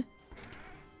again.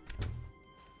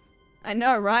 I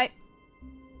know, right?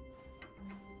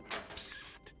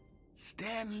 Psst.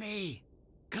 Stanley,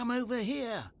 come over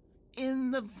here.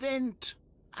 In the vent.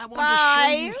 I want to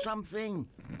show you something.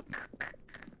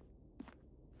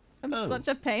 I'm such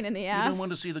a pain in the ass. You don't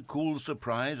want to see the cool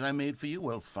surprise I made for you?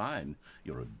 Well, fine.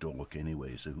 You're a dork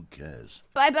anyway, so who cares?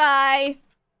 Bye-bye.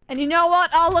 And you know what?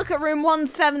 I'll look at room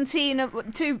 117,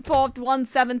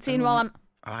 117 while I'm...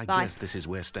 I Bye. guess this is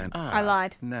where Stanley... I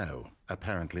lied. No,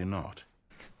 apparently not.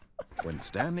 When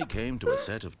Stanley came to a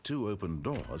set of 2 open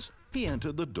doors, he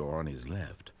entered the door on his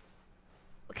left.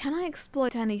 Can I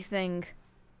exploit anything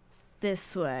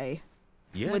this way?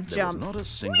 Yet with there jumps? was not a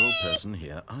single person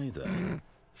here either.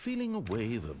 Feeling a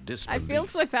wave of disbelief, I feel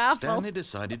so powerful. Stanley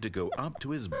decided to go up to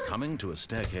his... Coming to a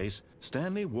staircase,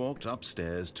 Stanley walked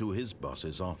upstairs to his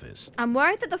boss's office. I'm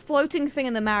worried that the floating thing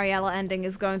in the Mariella ending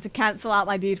is going to cancel out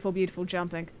my beautiful, beautiful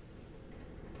jumping.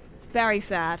 It's very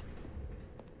sad.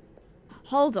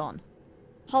 Hold on.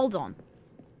 Hold on.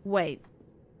 Wait.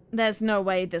 There's no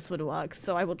way this would work,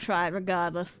 so I will try it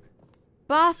regardless.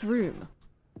 Bathroom.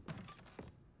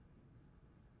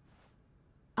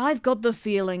 I've got the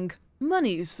feeling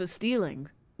money's for stealing,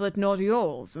 but not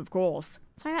yours, of course.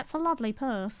 So that's a lovely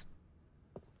purse.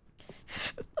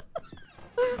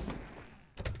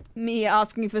 Me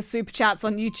asking for super chats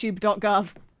on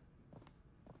youtube.gov.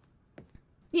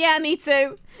 Yeah, me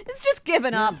too. It's just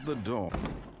given up. Here's the door.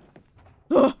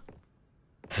 The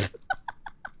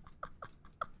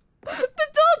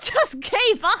door just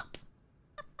gave up.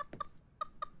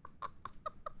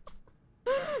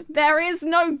 There is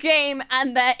no game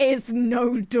and there is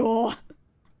no door.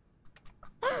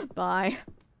 Bye.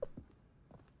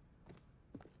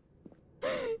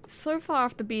 So far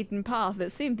off the beaten path,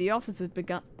 it seemed the office had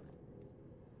begun.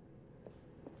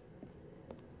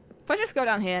 If I just go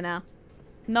down here now.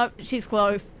 Nope, she's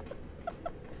closed.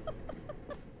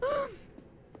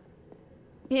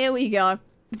 Here we go.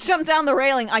 Jump down the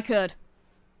railing, I could.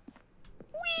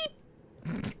 Whee!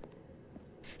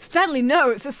 Stanley,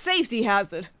 no, it's a safety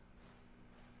hazard.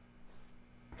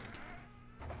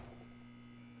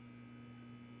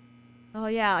 Oh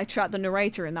yeah, I trapped the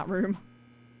narrator in that room.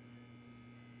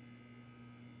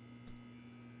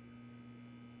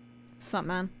 Sup,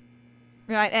 man?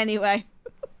 Right, anyway.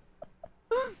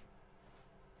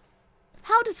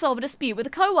 How to solve a dispute with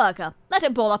a coworker. Let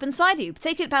it ball up inside you.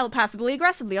 Take it out passively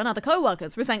aggressively on other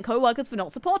coworkers. Resent coworkers for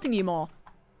not supporting you more.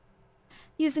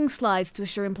 Using slides to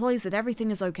assure employees that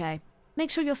everything is okay.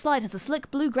 Make sure your slide has a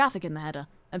slick blue graphic in the header,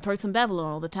 and throw some bevel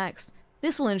on all the text.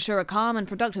 This will ensure a calm and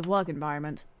productive work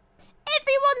environment.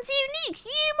 Everyone's unique,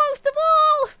 you most of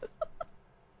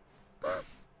all!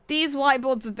 These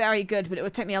whiteboards are very good, but it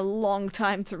would take me a long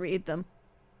time to read them.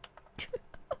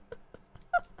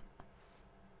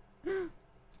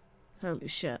 Holy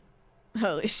shit.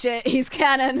 Holy shit, he's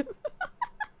canon!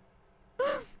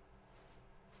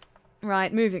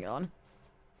 Right, moving on.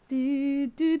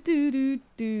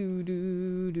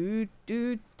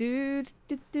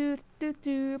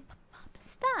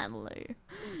 Stanley.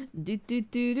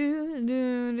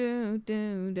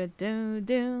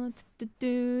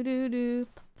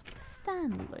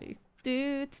 Stanley.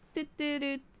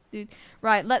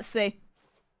 Right, let's see.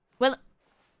 Well,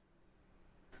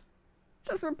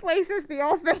 just replaces the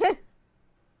office.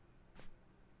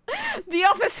 The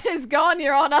office is gone,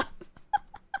 Your Honor.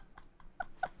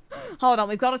 Hold on,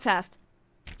 we've got a test.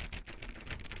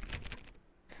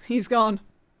 He's gone.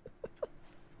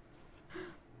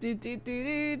 We've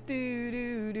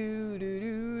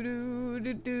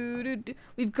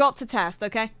got to test,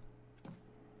 okay?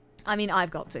 I mean, I've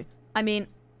got to. I mean,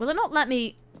 will it not let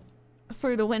me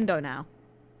through the window now?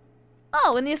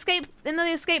 Oh, in the escape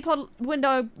pod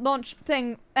window launch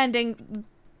thing ending,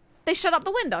 they shut up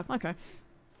the window. Okay.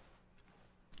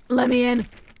 Let me in.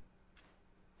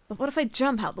 But what if I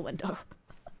jump out the window?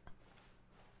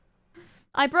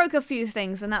 I broke a few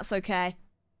things and that's okay.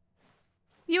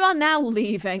 You are now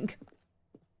leaving.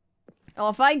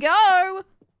 Off I go!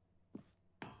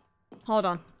 Hold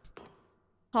on.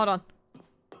 Hold on.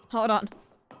 Hold on.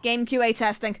 Game QA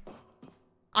testing.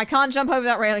 I can't jump over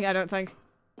that railing, I don't think.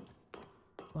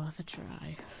 Worth a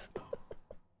try.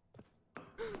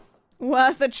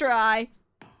 Worth a try.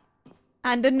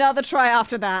 And another try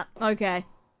after that. Okay.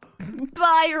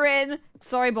 Bye, Rin.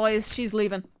 Sorry, boys. She's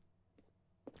leaving.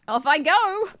 Off I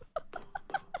go!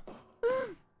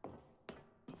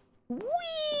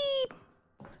 Whee!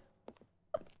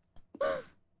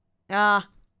 Ah.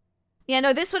 Yeah,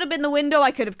 no, this would have been the window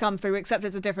I could have come through, except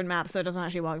it's a different map, so it doesn't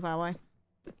actually work that way.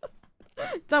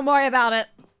 Don't worry about it.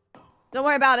 Don't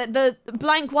worry about it. The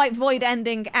blank white void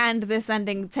ending and this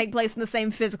ending take place in the same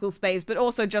physical space, but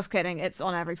also, just kidding, it's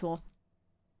on every floor.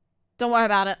 Don't worry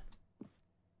about it.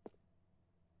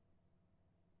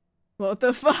 What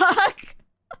the fuck?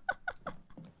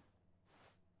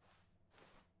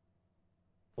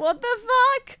 What the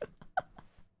fuck?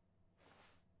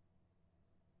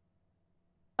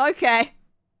 Okay.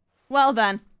 Well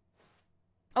then.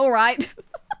 Alright.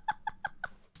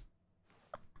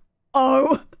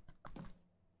 Oh.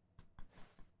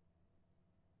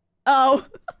 Oh.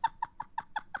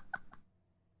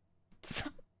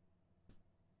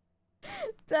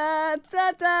 Da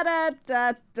da da da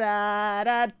da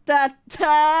da da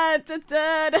da da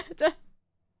da da.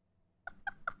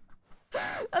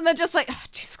 And they're just like, oh,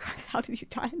 Jesus Christ, how did you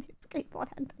die in the skateboard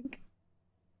ending?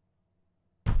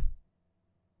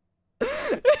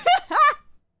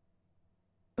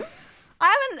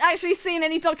 I haven't actually seen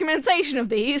any documentation of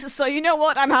these, so you know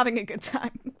what? I'm having a good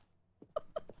time.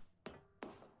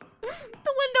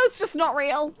 The window's just not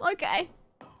real. Okay.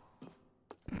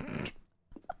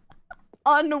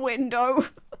 Unwindow.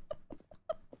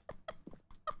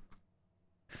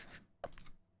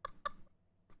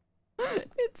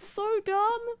 It's so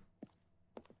dumb.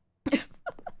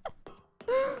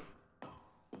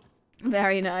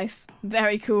 Very nice.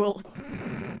 Very cool.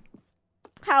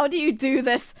 How do you do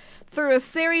this? Through a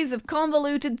series of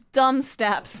convoluted, dumb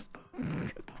steps.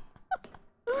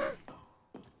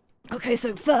 Okay,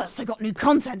 so first I got new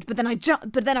content, but then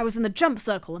I was in the jump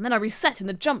circle, and then I reset in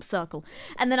the jump circle,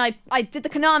 and then I did the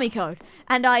Konami code,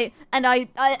 and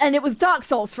it was Dark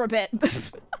Souls for a bit.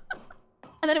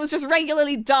 And then it was just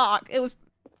regularly dark. That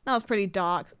was pretty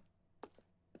dark.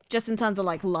 Just in terms of,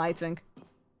 like, lighting.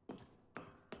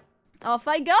 Off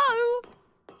I go!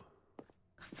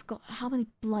 I forgot, how many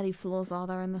bloody floors are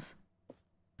there in this?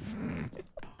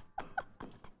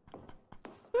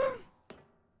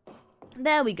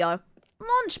 There we go.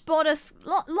 Launch pod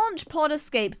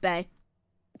escape bay.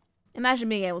 Imagine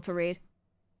being able to read.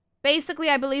 Basically,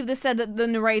 I believe this said that the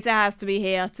narrator has to be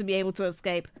here to be able to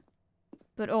escape.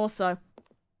 But also,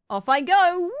 off I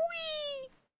go!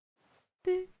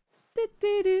 Whee!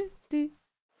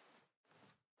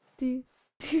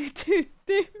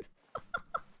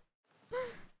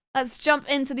 Let's jump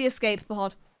into the escape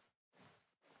pod.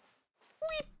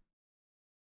 Whee!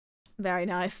 Very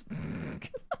nice.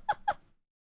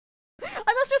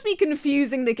 I must just be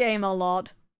confusing the game a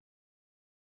lot.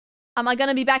 Am I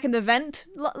gonna be back in the vent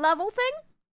level thing?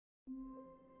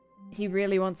 He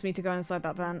really wants me to go inside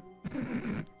that vent.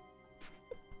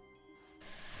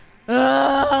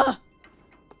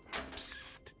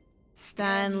 Psst.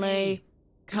 Stanley,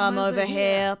 come over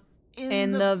here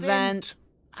in the vent.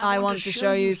 I want to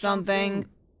show you something.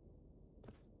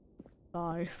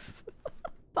 Bye.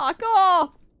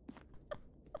 Parkour!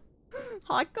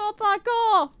 Parkour,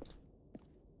 parkour!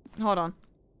 Hold on.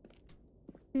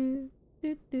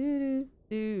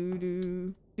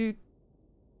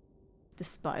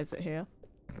 Despise it here.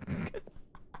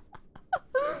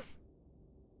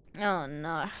 Oh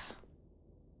no.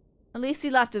 At least he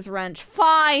left his wrench.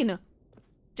 Fine!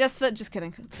 Just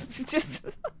kidding. Just...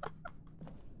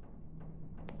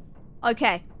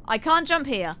 Okay, I can't jump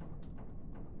here.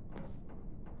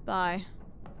 Bye.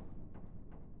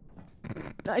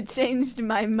 I changed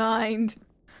my mind.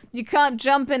 You can't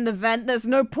jump in the vent, there's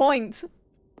no point.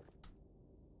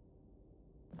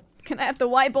 Can I have the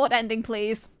whiteboard ending,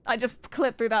 please? I just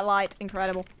clipped through that light.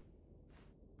 Incredible.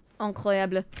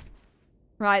 Incroyable.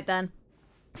 Right then.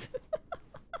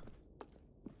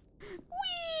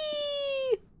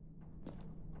 Whee!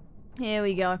 Here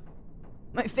we go.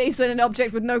 My face when an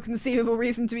object with no conceivable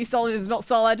reason to be solid is not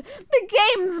solid. The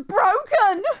game's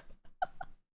broken!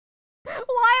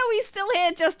 Why are we still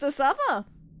here just to suffer?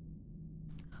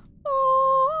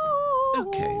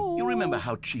 Okay, you remember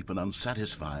how cheap and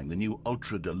unsatisfying the new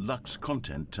Ultra Deluxe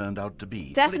content turned out to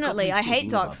be? Definitely, Well, I hate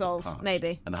Dark Souls,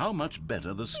 maybe. And how much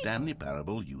better the Stanley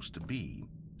Parable used to be.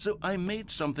 So I made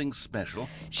something special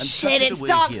and Shit, tucked it it's away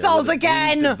Dark here Souls where the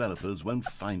game again! Developers won't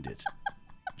find it.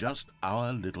 Just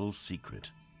our little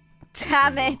secret.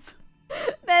 Damn it!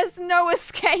 There's no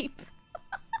escape!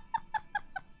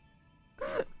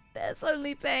 There's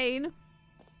only pain.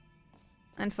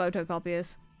 And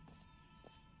photocopiers.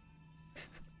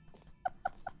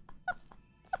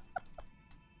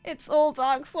 It's all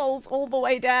Dark Souls all the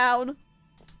way down.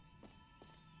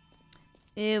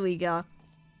 Here we go.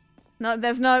 No,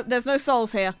 there's no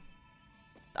souls here.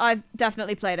 I've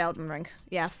definitely played Elden Ring.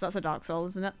 Yes, that's a Dark Soul,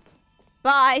 isn't it?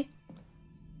 Bye!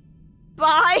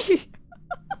 Bye!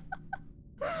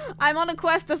 I'm on a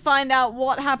quest to find out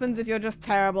what happens if you're just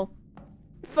terrible.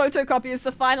 Photocopy is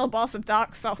the final boss of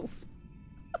Dark Souls.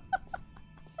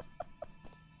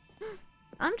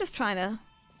 I'm just trying to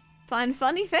find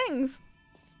funny things.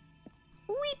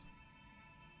 Weep.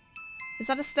 Is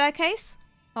that a staircase?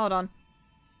 Hold on.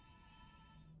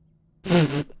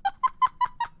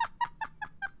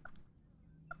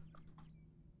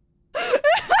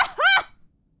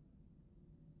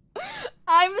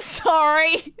 I'm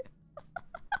sorry.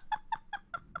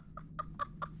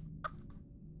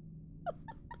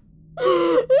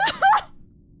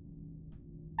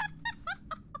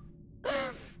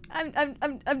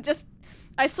 I'm just,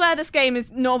 I swear this game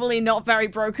is normally not very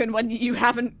broken when you're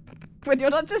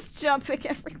not just jumping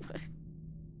everywhere.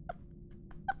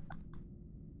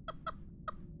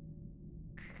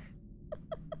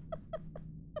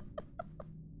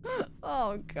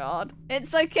 Oh god.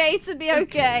 It's okay to be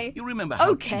okay. You remember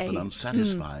how cheap and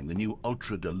unsatisfying the new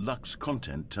Ultra Deluxe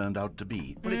content turned out to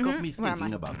be? Well, it got me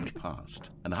thinking about the past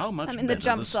and how much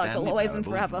better the Stanley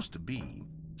Parable used to be.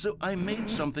 So I made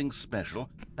something special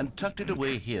and tucked it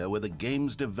away here where the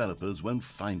game's developers won't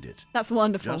find it. That's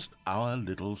wonderful. Just our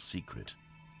little secret.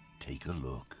 Take a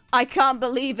look. I can't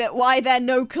believe it. Why there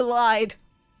no collide?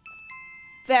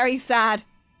 Very sad.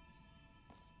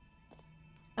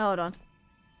 Hold on.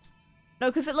 No,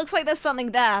 because it looks like there's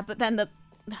something there, but then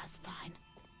that's fine.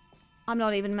 I'm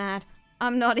not even mad.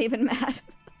 I'm not even mad.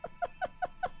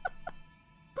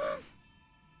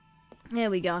 There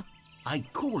we go. I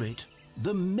call it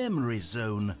the memory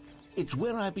zone. It's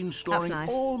where I've been storing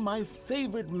all my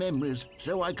favorite memories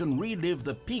so I can relive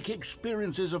the peak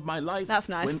experiences of my life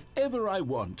whenever I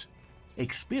want.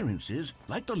 Experiences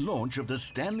like the launch of the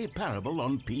Stanley Parable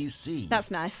on PC.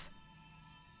 That's nice.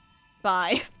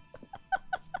 Bye.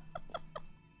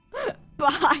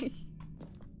 Bye.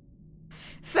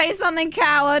 Say something,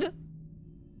 coward.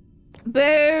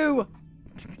 Boo.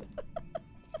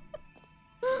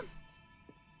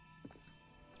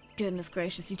 Goodness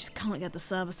gracious, you just can't get the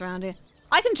service around here.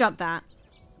 I can jump that.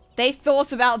 They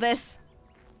thought about this,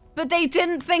 but they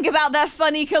didn't think about their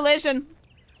funny collision.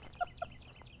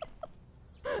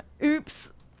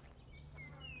 Oops.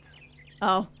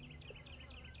 Oh.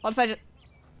 What if I just...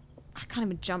 I can't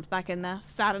even jump back in there.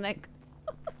 Saddening.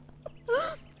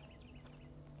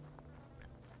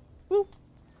 Woo.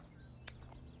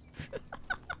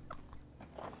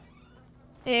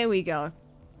 Here we go.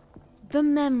 The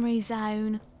memory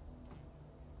zone.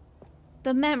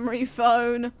 The memory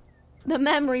phone. The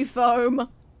memory foam.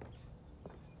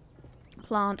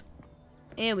 Plant.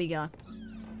 Here we go.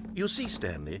 You see,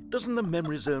 Stanley, doesn't the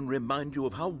memory zone remind you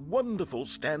of how wonderful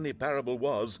Stanley Parable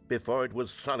was before it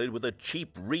was sullied with a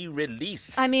cheap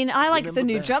re-release? I mean, I like the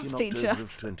new jump in feature. October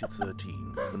of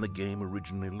 2013, when the game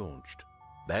originally launched.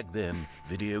 Back then,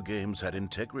 video games had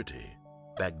integrity.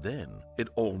 Back then, it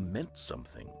all meant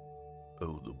something.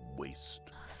 Oh, the waste.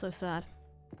 So sad.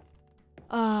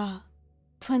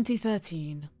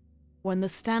 2013, when the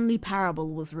Stanley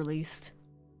Parable was released.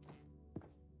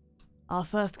 Our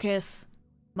first kiss,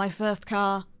 my first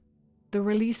car, the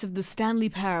release of the Stanley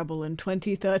Parable in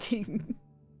 2013.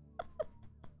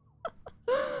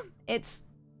 It's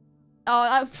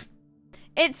not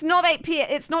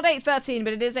 8:13,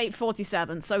 but it is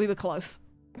 8:47, so we were close.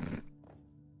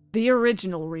 The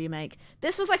original remake.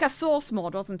 This was like a source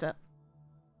mod, wasn't it?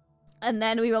 And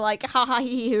then we were like, ha ha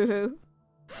hee hoo hoo.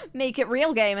 Make it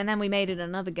real game, and then we made it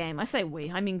another game. I say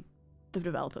we, I mean the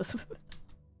developers.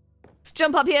 Let's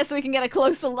jump up here so we can get a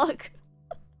closer look.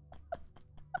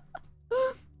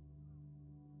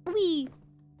 Wee.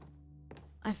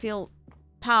 I feel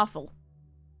powerful.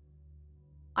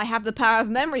 I have the power of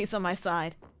memories on my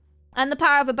side. And the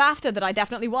power of a BAFTA that I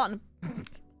definitely won.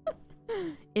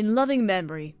 In loving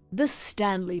memory, the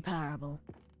Stanley Parable.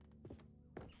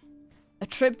 A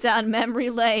trip down memory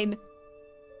lane.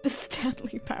 The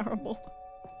Stanley Parable.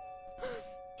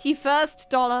 He first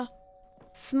dollar.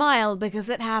 Smile because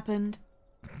it happened.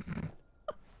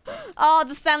 Oh,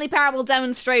 the Stanley Parable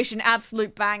demonstration.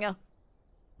 Absolute banger.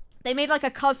 They made like a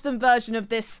custom version of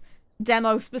this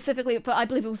demo specifically for, I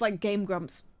believe it was like Game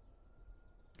Grumps.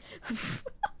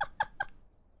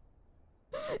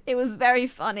 It was very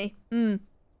funny.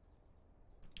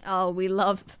 Oh, we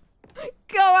love...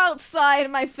 Go outside,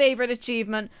 my favorite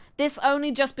achievement. This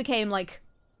only just became like...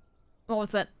 What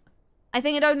was it? I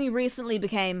think it only recently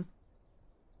became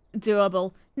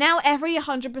doable. Now every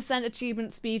 100%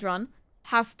 achievement speedrun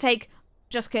has to take...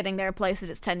 Just kidding, they replaced it.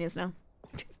 It's 10 years now.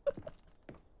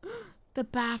 The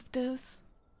BAFTAs.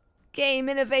 Game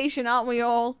innovation, aren't we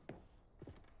all?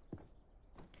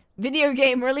 Video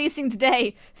game releasing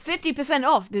today. 50%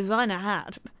 off designer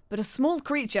hat. But a small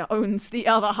creature owns the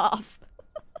other half.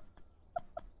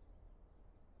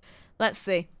 Let's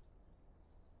see.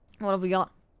 What have we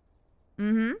got?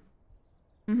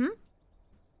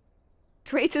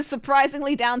 Creators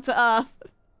surprisingly down to earth.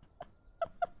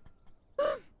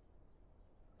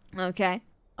 Okay.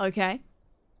 Okay.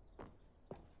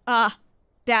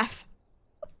 Death.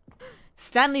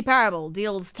 Stanley Parable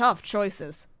deals tough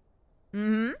choices.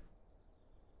 The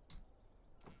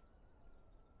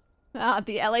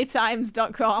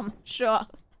LATimes.com. Sure.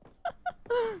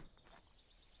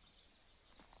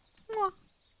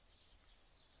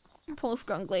 Poor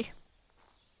Scrungly.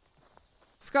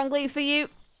 Scrungly, for you.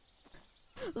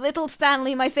 Little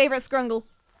Stanley, my favorite Scrungle.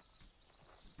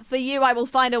 For you, I will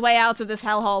find a way out of this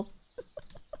hellhole.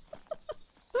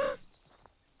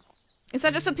 Is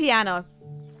that just a piano?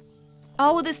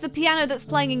 Oh, it's the piano that's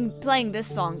playing this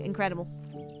song. Incredible.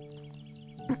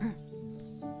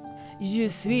 Je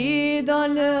suis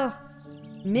dans leur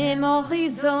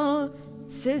mémorisant.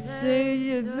 C'est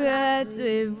ce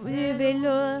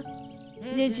vélo.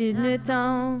 J'ai le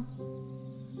temps.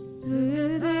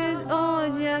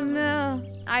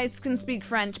 I can speak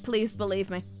French. Please believe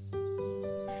me.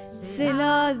 C'est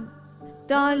là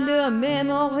dans leur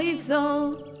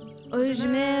mémorisant. Je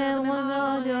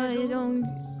me donc.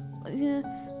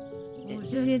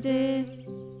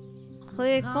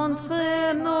 J'ai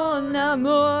rencontré mon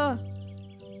amour.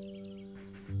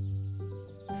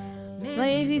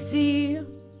 Mais ici,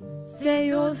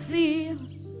 c'est aussi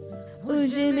où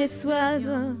j'ai mes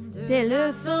soives dès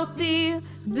le sortir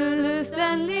de le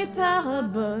Stanley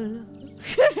Parable.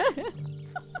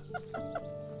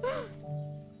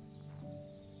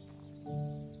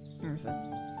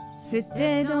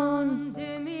 C'était dans...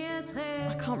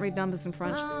 I can't read numbers in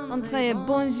French. Un très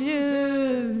bon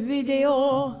jeu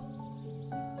vidéo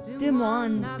de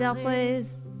mon darest.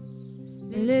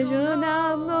 Le jeu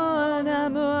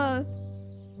d'amour.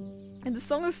 And the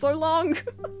song is so long.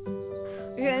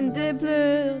 Rien de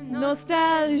plus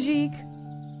nostalgique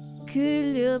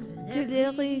que le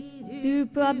rire du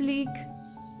public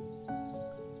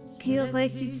qui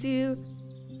récite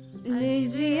les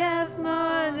GF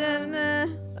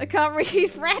modernes. I can't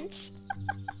read French.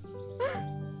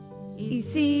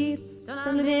 Ici,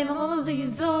 dans le même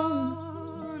horizon,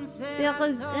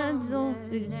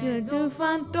 de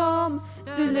fantôme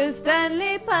de le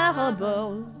Stanley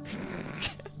Parable.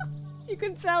 You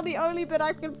can tell the only bit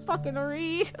I can fucking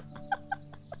read.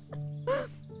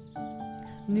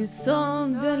 Nous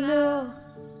sommes de leur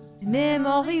même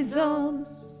horizon,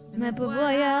 mais pour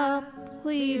voyage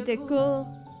pris d'écho.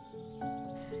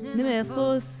 Ne me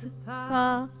force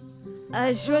pas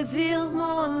à choisir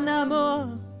mon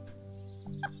amour.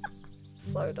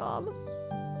 So dumb.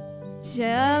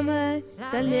 Jamais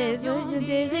dans les yeux de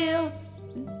délire,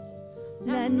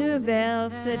 la nouvelle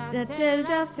fait-elle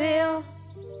d'affaires.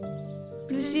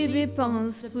 Plus j'y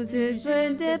pense, plus je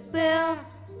veux de peur.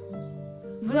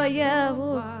 Voyage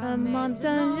à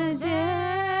montagne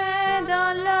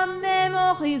dans le même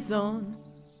horizon.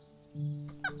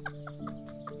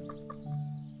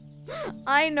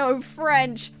 I know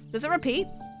French. Does it repeat?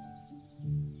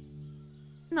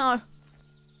 No.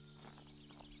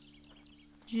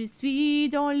 Je suis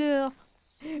dans leur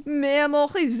même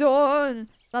horizon.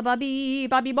 Babi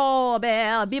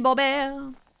bobber,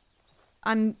 bibobber.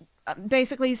 I'm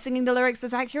basically singing the lyrics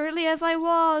as accurately as I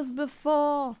was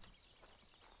before.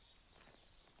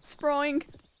 Sproing.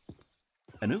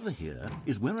 And over here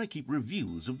is where I keep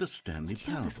reviews of the Stanley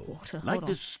Parable. Like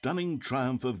this stunning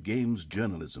triumph of games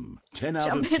journalism. 10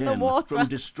 out of 10 from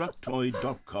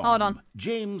Destructoid.com. Hold on.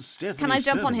 James Stephanie Can I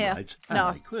jump on here? Writes,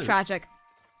 No, tragic.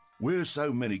 Where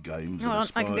so many games that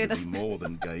aspire to be more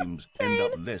than games end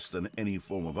up less than any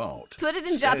form of art. Put it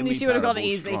in Japanese, you would have got it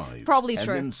easy. Probably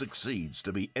true. And then succeeds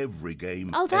to be every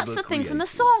game Oh, that's ever the thing created. from the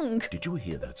song. Did you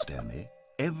hear that, Stanley?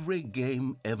 Every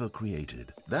game ever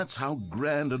created. That's how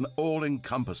grand and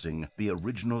all-encompassing the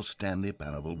original Stanley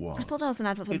Parable was. I thought that was an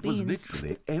advert for It beans. was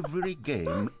literally every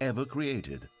game ever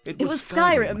created. It was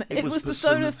Skyrim. It was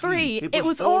Persona 3. It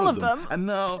was all of them. And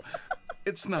now,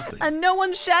 it's nothing. And no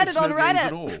one shared it on no games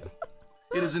at Reddit. all.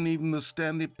 It isn't even the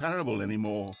Stanley Parable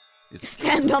anymore. It's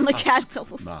Stand on the husk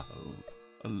candles. now.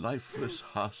 A lifeless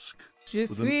husk Je with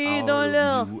an suis dans hour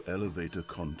leur of new elevator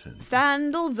content.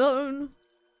 Sandal zone.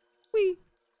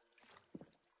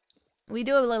 We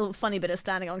do a little funny bit of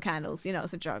standing on candles. You know,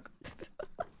 it's a joke.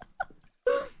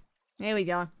 Here we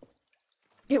go.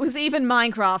 It was even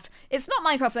Minecraft. It's not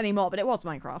Minecraft anymore, but it was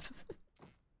Minecraft.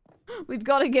 We've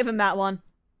got to give him that one.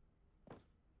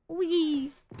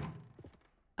 Wee.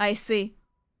 I see.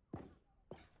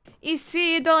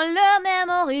 Ici dans le même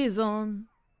horizon.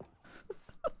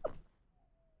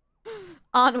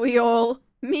 Aren't we all?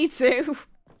 Me too.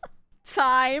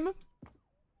 Time.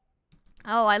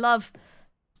 Oh, I love...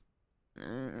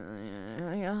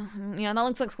 yeah, that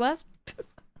looks like squares.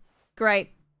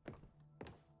 Great.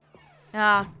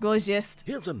 Ah, gorgeous.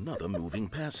 Here's another moving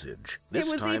passage. It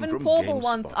This was time even from Portal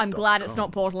once. I'm glad it's GameSpot.com.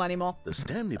 not Portal anymore. The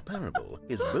Stanley Parable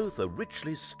is both a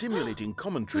richly stimulating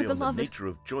commentary My on the beloved nature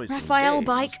of choice Raphael in games,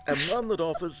 bike. and one that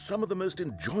offers some of the most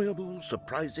enjoyable,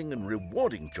 surprising, and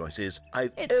rewarding choices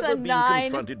I've It's ever a been 9.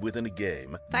 confronted with in a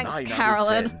game. Thanks, 9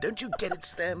 Carolyn. out of 10. Don't you get it,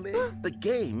 Stanley? The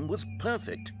game was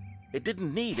perfect. It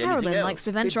didn't need anything Carolyn else. likes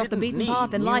to venture off the It didn't beaten need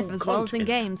path in new life as well as in content.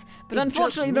 games. But It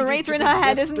unfortunately, just the needed rater to in be her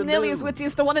head left isn't nearly as alone. witty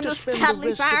as the one in To the spend Stanley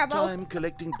rest of Parable. time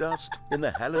collecting dust in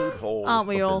the hallowed hall Aren't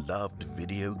we of all? beloved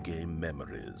video game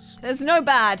memories. There's no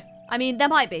bad. I mean, there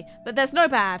might be, but there's no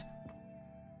bad.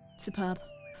 Superb.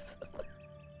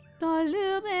 Dans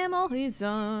le même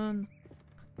horizon.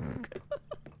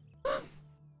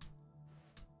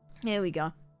 Here we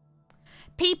go.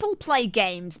 People play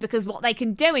games because what they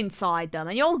can do inside them,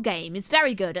 and your game is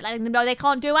very good at letting them know they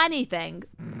can't do anything.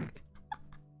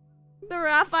 The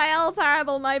Raphael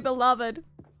Parable, my beloved.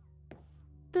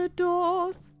 The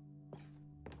doors.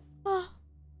 Oh.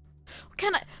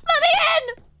 Can I? Let me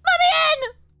in! Let me in!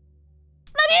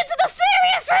 Let me into the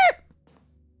serious room!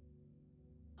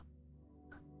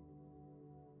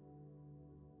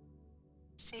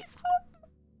 She's home.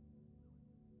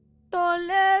 Dans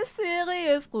le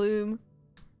ominous gloom.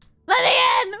 Let me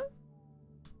in!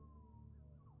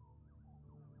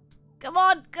 Come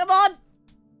on, come on!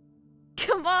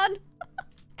 Come on!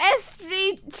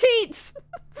 SG cheats!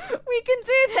 We can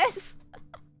do this!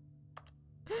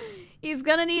 He's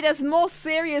gonna need a more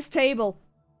serious table.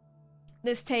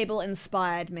 This table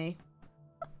inspired me.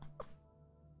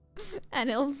 And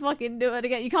he'll fucking do it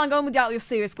again. You can't go in without your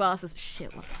serious glasses.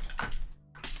 Shit.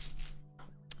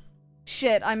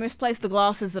 Shit, I misplaced the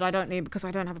glasses that I don't need because I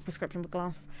don't have a prescription for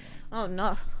glasses. Oh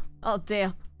no. Oh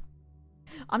dear.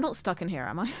 I'm not stuck in here,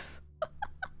 am I?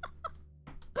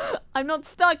 I'm not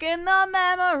stuck in the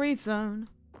memory zone.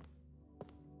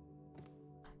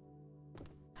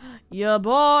 Your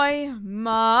boy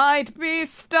might be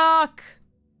stuck.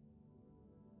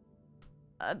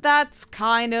 That's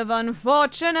kind of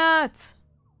unfortunate.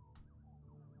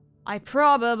 I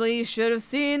probably should have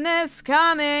seen this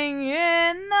coming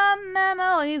in the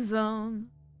memory zone.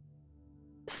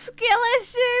 Skill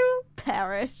issue?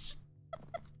 Perish.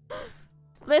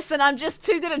 Listen, I'm just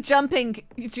too good at jumping.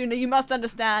 You must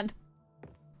understand.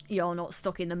 You're not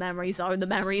stuck in the memory zone. The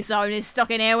memory zone is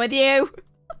stuck in here with you.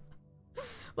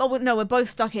 Well, no, we're both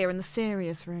stuck here in the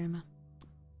serious room.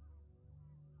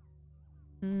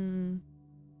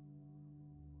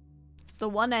 It's the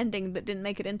one ending that didn't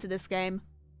make it into this game.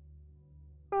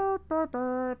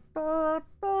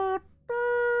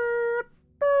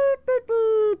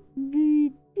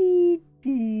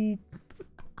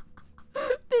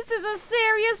 This is a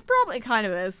serious problem. It kind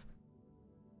of is.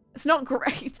 It's not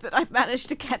great that I've managed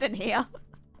to get in here.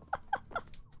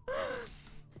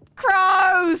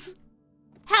 Crows!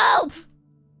 Help!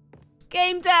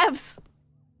 Game devs!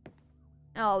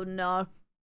 Oh no.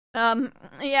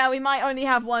 Yeah, we might only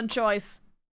have one choice.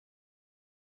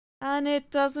 And it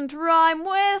doesn't rhyme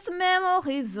with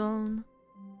memory zone.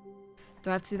 Do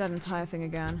I have to do that entire thing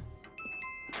again?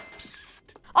 Psst.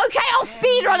 Okay, I'll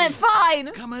speedrun it,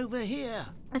 fine! Come over here.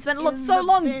 I spent so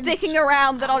long dicking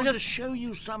around that I'll just show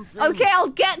you something. Okay, I'll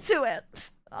get to it.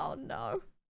 Oh no.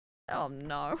 Oh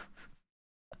no.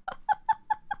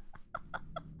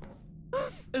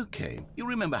 Okay, you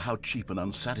remember how cheap and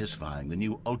unsatisfying the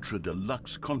new Ultra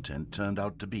Deluxe content turned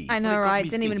out to be? I know, right?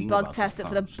 Didn't even bug test it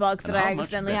for the bug that I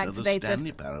accidentally activated. The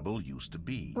Stanley Parable used to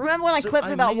be. Remember when I clipped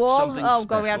through that wall? Oh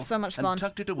god, we had so much fun. And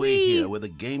tucked it away here where the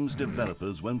game's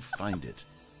developers won't find it.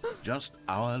 Just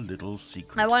our little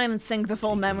secret. I won't even sing the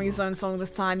full Memory Zone song this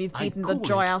time. You've beaten the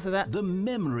joy out of it. The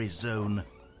Memory Zone.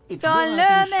 It's where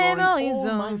I've been storing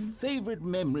all my favorite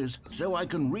memories so I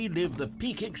can relive the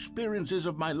peak experiences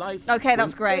of my life. Okay,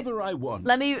 that's great. Whenever I want.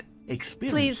 Let me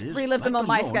please relive them on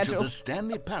my schedule. The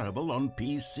Stanley Parable on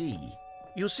PC.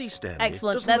 You see, Stanley.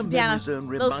 Excellent. There's piano.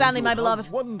 Little Stanley, my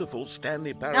beloved. Wonderful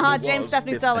Stanley Parable. James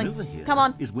Stephanie Sterling. Come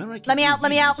on. Let me out. Let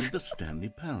me out. The Stanley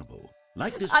Parable.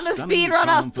 Like this I'm a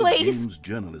speedrunner, please. Games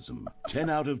journalism. 10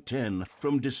 out of 10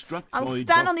 from Destructoid.com. I'll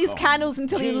stand on these candles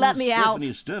until you let me out.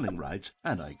 Stephanie Sterling writes,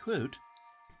 and I quote,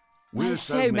 "There's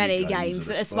so many games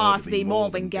that aspire to be more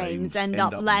than games end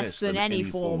up less than any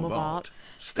form of art.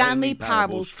 Stanley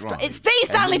Parable. It's the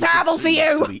Stanley Parable to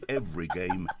you! To be every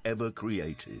game ever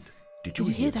created." Did you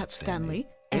hear that, Stanley?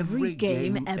 Every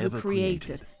game ever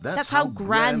created. That's how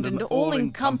grand and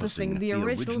all-encompassing the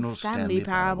original Stanley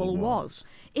Parable was.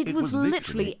 It was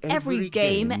literally every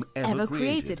game ever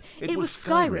created. It was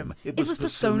Skyrim. It was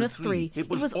Persona 3. It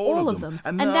was all of them.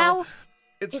 And now,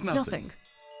 it's nothing.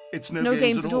 It's no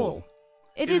games at all.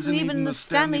 It isn't even the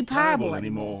Stanley Parable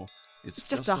anymore. It's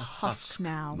just a husk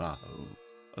now.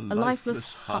 A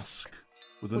lifeless husk.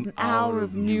 With an hour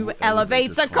of new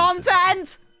elevator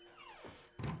content!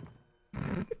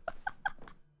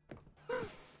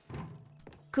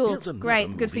 Cool,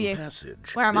 great, good for you.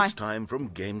 Where am I? This time from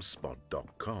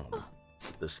GameSpot.com.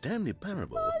 The Stanley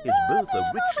Parable is both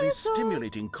a richly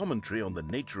stimulating commentary on the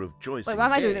nature of choice. Wait, why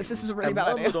am I doing this? This is a really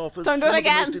bad idea. Don't do it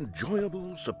again. Some of the most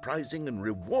enjoyable, surprising, and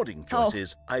rewarding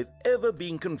choices I've ever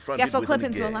been confronted Guess I'll with clip in a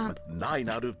into a game. lamp. 9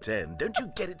 out of 10. Don't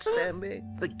you get it, Stanley?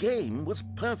 The game was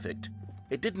perfect.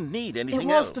 It didn't need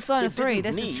anything else. It was Persona 3,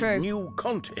 this is true. New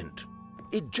content.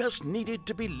 It just needed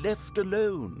to be left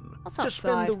alone. What's to outside?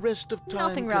 spend the rest of time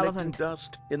Nothing collecting relevant.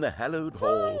 dust in the hallowed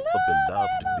hall of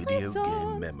beloved video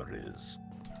game memories.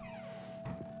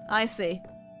 I see.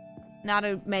 Now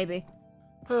to maybe.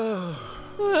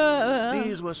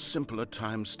 These were simpler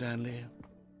times, Stanley.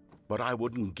 But I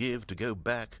wouldn't give to go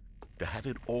back to have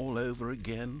it all over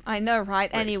again. I know,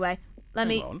 right? Wait, anyway, let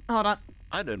me... on. Hold on.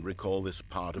 I don't recall this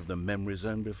part of the memory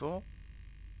zone before.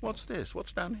 What's this?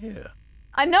 What's down here?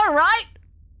 I know, right?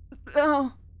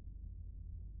 Oh.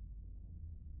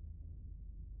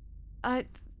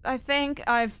 I think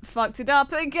I've fucked it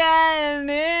up again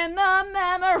in the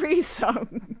memory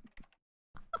zone.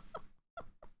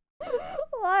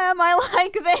 Why am I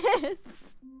like this?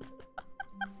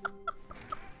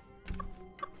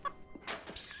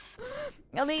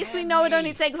 At least we know it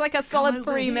only takes like a solid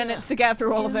 3 minutes to get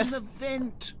through all of this. In the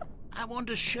vent. I want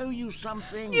to show you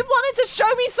something. You've wanted to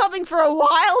show me something for a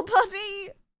while, buddy.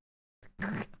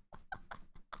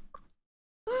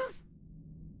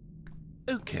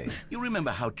 Okay, you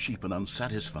remember how cheap and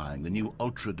unsatisfying the new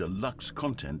Ultra Deluxe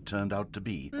content turned out to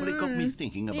be? Well, it got me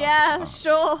thinking about the past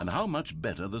sure. and how much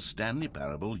better the Stanley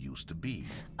Parable used to be.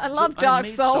 I love so Dark I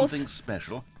made Souls. something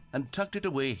special and tucked it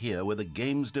away here where the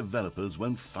game's developers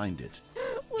won't find it.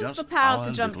 Was the power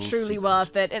to jump truly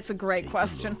worth it? It's a great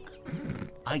question.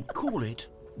 I call it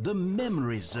the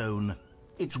memory zone.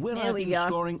 It's where I've been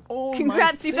storing all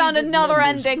Congrats, my you found another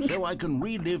memories ending. so I can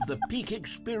relive the peak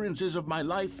experiences of my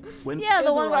life whenever Yeah,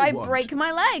 the one where I want. break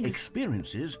my legs.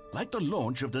 Experiences like the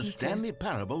launch of the Stanley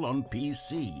Parable on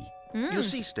PC. You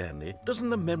see, Stanley,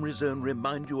 doesn't the memory zone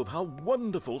remind you of how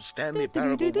wonderful Stanley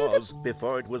Parable was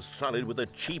before it was sullied with a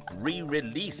cheap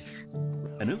re-release?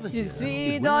 And over here is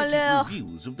where I keep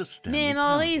reviews of the Stanley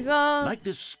Parable. Like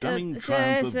this stunning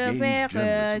triumph of games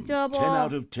journalism, 10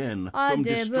 out of 10 from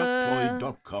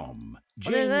Destructoid.com.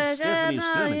 James Stephanie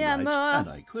Sterling writes, and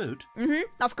I quote,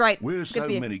 That's great. Where Good so for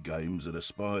you. many games that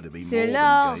aspire to be more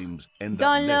là, than games end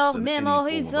dans up leur less than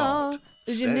any form of art.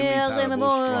 je Stanley me Parable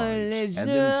remémore les strives and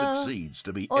then jours succeeds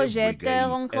to be où je every te game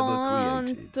ever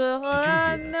created. Did you rencontrerai, hear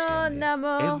that, mon Stanley?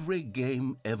 amour. Every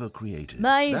game ever created.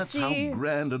 Mais That's how ici,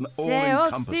 grand and c'est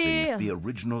all-encompassing aussi the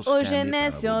original où je Stanley me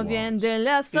Parable souviens was. de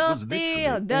la It was sortie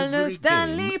literally dans le every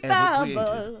Stanley game ever Parable.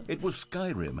 created. It was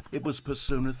Skyrim. It was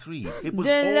Persona 3. It was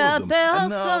De all la of them. And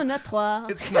now Persona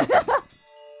 3. it's nothing.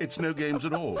 It's no games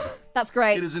at all. That's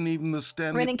great. It isn't even the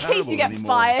Stanley Rin, in Parable case you get anymore.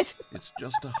 fired. It's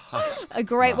just a husk. A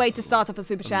great way to now. start up a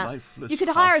super A chat. lifeless You could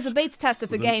hire as a husk beta tester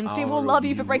for with an games. People will hour love of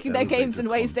you for new breaking their games in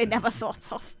elevator ways they content. never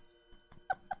thought of.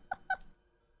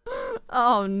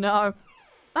 Oh no.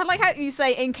 I like how you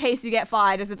say in case you get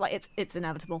fired as if like it's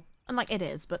inevitable. I'm like, it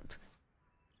is, but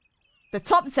the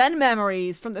top 10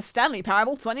 memories from the Stanley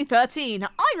Parable 2013.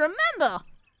 I remember.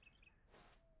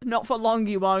 Not for long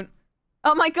you won't.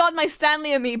 Oh my god, my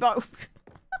Stanley amiibo.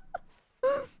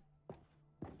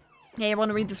 Yeah, you want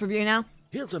to read this review now?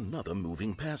 Here's another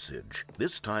moving passage,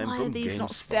 this time Why from are these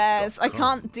not GameSpot.com. stairs? I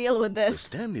can't deal with The this.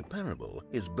 Stanley Parable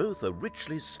is both a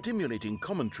richly stimulating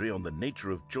commentary on the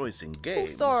nature of choice in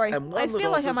games, story. and one I that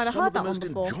feel like I offers might have some heard of the that one most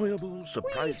before. enjoyable,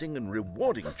 surprising, and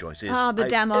rewarding choices Ah, the I've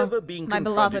demo. ever been My confronted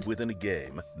beloved. with in a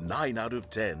game. 9 out of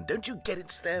 10. Don't you get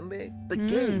it, Stanley? The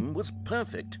game was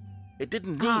perfect. It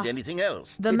didn't need anything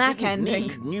else. The it Mac didn't ending.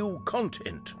 need new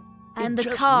content. And it the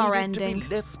just car needed to ending.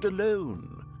 be left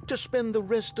alone. To spend the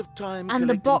rest of time And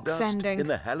the collecting box dust ending. in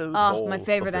the hallowed Oh, hall my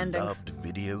favorite of endings. beloved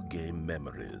video game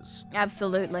memories.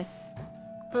 Absolutely.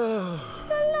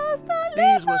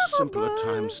 These were simpler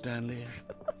times, Stanley.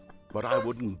 But I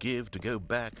wouldn't give to go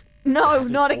back. No, Have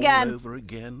it not all again. over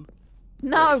again.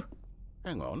 No.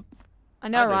 Hang on. I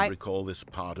know, I don't right? recall this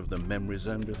part of the memory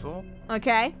zone before.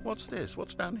 Okay. What's this?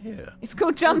 What's down here? It's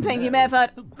called jumping. No. You may have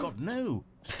heard. Oh, God, no.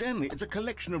 Stanley, it's a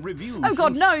collection of reviews. Oh,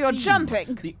 God, from no, you're Steam,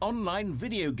 jumping. The online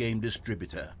video game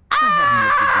distributor. I haven't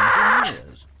looked at these in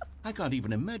years. I can't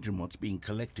even imagine what's been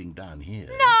collecting down here.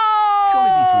 Surely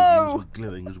these reviews No! were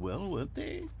glowing as well, weren't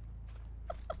they?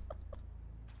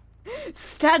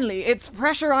 Stanley, it's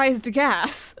pressurized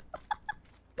gas.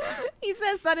 He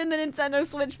says that in the Nintendo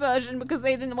Switch version because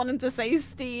they didn't want him to say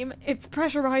Steam. It's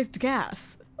pressurized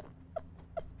gas.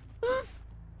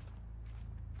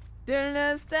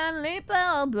 Stanley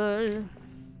Parable.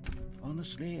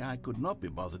 Honestly, I could not be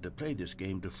bothered to play this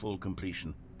game to full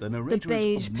completion. The narrator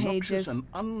beige is obnoxious pages.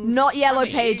 and unfunny, Not yellow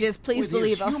pages, please with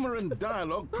believe his us. humor and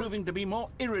dialogue proving to be more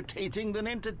irritating than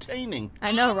entertaining.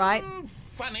 I know, right?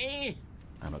 Funny.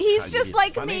 I'm not He's trying to just be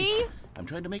like funny. me. I'm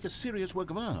trying to make a serious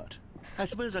work of art. I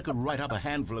suppose I could write up a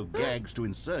handful of gags to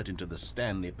insert into the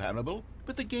Stanley Parable,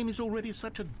 but the game is already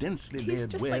such a densely He's layered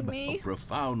just web like me. of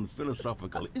profound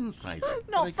philosophical insights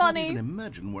Not that I funny. can't even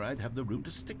imagine where I'd have the room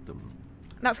to stick them.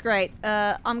 That's great.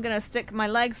 I'm gonna stick my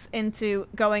legs into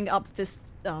going up this...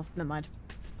 Oh, never mind.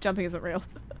 Jumping isn't real.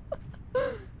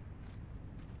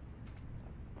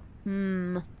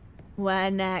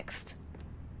 Where next?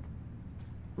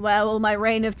 Where will my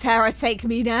reign of terror take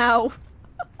me now?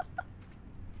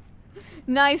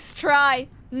 Nice try.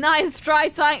 Nice try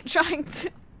trying to...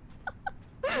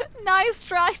 Nice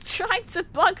try trying to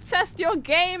bug test your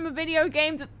game, video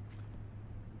games.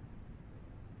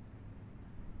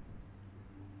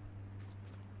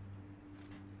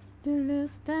 The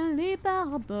Stanley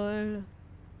Parable.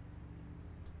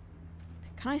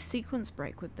 Can I sequence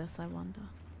break with this, I wonder?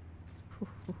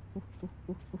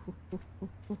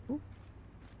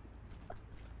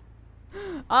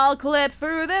 I'll clip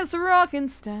through this rock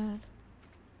instead.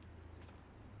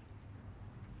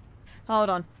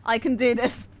 Hold on. I can do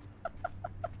this.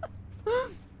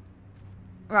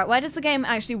 Right, where does the game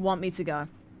actually want me to go?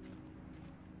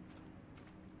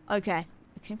 Okay.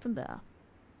 I came from there.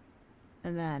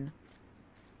 And then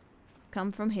come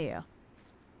from here.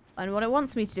 And what it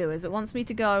wants me to do is it wants me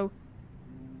to go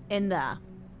in there.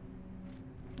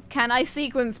 Can I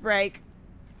sequence break?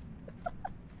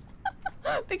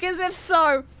 Because if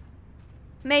so,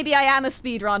 maybe I am a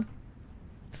speedrun.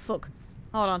 Fuck.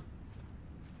 Hold on.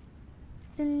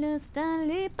 If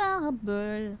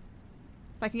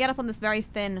I can get up on this very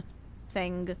thin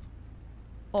thing.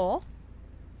 Or...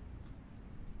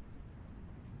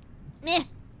 meh.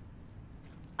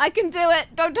 I can do it!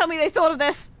 Don't tell me they thought of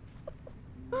this!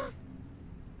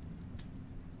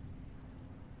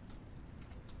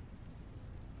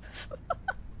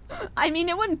 I mean,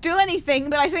 it wouldn't do anything,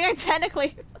 but I think I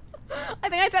technically...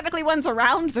 went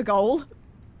around the goal.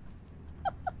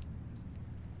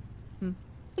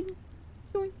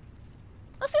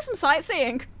 Let's do some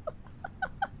sightseeing.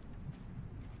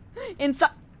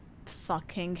 Inside...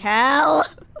 fucking hell!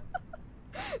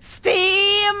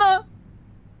 Steam!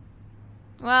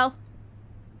 Well,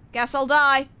 guess I'll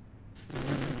die.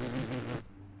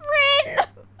 Rin!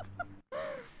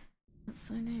 That's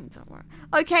my name, don't worry.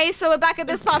 Okay, so we're back at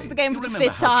this part of the game for the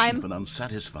 5th time. Cheap and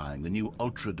unsatisfying the new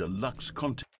ultra deluxe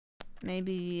content.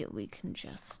 Maybe we can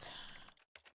just...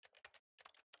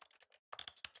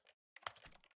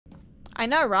 I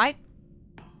know, right?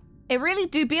 It really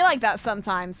do be like that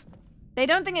sometimes. They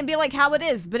don't think it'd be like how it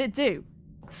is, but it do.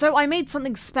 So I made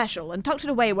something special and tucked it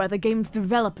away where the game's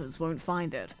developers won't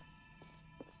find it.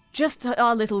 Just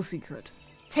our little secret.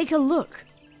 Take a look.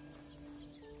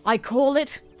 I call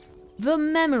it the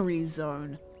Memory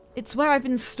Zone. It's where I've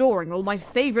been storing all my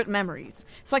favorite memories,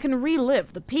 so I can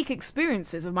relive the peak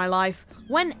experiences of my life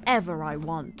whenever I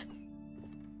want.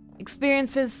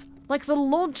 Experiences like the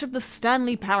launch of the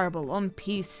Stanley Parable on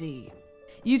PC.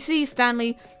 You see,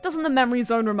 Stanley, doesn't the Memory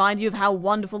Zone remind you of how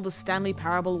wonderful the Stanley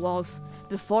Parable was,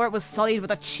 before it was sullied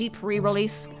with a cheap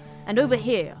re-release? And over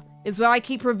here is where I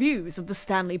keep reviews of the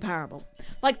Stanley Parable,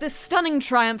 like this stunning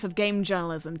triumph of game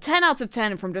journalism, 10 out of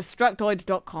 10 from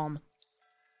Destructoid.com.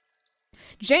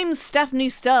 James Stephanie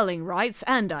Sterling writes,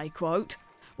 and I quote,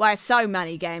 "Where so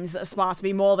many games that aspire to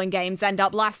be more than games end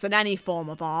up less than any form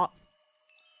of art."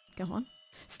 Go on.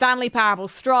 Stanley Parable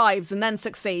strives and then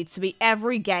succeeds to be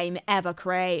every game ever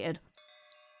created.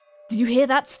 Did you hear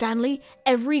that, Stanley?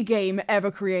 Every game ever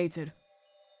created.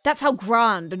 That's how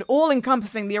grand and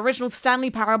all-encompassing the original Stanley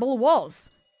Parable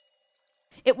was.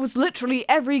 It was literally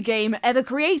every game ever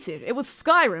created. It was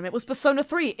Skyrim, it was Persona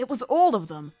 3, it was all of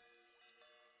them.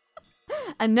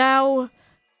 And now,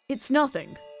 it's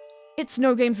nothing. It's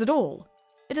no games at all.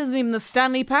 It isn't even the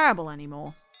Stanley Parable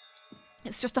anymore.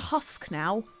 It's just a husk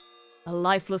now. A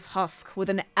lifeless husk with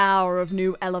an hour of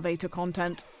new elevator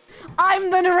content.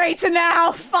 I'm the narrator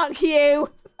now! Fuck you!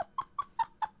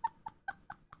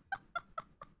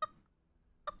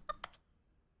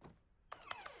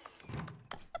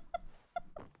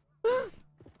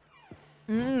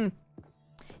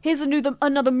 Here's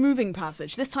another moving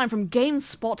passage, this time from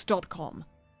GameSpot.com.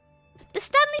 The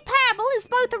Stanley Parable is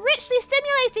both a richly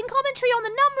stimulating commentary on the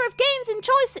number of games and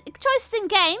choices in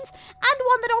games, and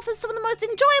one that offers some of the most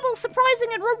enjoyable,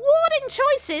 surprising, and rewarding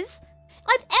choices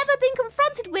I've ever been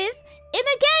confronted with in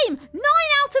a game. 9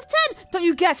 out of 10! Don't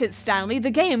you get it, Stanley? The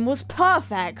game was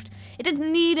perfect. It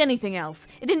didn't need anything else.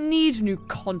 It didn't need new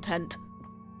content.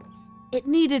 It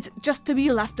needed just to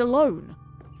be left alone.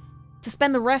 To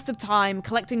spend the rest of time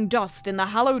collecting dust in the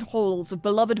hallowed halls of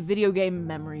beloved video game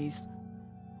memories.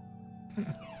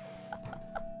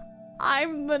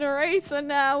 I'm the narrator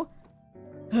now.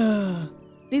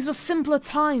 These were simpler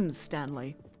times,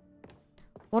 Stanley.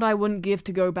 What I wouldn't give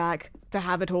to go back, to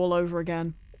have it all over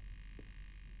again.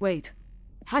 Wait,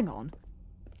 hang on.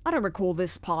 I don't recall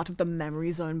this part of the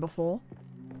Memory Zone before.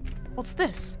 What's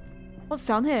this? What's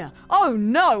down here? Oh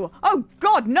no! Oh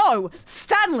god, no!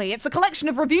 Stanley, it's a collection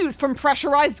of reviews from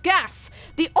Pressurized Gas,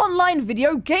 the online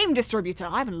video game distributor.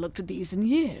 I haven't looked at these in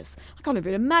years. I can't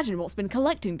even imagine what's been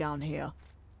collecting down here.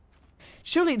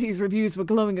 Surely these reviews were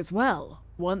glowing as well,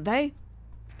 weren't they?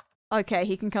 Okay,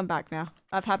 he can come back now.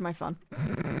 I've had my fun.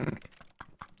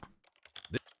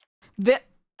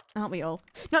 Aren't we all?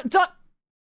 No, don't!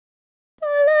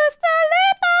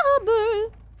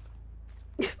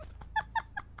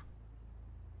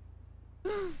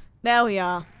 There we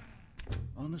are.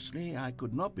 Honestly, I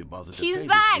could not be bothered. He's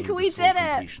back! We did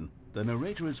it! The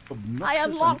narrator is obnoxious. I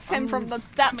unlocked him from the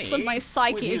depths of my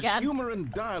psyche with his again. Humor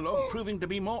and dialogue proving to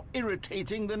be more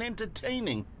irritating than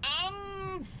entertaining.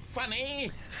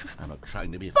 Unfunny. I'm not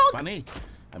trying to be funny.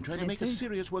 I'm trying to make a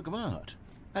serious work of art.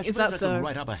 I suppose I can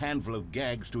write up a handful of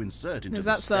gags to insert into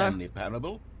the Stanley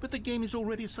Parable, but the game is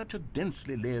already such a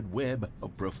densely layered web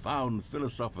of profound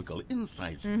philosophical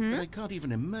insights that I can't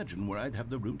even imagine where I'd have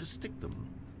the room to stick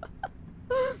them.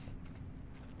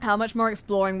 How much more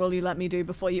exploring will you let me do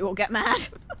before you all get mad?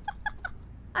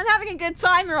 I'm having a good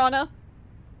time, Your Honor.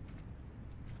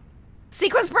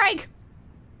 Sequence break!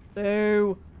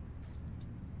 Boo.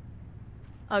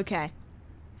 Okay.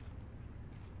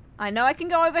 I know I can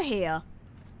go over here.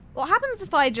 What happens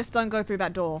if I just don't go through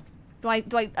that door? Do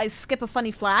I skip a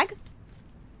funny flag?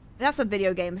 That's a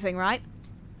video game thing, right?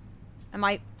 Am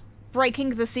I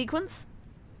breaking the sequence?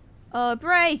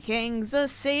 Breaking the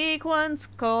sequence,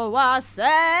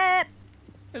 coasset.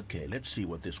 Okay, let's see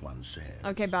what this one says.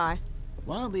 Okay, bye.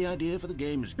 While the idea for the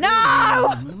game is good,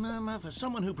 No! For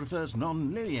someone who prefers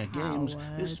non-linear games,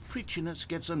 this preachiness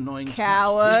gets annoying.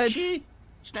 Cowards. Preachy?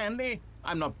 Stanley,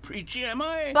 I'm not preachy, am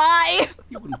I? Bye!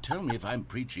 You can tell me if I'm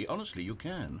preachy. Honestly, you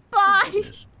can. Bye!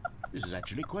 This is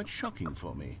actually quite shocking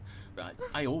for me.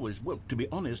 I always, well, to be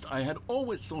honest, I had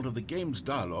always thought of the game's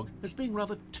dialogue as being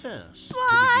rather terse to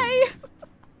begin with.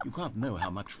 You can't know how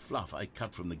much fluff I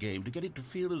cut from the game to get it to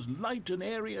feel as light and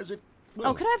airy as it...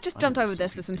 Well, could I have just jumped over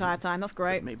this entire time? That's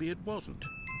great. But maybe it wasn't.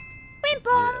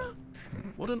 Wimple!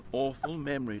 What an awful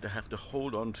memory to have to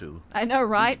hold on to. I know,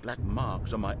 right? These black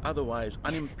marks on my otherwise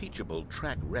unimpeachable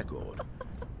track record.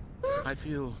 I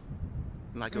feel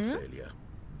like a failure.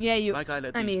 Yeah, you... Like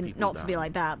I mean, not to be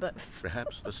like that, but...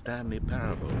 Perhaps the Stanley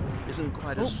Parable isn't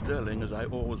quite as sterling as I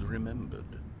always remembered.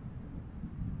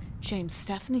 James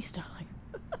Stephanie Sterling.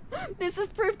 This is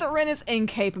proof that Rin is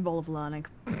incapable of learning.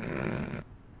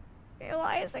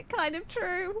 Why is it kind of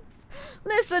true?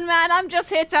 Listen, man, I'm just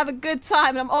here to have a good time,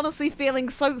 and I'm honestly feeling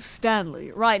so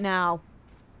Stanley right now.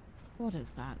 What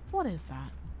is that? What is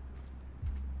that?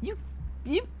 You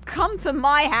come to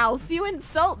my house, you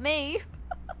insult me.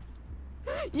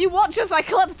 You watch as I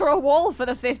clip through a wall for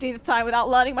the 50th time without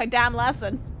learning my damn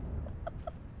lesson.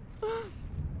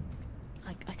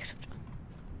 I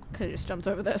could have just jumped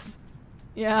over this.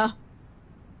 Yeah.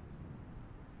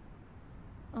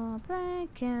 Oh,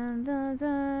 breaking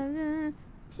the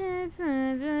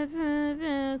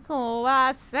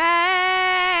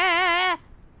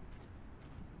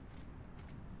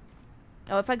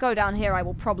oh, if I go down here, I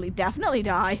will probably definitely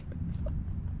die.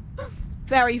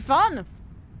 Very fun.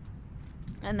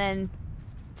 And then,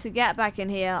 to get back in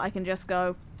here, I can just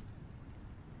go...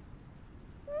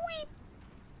 Weep.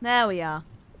 There we are.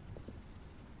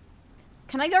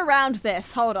 Can I go round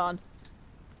this? Hold on.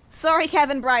 Sorry,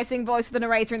 Kevin Brighting, voice of the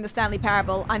narrator in the Stanley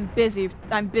Parable. I'm busy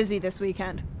this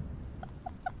weekend.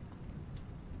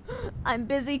 I'm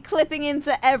busy clipping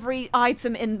into every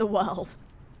item in the world.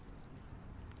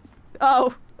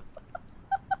 Oh.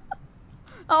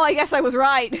 Oh, I guess I was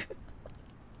right.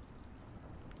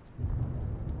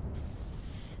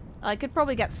 I could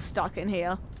probably get stuck in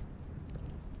here.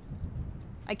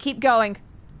 I keep going.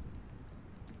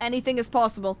 Anything is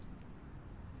possible.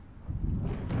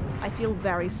 I feel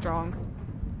very strong.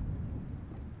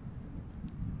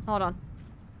 Hold on.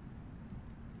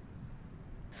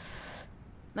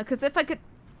 No, because if I could...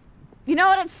 You know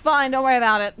what? It's fine. Don't worry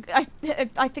about it.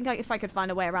 I think if I could find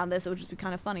a way around this, it would just be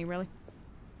kind of funny, really.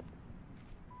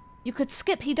 You could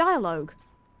skip he dialogue.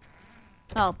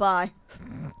 Oh, bye.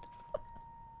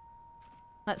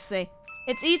 Let's see.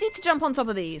 It's easy to jump on top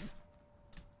of these.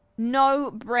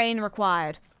 No brain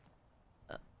required.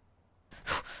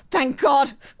 Thank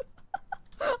God.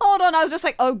 Hold on, I was just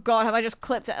like, oh God, have I just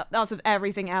clipped it out of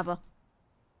everything ever?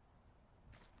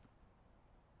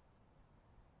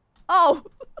 Oh!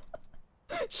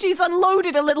 She's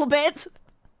unloaded a little bit.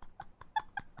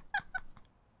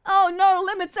 Oh no,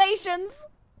 limitations.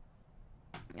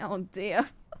 Oh dear.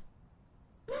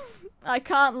 I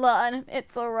can't learn.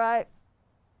 It's alright.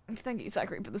 Thank you,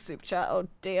 Zachary, for the super chat. Oh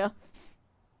dear.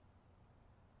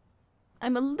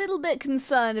 I'm a little bit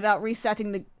concerned about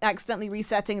accidentally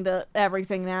resetting the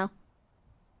everything now.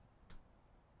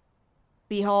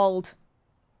 Behold.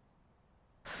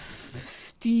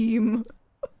 Steam.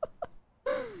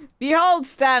 Behold,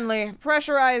 Stanley.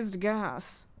 Pressurized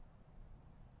gas.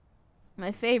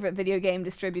 My favorite video game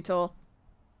distributor.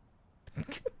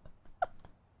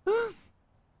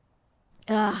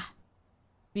 Ah.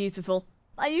 Beautiful.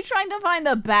 Are you trying to find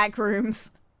the back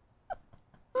rooms?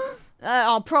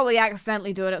 I'll probably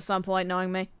accidentally do it at some point,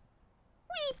 knowing me.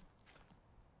 Whee!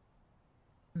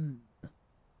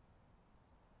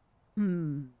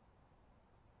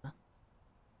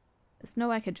 There's no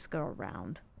way I could just go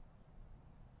around.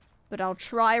 But I'll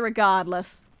try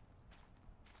regardless.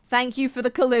 Thank you for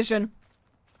the collision.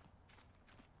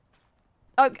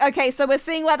 Okay, so we're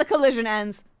seeing where the collision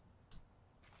ends.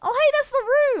 Oh, hey, that's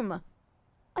the room!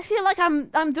 I feel like I'm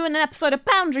doing an episode of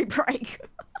Boundary Break.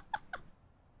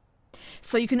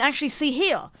 So you can actually see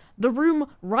here, the room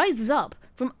rises up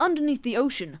from underneath the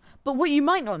ocean. But what you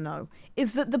might not know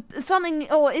is that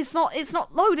it's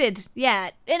not loaded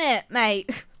yet, innit,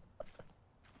 mate?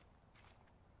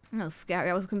 That was scary.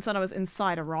 I was concerned I was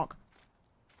inside a rock.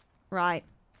 Right.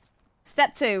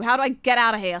 Step 2. How do I get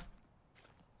out of here?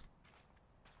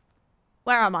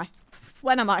 Where am I?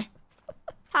 When am I?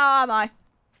 How am I?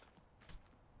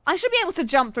 I should be able to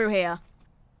jump through here.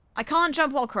 I can't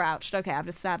jump while crouched. Okay, I've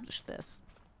established this.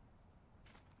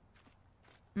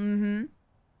 Mm-hmm.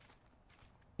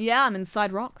 Yeah, I'm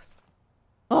inside rocks.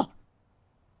 Oh.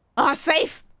 Ah,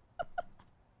 safe!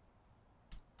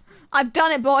 I've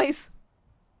done it, boys.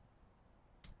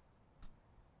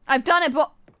 I've done it,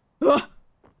 oh,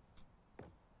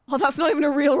 that's not even a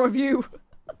real review.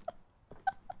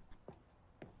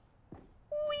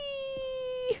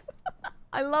 Whee!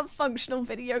 I love functional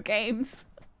video games.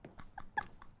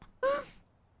 Weep.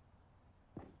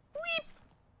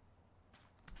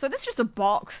 So this is just a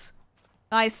box.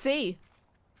 I see.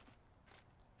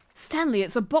 Stanley,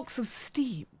 it's a box of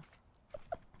steam.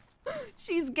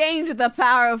 She's gained the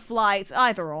power of flight.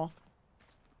 Either or.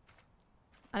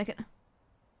 And I can...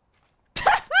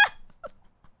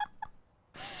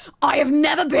 I have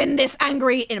never been this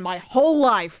angry in my whole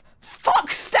life.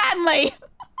 Fuck Stanley!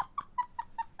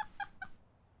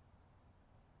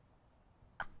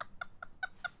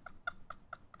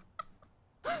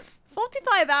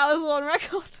 45 hours on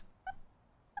record.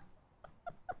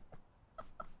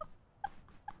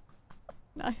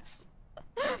 Nice.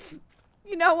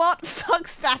 You know what? Fuck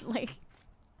Stanley.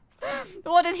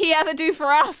 What did he ever do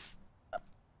for us?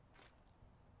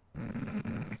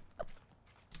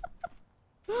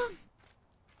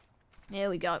 Here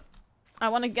we go. I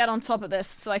want to get on top of this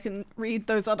so I can read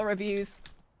those other reviews.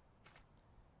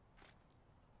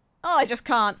 Oh, I just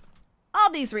can't. Are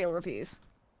these real reviews?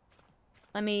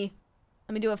 Let me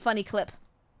do a funny clip.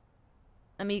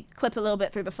 Let me clip a little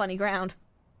bit through the funny ground.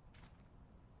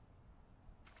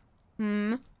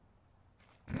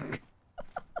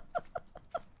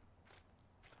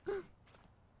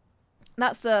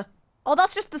 That's a... Oh,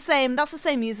 that's just the same. That's the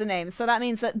same username. So that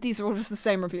means that these are all just the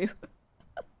same review.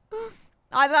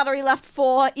 Either that or he left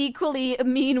 4 equally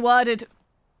mean-worded...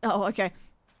 Oh, okay.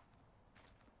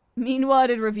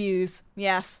 Mean-worded reviews.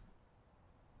 Yes.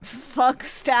 Fuck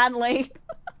Stanley.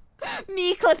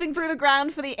 Me clipping through the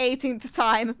ground for the 18th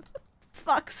time.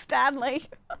 Fuck Stanley.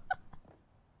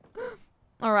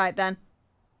 Alright then.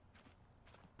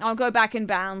 I'll go back in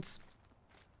bounds.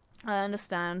 I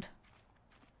understand.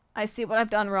 I see what I've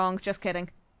done wrong. Just kidding.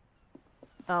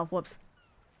 Oh, whoops.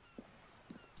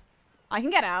 I can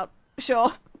get out.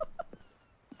 Sure.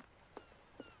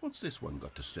 What's this one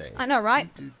got to say? I know, right?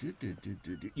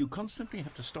 You constantly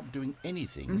have to stop doing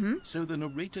anything so the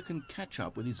narrator can catch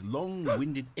up with his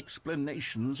long-winded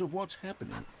explanations of what's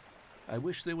happening. I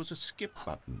wish there was a skip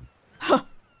button.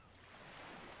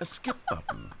 A skip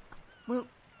button? Well,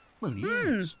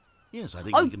 yes. Yes, I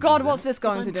think we can God, do what's that. this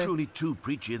going if to do? I'm truly too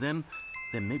preachy, then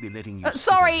maybe letting you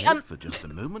sorry, skip ahead for just a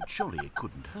moment, surely it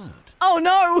couldn't hurt. Oh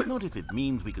no! Not if it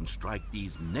means we can strike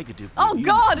these negative Oh, reviews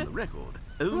God! from the record.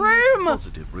 Only Room!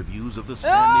 positive reviews of the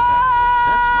Stanley Parable.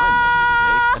 That's my motto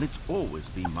today, and it's always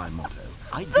been my motto.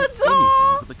 I'd do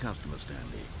anything for the customer,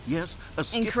 Stanley. Yes, a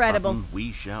skip button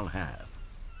we shall have.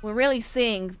 We're really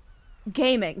seeing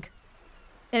gaming.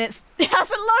 And it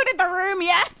hasn't loaded the room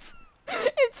yet!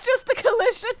 It's just the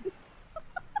collision.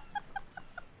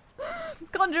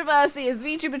 Controversy as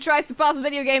VTuber tries to pass a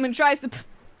video game and tries to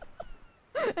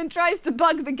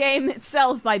bug the game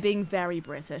itself by being very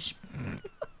British.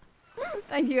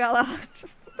 Thank you, Ella.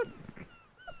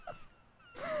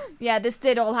 Yeah, this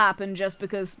did all happen just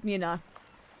because, you know.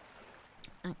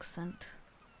 Accent.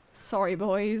 Sorry,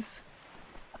 boys.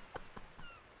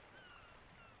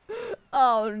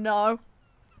 Oh, no.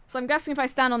 So I'm guessing if I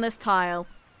stand on this tile.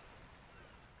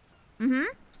 I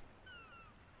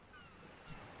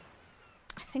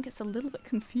think it's a little bit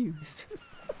confused.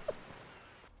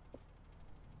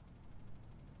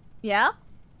 Yeah?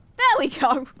 There we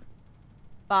go!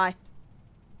 Bye.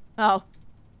 Oh.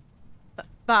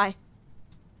 Bye.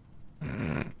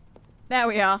 There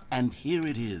we are. And here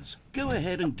it is. Go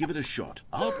ahead and give it a shot.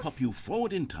 I'll pop you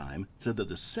forward in time so that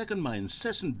the second my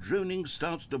incessant droning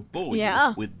starts to bore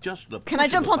you with just the Can I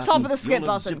jump on top of the skip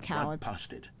button, coward?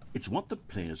 Past it. It's what the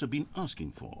players have been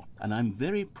asking for, and I'm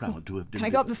very proud to have delivered. Can I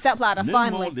go up the stepladder,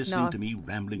 finally? No more listening to me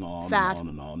rambling on Sad. and on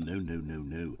and on. No, no, no,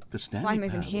 no. The Stanley Why am I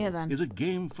even Parable here, then? is a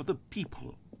game for the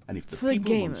people. And if the For the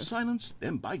people want gamers. silence,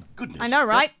 then by goodness. I know,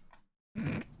 right?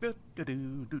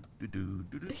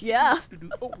 Yeah.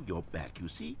 Oh, you're back, you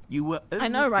see? You were I only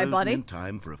know, right, frozen buddy? in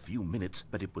time for a few minutes,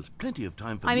 but it was plenty of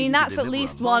time for I me mean, to that's at deliver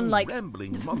least a one, long, like...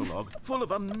 rambling monologue full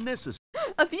of unnecessary...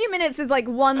 A few minutes is like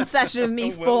one session of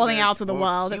me Well, falling there, out of the sport.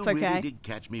 world. It's You okay. really did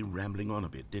catch me rambling on a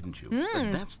bit, didn't you?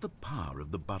 But that's the power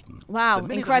of the button. Wow, the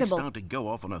minute incredible. I start to go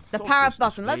off on a The power of thoughtless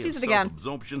button. Let's display use of it again.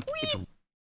 self-absorption, it's...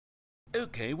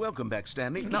 Okay, welcome back,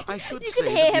 Stanley. Now, I should You say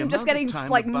can hear that the him just amount of getting, time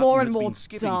like, the more button and has more been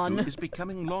skipping done. through is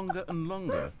becoming longer and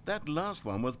longer. That last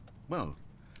one was, well...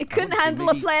 It I couldn't want to say handle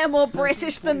a maybe player more 30,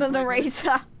 British than the 45 minutes.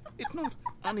 narrator. It's not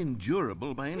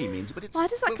unendurable by any means, but it's... Why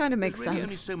does that well, kind of make there's really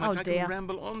only sense? so much Oh, I dear. can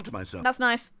ramble on to myself. That's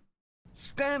nice.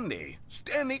 Stanley,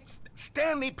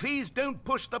 please don't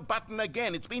push the button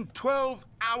again. It's been 12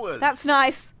 hours. That's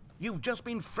nice. You've just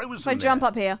been frozen If I jump there.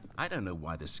 up here. I don't know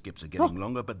why the skips are getting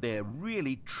longer, but they're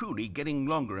really, truly getting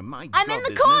longer. And my I'm God, in the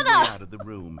there's no way corner! out of the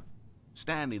room.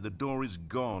 Stanley, the door is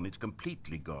gone. It's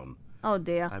completely gone. Oh,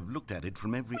 dear. I've looked at it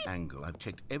from every angle. I've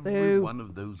checked every Boo. one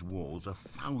of those walls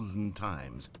 1,000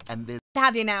 times. And there's...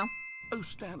 Have you now? Oh,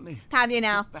 Stanley. Have you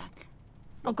now? You're back.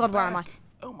 Oh, You're God, where am I? back.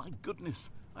 Oh, my goodness.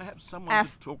 I have someone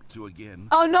F. to talk to again.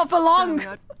 Oh, not for long.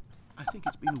 Stanley, I think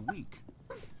it's been a week.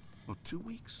 Or 2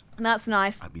 weeks. That's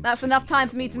nice. I've been That's sitting enough time here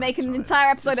for me all to make that an time,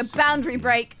 entire episode just of sitting Boundary here.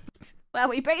 Break, where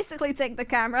we basically take the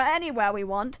camera anywhere we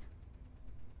want.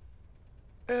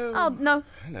 Oh, no.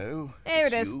 Hello. There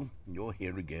it It's is. you. You're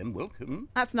here again. Welcome.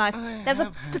 That's nice. I There's a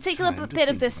have had particular time to bit of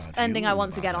think this about ending you I and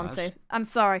want to get about onto. us. I'm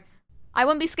sorry. I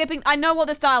won't be skipping. I know what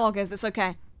this dialogue is. It's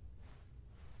okay.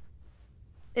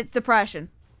 It's depression.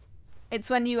 It's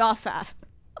when you are sad.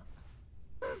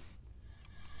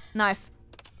 Nice.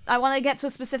 I want to get to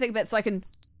a specific bit so I can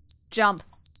jump.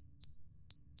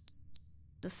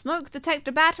 The smoke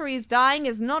detector battery is dying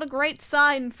is not a great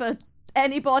sign for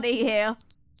anybody here.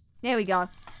 There we go.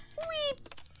 Whee!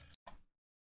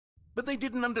 But they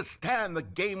didn't understand the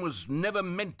game was never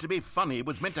meant to be funny. It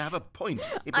was meant to have a point.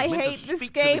 It was I meant hate to this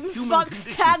speak game. to the human Fuck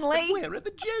condition. Stanley. But where are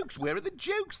the jokes? Where are the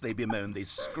jokes? They bemoaned. They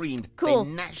screamed. Cool.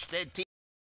 They gnashed their teeth.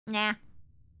 Nah.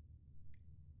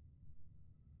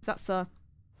 Is that so?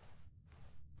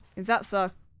 Is that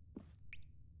so?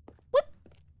 Whoop!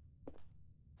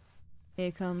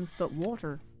 Here comes the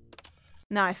water.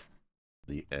 Nice.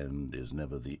 The end is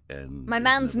never the end. My is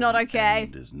man's never not the okay.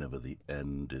 End is never the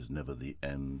end. Is never the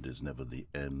end. Is never the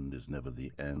end. Is never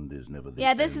the end. Is never the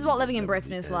Yeah, this is end, what living in never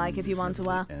Britain the is like, end, if you is want to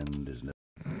never the end, is never...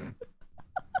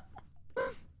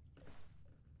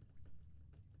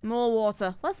 More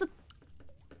water. Where's the...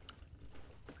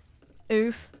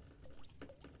 Oof.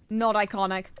 Not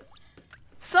iconic.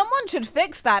 Someone should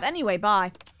fix that. Anyway,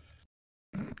 bye.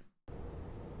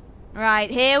 Right,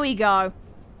 here we go.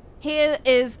 Here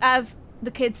is, as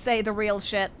the kids say, the real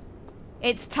shit.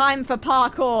 It's time for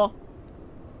parkour.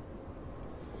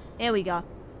 Here we go.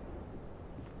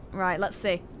 Right, let's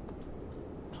see.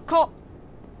 Parkour!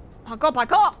 Parkour,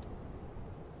 parkour!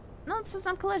 No, it's just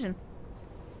not collision.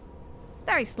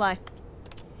 Very sly.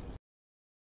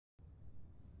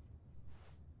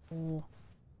 Ooh.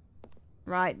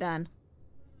 Right then.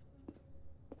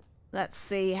 Let's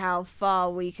see how far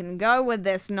we can go with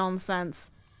this nonsense.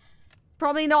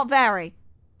 Probably not very.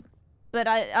 But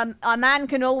a man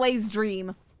can always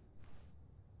dream.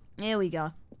 Here we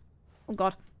go. Oh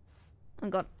god. Oh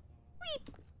god.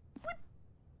 Weep! Weep!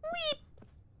 Weep!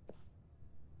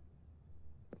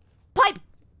 Pipe!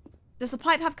 Does the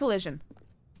pipe have collision?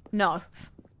 No.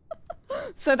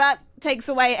 So that takes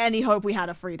away any hope we had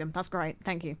of freedom. That's great.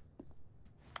 Thank you.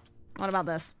 What about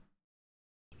this?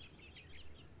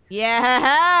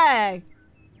 Yeah!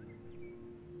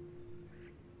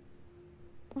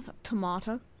 What's that?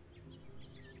 Tomato?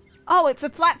 Oh, it's a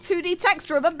flat 2D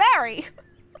texture of a berry!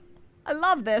 I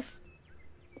love this.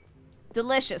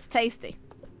 Delicious. Tasty.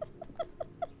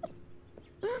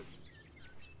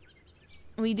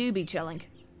 We do be chilling.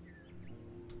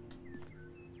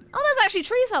 Oh, there's actually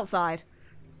trees outside.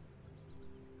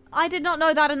 I did not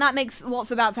know that, and that makes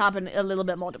what's about to happen a little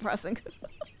bit more depressing.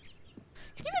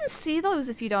 Can you even see those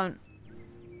if you don't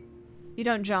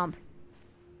jump?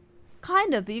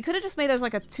 Kind of, but you could have just made those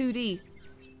like a 2D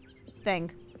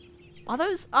thing. Are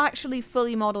those actually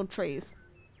fully modeled trees?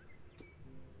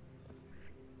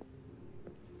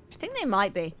 I think they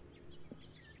might be.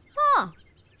 Huh.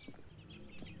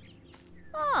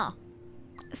 Huh.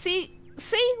 See,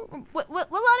 we're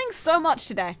learning so much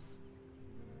today.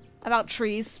 About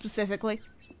trees, specifically.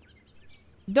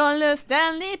 Dans le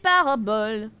Stanley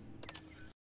Parable.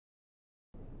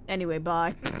 Anyway,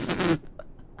 bye.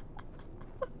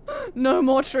 No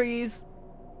more trees.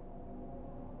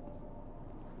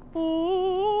 Oh.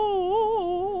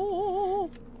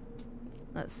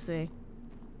 Let's see.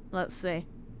 Let's see.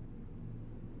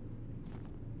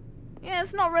 Yeah,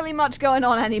 it's not really much going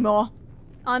on anymore.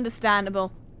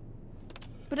 Understandable.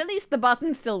 But at least the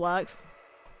button still works.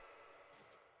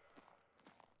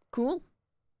 Cool.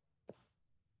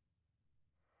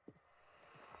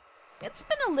 It's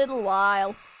been a little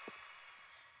while.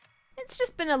 It's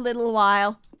just been a little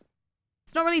while.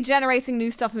 It's not really generating new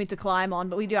stuff for me to climb on,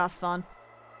 but we do have fun.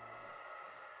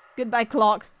 Goodbye,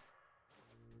 clock.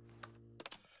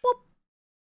 Whoop.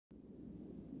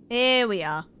 Here we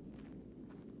are.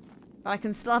 But I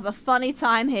can still have a funny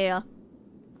time here.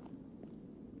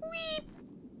 Weep,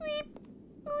 weep,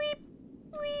 weep,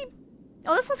 weep.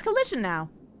 Oh, this has collision now.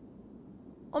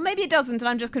 Or maybe it doesn't and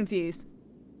I'm just confused.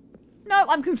 No,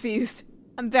 I'm confused.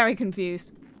 I'm very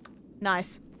confused.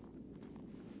 Nice.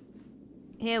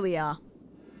 Here we are.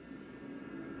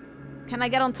 Can I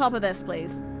get on top of this,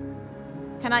 please?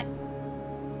 Can I?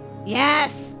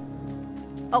 Yes!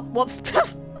 Oh, whoops.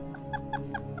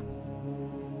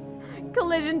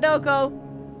 Collision Doko.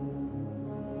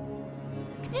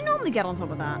 Can you normally get on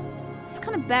top of that? It's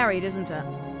kind of buried, isn't it?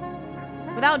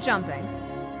 Without jumping.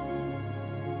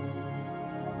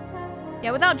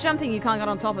 Yeah, without jumping, you can't get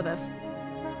on top of this.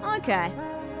 Okay.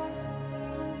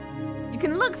 You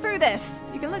can look through this.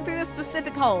 You can look through this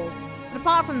specific hole. But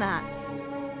apart from that...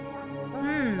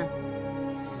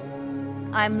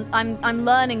 I'm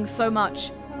learning so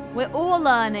much. We're all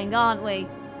learning, aren't we?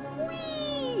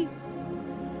 Whee!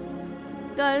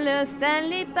 Dans le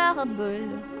Stanley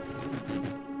Parable.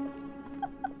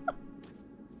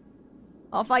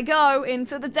 Off I go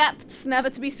into the depths, never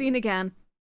to be seen again.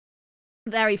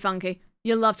 Very funky.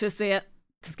 You'll love to see it.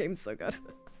 This game's so good.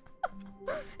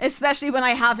 Especially when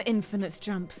I have infinite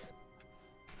jumps.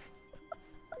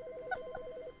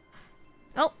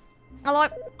 Oh, hello.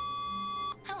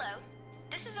 Hello.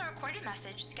 This is a recorded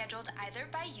message scheduled either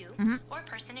by you or a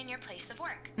person in your place of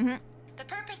work. The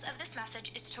purpose of this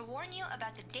message is to warn you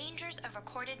about the dangers of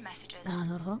recorded messages.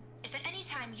 If at any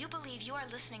time you believe you are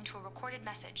listening to a recorded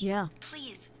message,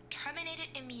 please terminate it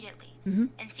immediately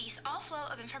and cease all flow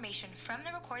of information from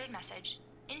the recorded message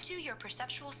into your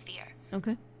perceptual sphere.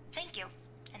 Okay. Thank you,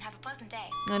 and have a pleasant day.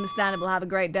 Understandable. Have a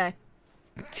great day.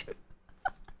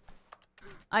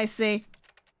 I see.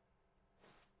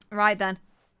 Right then.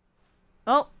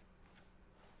 Oh.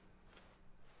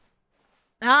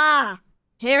 Ah!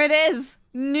 Here it is!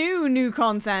 New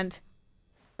content.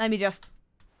 Let me just...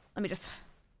 I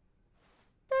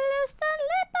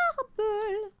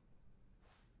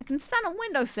can stand on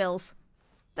windowsills.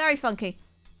 Very funky.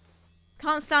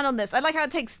 Can't stand on this. I like how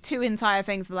it takes 2 entire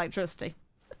things of electricity.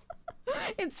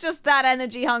 It's just that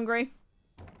energy hungry.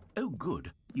 Oh,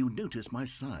 good. You noticed my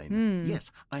sign.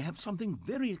 Yes, I have something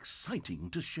very exciting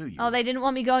to show you. Oh, they didn't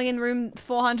want me going in room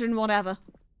 400 and whatever.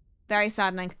 Very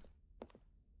saddening.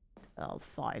 I'll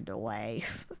find a way.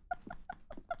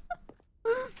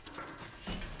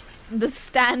 The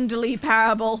Stanley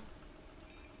Parable.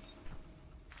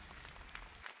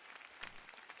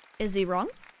 Is he wrong?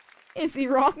 Is he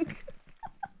wrong?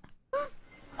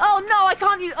 Oh no, I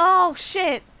can't use... Oh,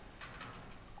 shit.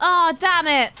 Oh, damn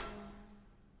it.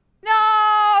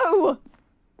 No!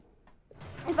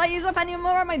 If I use up any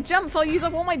more of my jumps, I'll use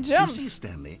up all my jumps. You see,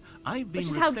 Stanley, I've been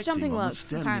Which is how reflecting jumping on works, the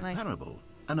Stanley apparently. Parable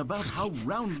and about how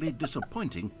roundly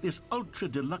disappointing this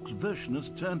ultra-deluxe version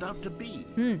has turned out to be.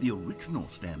 The original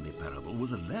Stanley Parable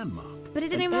was a landmark. But it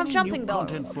didn't and even have any jumping, new though.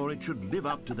 content for it should live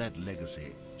up to that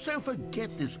legacy. So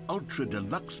forget this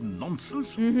ultra-deluxe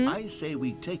nonsense. I say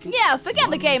we take it... Yeah, forget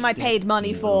the one game I step paid money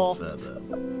even for. Further.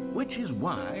 Which is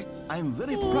why I'm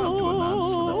very proud to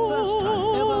announce for the first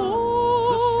time ever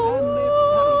the Stanley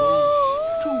Parable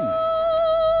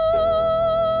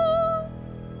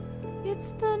 2.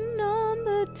 It's the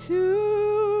number 2.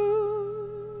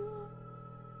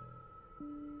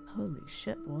 Holy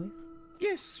shit, boys.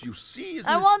 Yes, you see, isn't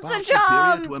I this want far to superior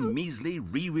jump! to a measly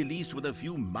re-release with a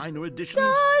few minor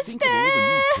additions? Think of all the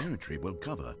new territory we'll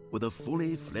cover with a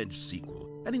fully fledged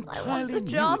sequel. An entirely new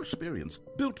jump. experience,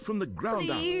 built from the ground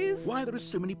Please. up. Why, there are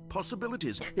so many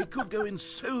possibilities. It could go in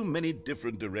so many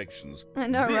different directions. I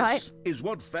know, this right? is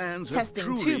what fans Testing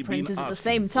have 2 truly been printers at the asking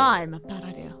same for. time. Bad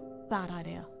idea. Bad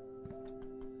idea.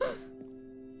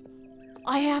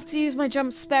 I have to use my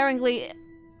jump sparingly,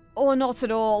 or not at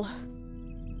all.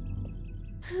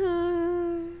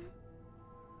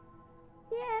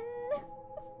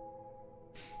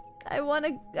 I want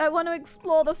to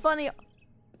explore the funny...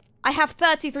 I have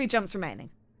 33 jumps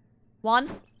remaining. 1,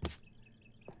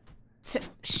 2...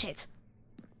 Shit.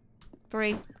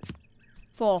 3,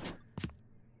 4.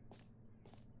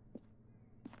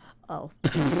 Oh.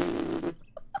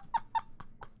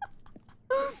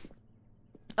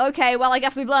 Okay, well, I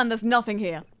guess we've learned there's nothing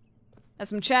here. There's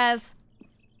some chairs.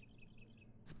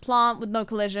 It's a plant with no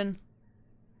collision.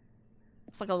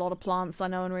 It's like a lot of plants I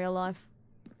know in real life.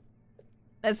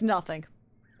 There's nothing.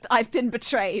 I've been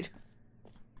betrayed.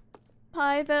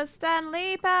 By the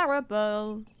Stanley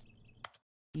Parable.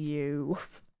 You.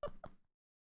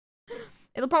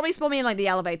 It'll probably spawn me in like the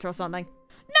elevator or something.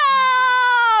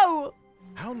 No!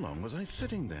 How long was I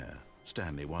sitting there?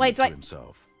 Stanley wondered to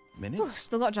himself. Minutes?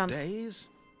 Still got jumps. Days?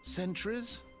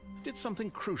 Centuries? Did something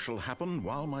crucial happen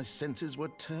while my senses were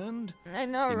turned? I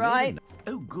know, right?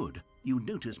 Oh, good. You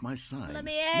noticed my sign. Let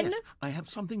me in. Yes, I have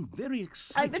something very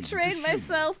exciting. I betrayed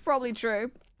myself. Probably true.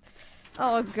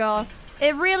 Oh god.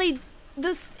 It really.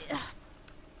 This.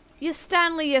 You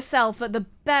Stanley yourself at the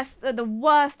best, at the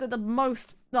worst, at the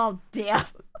most. Oh dear.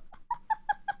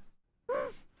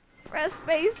 Press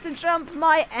space to jump,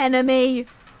 my enemy.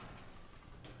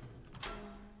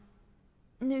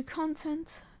 New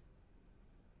content.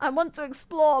 I want to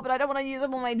explore, but I don't want to use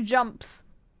up all my jumps.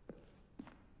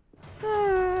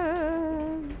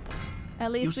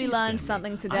 At least we learned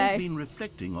something today. I've been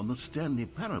reflecting on the Stanley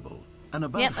Parable and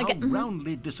about how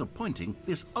roundly disappointing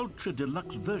this ultra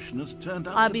deluxe version has turned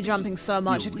out. I'll be jumping so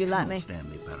much if you let me. The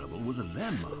Stanley Parable was a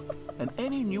landmark, and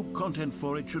any new content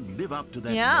for it should live up to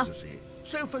that legacy.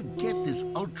 So forget this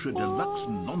ultra deluxe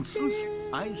nonsense.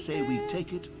 I say we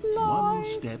take it one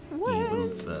step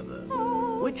even further.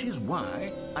 Which is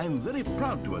why I'm very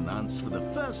proud to announce for the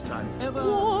first time ever,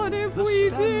 what if we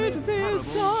did this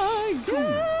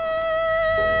again?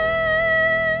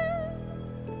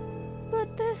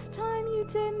 But this time you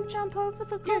didn't jump over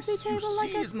the coffee table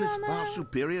like a isn't this far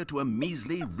superior to a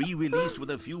measly re-release with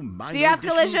a few minor Do you have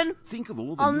additions? collision? Think of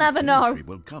all the I'll never know.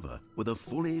 We'll cover with a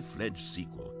fully fledged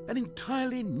sequel, an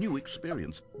entirely new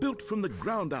experience built from the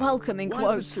ground up. Welcoming Why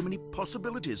quotes. so many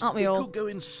possibilities? Aren't we all? It could go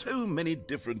in so many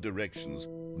different directions.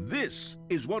 This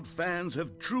is what fans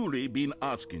have truly been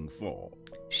asking for.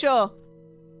 Sure.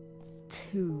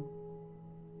 2.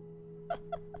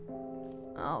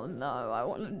 Oh no, I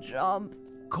want to jump.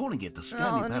 Calling it the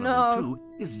Stanley Parable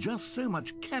 2 is just so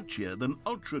much catchier than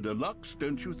Ultra Deluxe,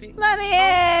 don't you think? Let me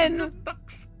in! Ultra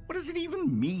Deluxe? What does it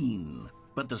even mean?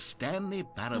 But the Stanley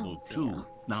Parable 2,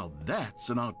 now that's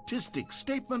an artistic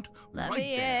statement Let right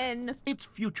me there. in. It's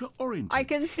future-oriented. I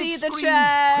can see it the screams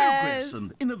chairs. progress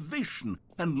and innovation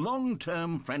and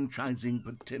long-term franchising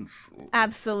potential.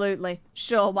 Absolutely.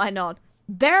 Sure, why not?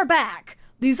 They're back.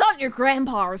 These aren't your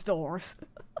grandpa's doors.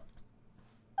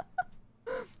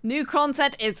 New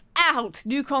content is out.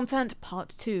 New content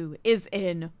part 2 is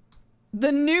in.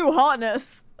 The new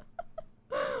hotness.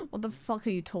 What the fuck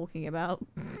are you talking about?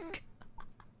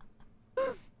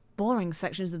 Boring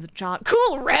sections of the chart.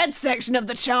 Cool red section of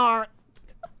the chart.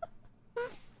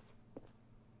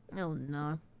 Oh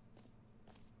no.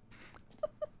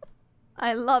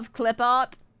 I love clip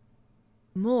art.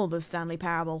 More the Stanley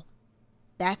Parable.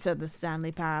 Better the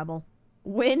Stanley Parable.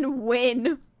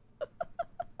 Win-win.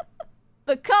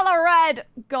 The color red.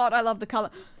 God, I love the color.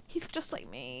 He's just like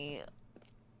me.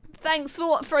 Thanks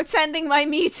for attending my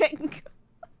meeting.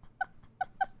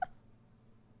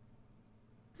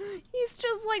 He's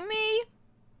just like me.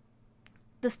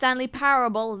 The Stanley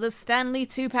Parable. The Stanley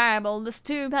 2 Parable. The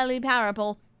Stanley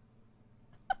Parable.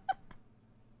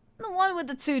 The one with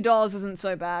the 2 doors isn't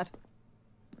so bad.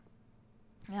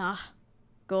 Ah,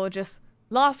 gorgeous.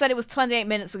 Last said it was 28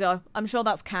 minutes ago. I'm sure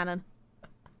that's canon.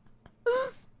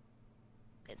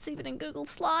 It's even in Google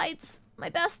Slides. My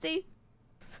bestie.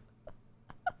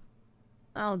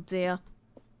 Oh dear.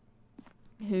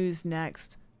 Who's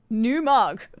next? New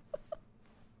mug.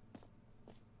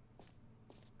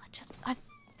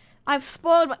 I've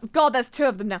spoiled my— God, there's 2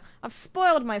 of them now. I've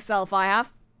spoiled myself, I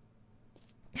have.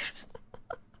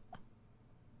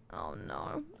 Oh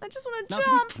no. I just want to jump.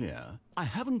 Now, to be clear, I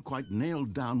haven't quite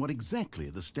nailed down what exactly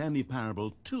the Stanley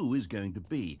Parable 2 is going to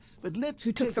be, but let's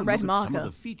take a look at some of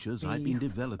the features I've been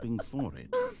developing for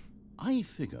it. I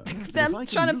figure I'm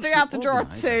trying to figure out to draw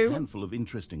 2. A handful of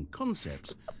interesting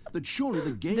concepts, that surely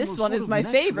the game This will one sort is of my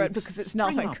naturally favorite because it's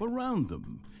spring nothing. up around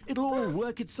them. It'll all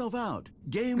work itself out.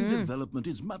 Game development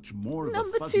is much more of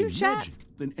Number a fuzzy 2 chat. magic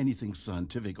than anything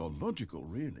scientific or logical,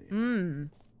 really.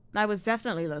 I was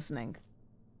definitely listening.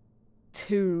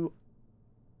 2.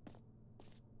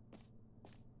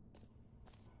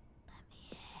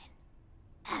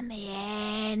 Let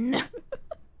me in.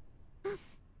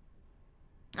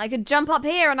 I could jump up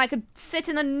here and I could sit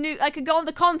in the I could go on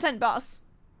the content bus.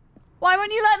 Why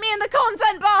won't you let me in the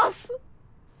content bus?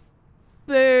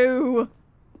 Boo.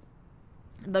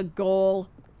 The gall.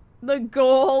 The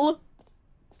gall.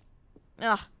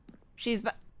 Ugh. She's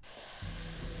back.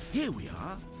 Here we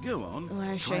are. Go on.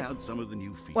 Where is Try she? out some of the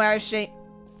new features. Where is she?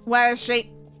 Where is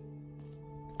she?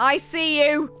 I see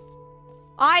you.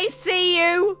 I see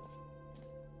you.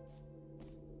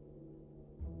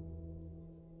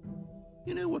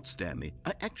 You know what, Stanley?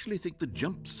 I actually think the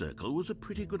jump circle was a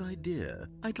pretty good idea.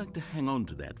 I'd like to hang on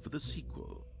to that for the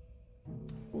sequel.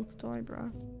 Cool story,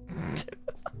 bro.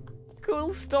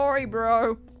 Cool story,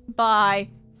 bro. Bye.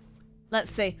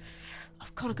 Let's see.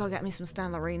 I've got to go get me some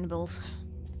Stan Lorrainables.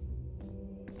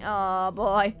 Oh,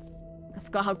 boy. I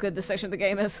forgot how good this section of the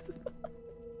game is.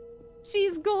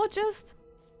 She's gorgeous.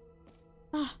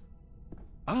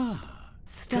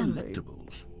 Stanley.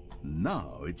 Collectibles.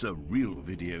 Now it's a real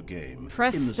video game.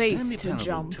 Press In the space Stanley to Parable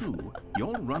jump. 2,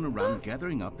 you'll run around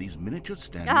gathering up these miniature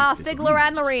Stanley Figler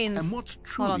and Lorraines. And what's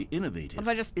truly innovative If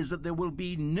I just is that there will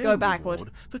be no go backward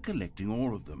reward for collecting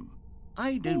all of them.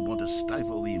 I don't want to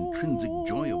stifle the intrinsic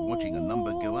joy of watching a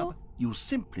number go up. You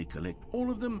simply collect all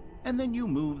of them, and then you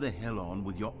move the hell on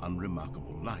with your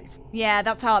unremarkable life. Yeah,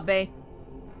 that's how it be.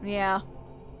 Yeah.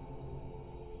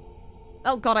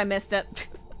 Oh god, I missed it.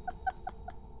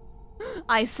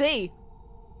 I see.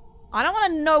 I don't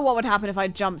want to know what would happen if I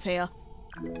jumped here.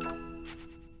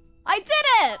 I did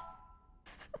it!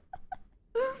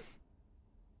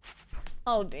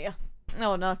 Oh dear.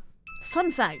 Oh no.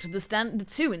 Fun fact, the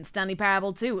 2 in Stanley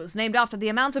Parable 2 was named after the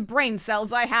amount of brain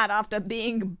cells I had after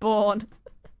being born.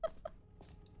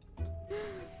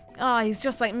 Oh, he's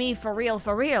just like me, for real,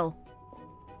 for real.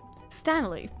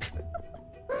 Stanley.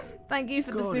 Thank you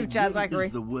for the soup chat, Zachary.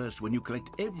 It's the worst when you collect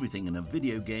everything in a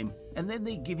video game and then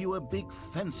they give you a big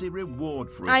fancy reward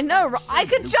for it. I know, I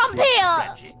could jump here!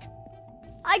 Tragic.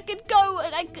 I could go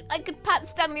and I could pat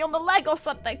Stanley on the leg or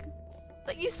something.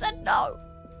 But you said no.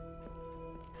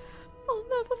 I'll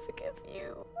never forgive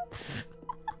you.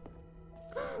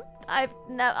 I've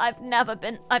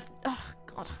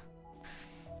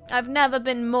never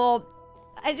been more.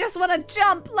 I just want to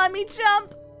jump. Let me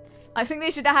jump. I think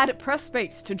they should have had press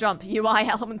space to jump UI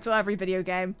element to every video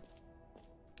game.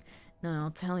 No,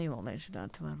 I'll tell you what they should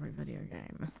add to every video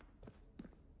game.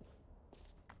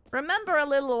 Remember a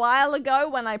little while ago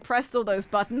when I pressed all those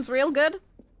buttons real good?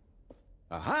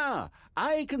 Aha!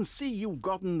 I can see you've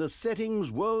gotten the Settings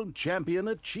World Champion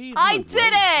Achievement. I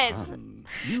did it! Done.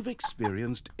 You've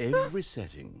experienced every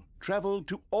setting, traveled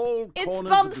to all corners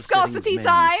bump of the scarcity settings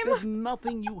time! menu. There's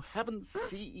nothing you haven't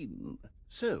seen.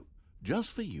 So,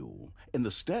 just for you, in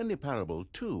the Stanley Parable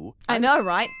 2... I know,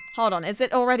 right? Hold on, is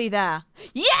it already there?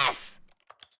 Yes!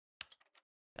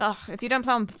 Ugh, if you don't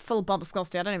play on full bump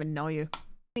scarcity, I don't even know you.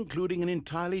 Including an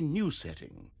entirely new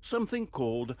setting, something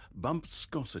called bump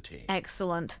viscosity.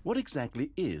 Excellent. What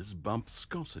exactly is bump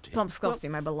viscosity? Bump viscosity,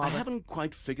 my beloved. I haven't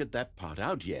quite figured that part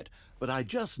out yet, but I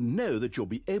just know that you'll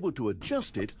be able to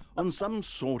adjust it on some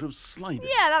sort of slider.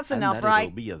 Yeah, that's enough, and that right?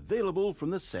 It'll be available from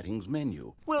the settings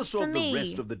menu. We'll sort the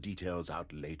rest of the details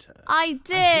out later. I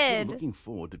did. I'm looking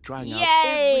forward to trying out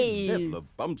Yay! every level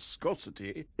of bump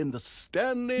viscosity in the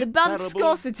Stanley The bump Parable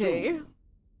viscosity. 2.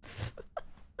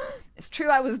 It's true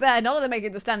I was there, not only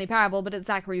making the Stanley Parable, but at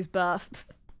Zachary's birth.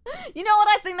 You know what,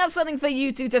 I think that's something for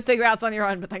you two to figure out on your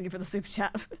own, but thank you for the super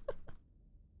chat.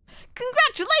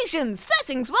 Congratulations,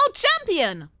 Settings World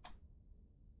Champion!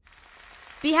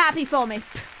 Be happy for me.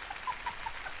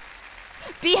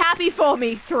 Be happy for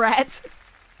me, Threat.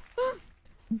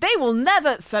 They will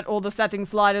never set all the setting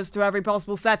sliders to every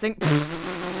possible setting.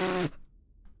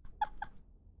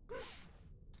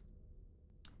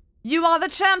 You are the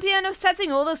champion of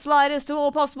setting all the sliders to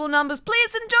all possible numbers.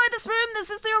 Please enjoy this room. This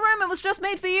is your room. It was just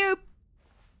made for you.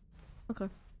 Okay.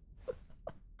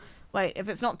 Wait, if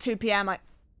it's not 2 p.m.,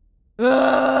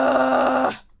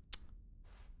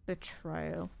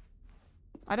 Betrayal.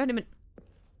 I don't even...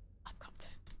 I've got to.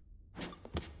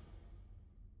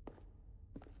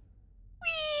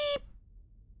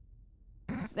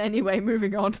 Weep. Anyway,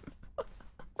 moving on.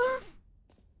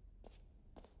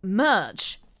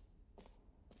 Merch.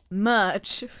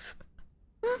 Merch.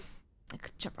 I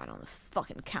could jump right on this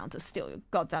fucking counter, steal your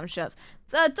goddamn shirts.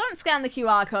 So don't scan the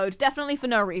QR code, definitely for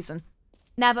no reason.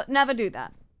 Never do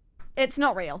that. It's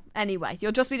not real. Anyway,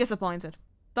 you'll just be disappointed.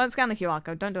 Don't scan the QR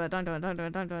code. Don't do it, don't do it, don't do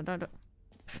it, don't do it, don't do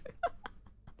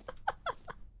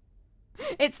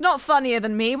it. It's not funnier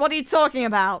than me. What are you talking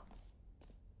about?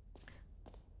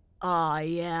 Ah,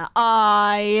 yeah.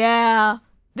 Ah, yeah.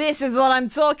 This is what I'm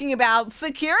talking about.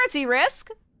 Security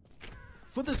risk.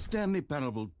 For the Stanley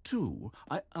Parable 2,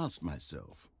 I asked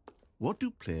myself, what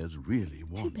do players really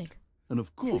want? big. And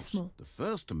of course, the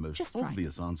first and most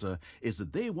obvious answer is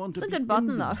that they want to be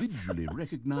individually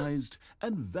recognized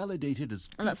and validated as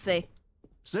people. Let's see.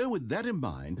 So with that in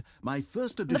mind, my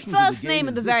first addition the first to the game name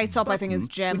at the very top, I think, is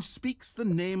Jim. Which speaks the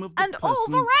name of the and person all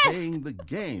the rest. playing the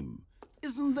game.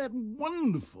 Isn't that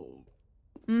wonderful?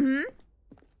 Mm-hmm.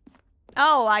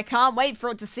 Oh, I can't wait for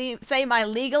it to say my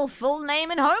legal full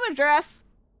name and home address.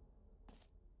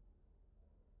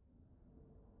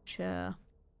 Sure.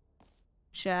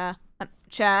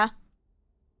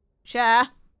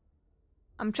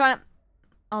 I'm trying to...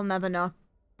 I'll never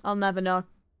know.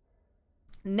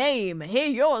 Name, hear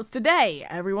yours today.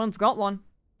 Everyone's got one.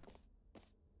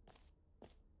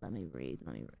 Let me read.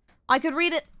 I could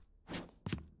read it.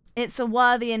 It's a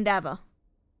worthy endeavor.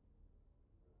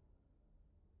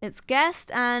 It's guest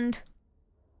and...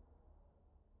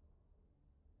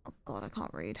 Oh god, I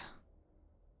can't read.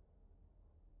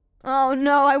 Oh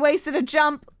no, I wasted a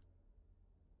jump.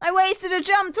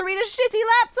 to read a shitty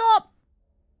laptop.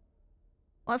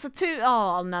 What's a 2? Oh,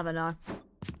 I'll never know.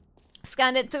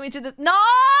 Scanned it, took me to the... No!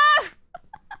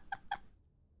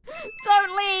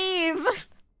 Don't leave!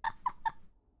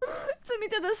 Took me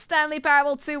to the Stanley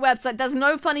Parable 2 website. There's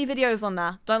no funny videos on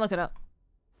there. Don't look it up.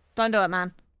 Don't do it,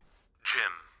 man.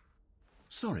 Jim.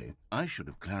 Sorry, I should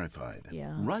have clarified.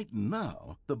 Yeah. Right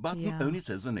now, the button only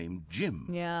says the name Jim.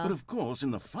 Yeah. But of course,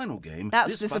 in the final game, that's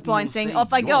this disappointing. Button will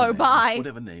Off I say go. your name, Bye.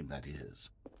 Whatever name that is.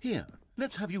 Here,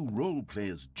 let's have you role play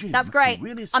as Jim. That's great. To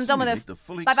really I'm done with this. The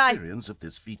full Bye-bye. experience of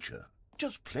this feature.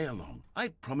 Just play along. I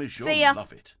promise you'll See ya.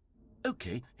 love it.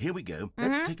 Okay, here we go.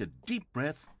 Let's take a deep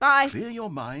breath. Bye. Clear your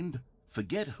mind.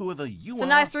 Forget whoever you are. It's a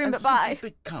nice room, and but bye.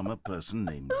 simply become a person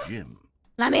named Jim.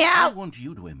 Let me out. I want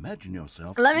you to imagine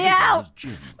yourself Let me living out. as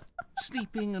Jim,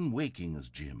 sleeping and waking as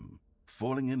Jim,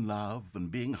 falling in love and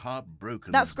being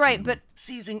heartbroken. That's as great, Jim, but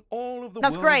seizing all of the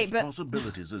that's world's great, but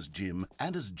possibilities as Jim,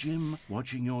 and as Jim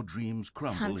watching your dreams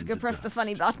crumble time to go into press dust. the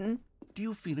funny button. Do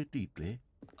you feel it deeply?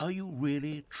 Are you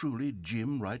really, truly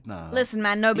Jim right now? Listen,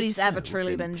 man, nobody's If ever so,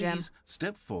 truly then been Jim. please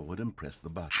step forward and press the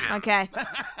button. Okay.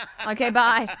 Okay,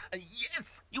 bye.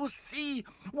 Yes, you see,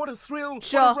 what a thrill,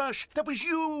 Sure. what a rush. That was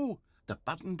you. The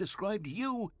button described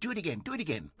you. Do it again, do it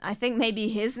again. I think maybe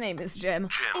his name is Jim.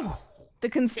 Oh, The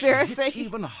conspiracy. it's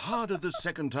even harder the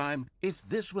second time. If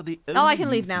this were the I only can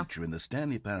new leave now. feature in the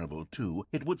Stanley Parable 2,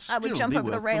 it would still I would jump be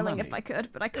over the worth railing money. if I could,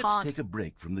 but I Let's can't. take a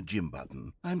break from the Jim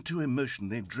button. I'm too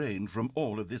emotionally drained from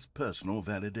all of this personal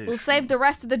validation. We'll save the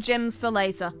rest of the Jims for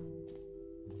later.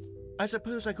 I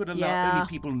suppose I could allow only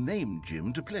people named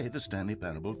Jim to play the Stanley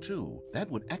Parable 2. That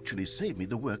would actually save me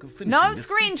the work of finishing No this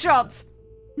screenshots!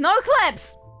 No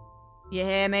clips! You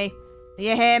hear me?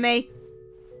 You hear me?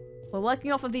 We're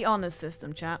working off of the honors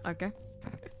system, chat, okay?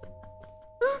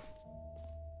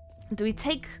 Do we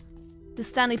take the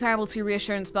Stanley Parable 2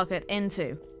 reassurance bucket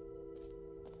into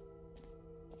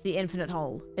the infinite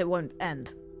hole? It won't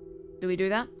end. Do we do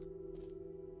that?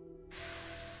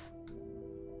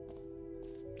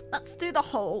 Let's do the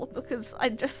hole, because I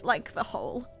just like the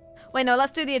hole. Wait, no,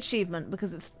 let's do the achievement,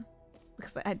 because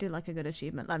I do like a good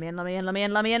achievement. Let me in, let me in, let me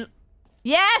in, let me in.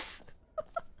 Yes!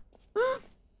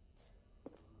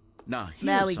 Now,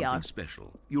 There here's we something go.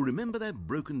 special. You remember that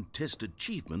broken test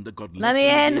achievement that got Let left me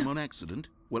in the in. game on accident?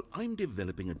 Well, I'm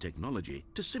developing a technology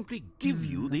to simply give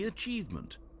you the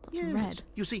achievement. Yes. red.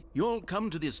 You see, you'll come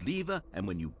to this lever, and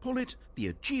when you pull it, the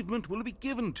achievement will be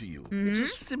given to you. It's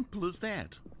as simple as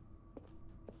that.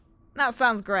 That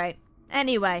sounds great.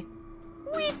 Anyway.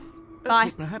 Whee! Okay,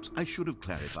 Bye. perhaps I should have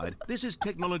clarified. This is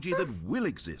technology that will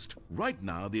exist. Right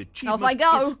now, the Off achievement I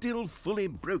go. is still fully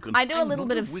broken. I do a I'm little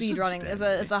not bit of wizard, speedrunning as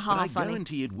a Stanley, half but I funny.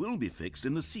 guarantee it will be fixed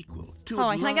in the sequel. To Hold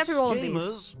on, at can I get last, through all of these?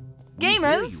 gamers,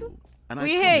 Gamers? We hear you, and We I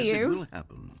hear promise you. It will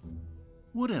happen.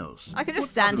 What else? I could just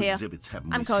What stand other here. exhibits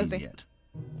haven't I'm we cozy. seen yet?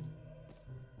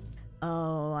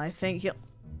 Oh, I think you'll...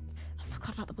 I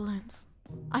forgot about the balloons.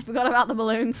 I forgot about the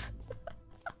balloons.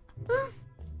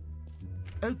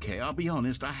 Okay, I'll be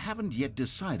honest, I haven't yet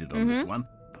decided on this one.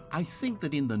 I think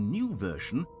that in the new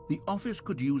version, the office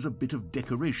could use a bit of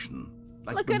decoration.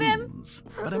 Like Look at him. balloons.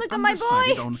 But Look I'm at my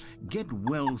undecided boy. on Get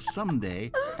Well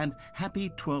Someday and Happy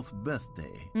 12th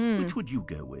Birthday. Which would you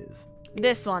go with?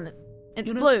 This one. It's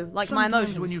You know, blue, like my sometimes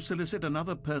emotions. when you solicit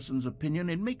another person's opinion,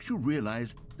 it makes you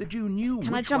realize that you knew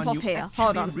Can I which jump one off you here? actually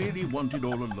Hold on. really wanted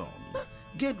all along.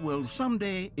 Get Well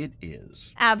Someday it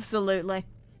is. Absolutely.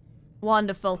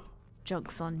 Wonderful.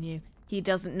 Joke's on you. He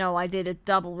doesn't know I did a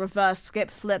double reverse skip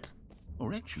flip.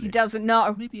 Or actually, He doesn't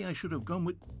know. maybe I should have gone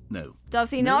with... No. Does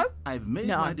he No, know? I've made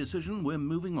No. my decision. We're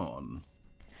moving on.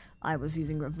 I was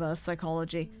using reverse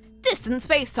psychology. Distant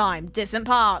space-time, distant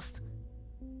past.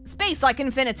 Space like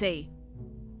infinity.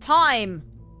 Time.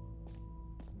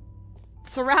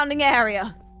 surrounding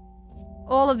area.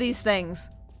 All of these things.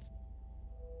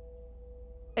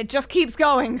 It just keeps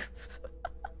going.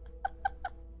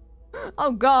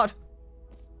 Oh god.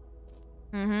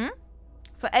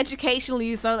 For educational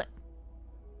use only.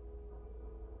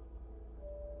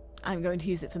 I'm going to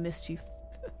use it for mischief.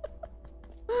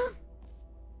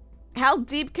 How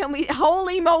deep can we...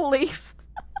 Holy moly!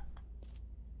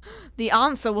 The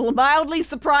answer will mildly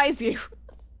surprise you.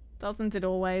 Doesn't it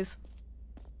always?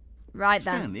 Right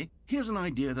then. Stanley, here's an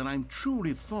idea that I'm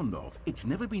truly fond of. It's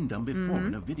never been done before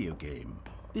in a video game.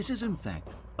 This is, in fact,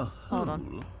 a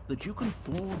hole that you can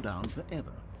fall down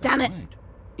forever. Damn it! Right.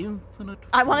 Infinite.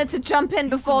 I wanted to jump in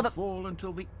before the... fall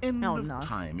until the end of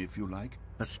time, if you like.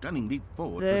 A stunning leap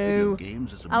forward for Boo. video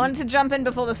games as a I wanted to jump in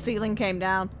before the ceiling came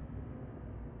down.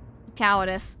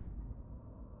 Cowardice.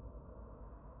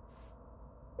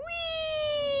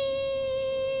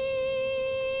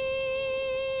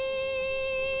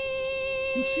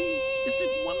 You see, isn't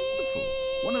it wonderful?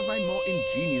 One of my more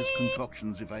ingenious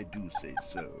concoctions, if I do say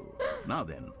so. Now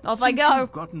then, off I go.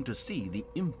 You've gotten to see the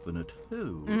infinite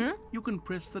hole. You can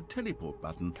press the teleport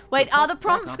button. Wait, are the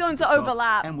prompts going to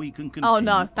overlap? And we can continue. Oh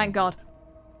no, thank God.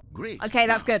 Great. Okay,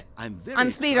 that's good. I'm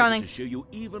speedrunning. To show you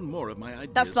even more of my ideas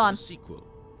that's fun. For the sequel.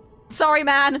 Sorry,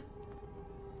 man.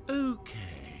 Okay.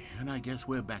 And I guess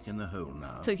we're back in the hole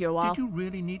now. Took you a while. Did you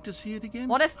really need to see it again?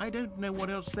 What if... I don't know what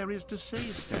else there is to say,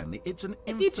 Stanley. It's an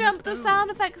if you jump, the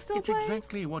sound effect still plays? It's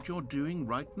exactly what you're doing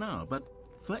right now, but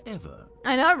forever.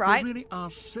 I know, right? There really are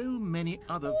so many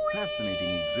other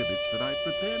fascinating exhibits that I've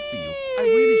prepared for you. I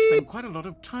really spent quite a lot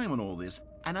of time on all this,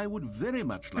 and I would very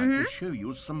much like to show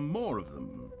you some more of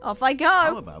them. Off I go.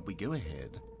 How about we go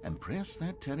ahead and press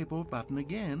that teleport button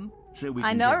again, so we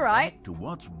can get back to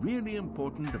what's really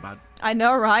important about... I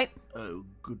know, right? Oh,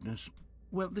 goodness.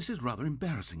 Well, this is rather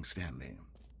embarrassing, Stanley.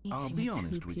 I'll be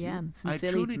honest with you. I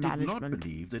truly did not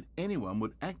believe that anyone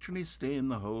would actually stay in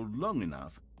the hole long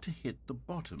enough to hit the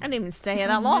bottom. I didn't even stay here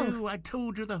that long. No, I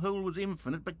told you the hole was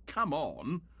infinite, but come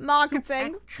on.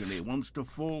 Marketing. Who actually wants to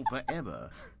fall forever?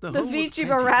 The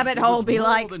VTuber rabbit hole be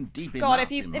like, God,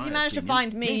 if you manage to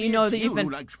find me, you know that you've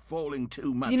been... likes falling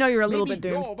too much. You know you're a little bit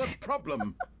Maybe doomed. you're the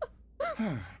problem.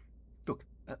 Look,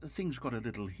 things got a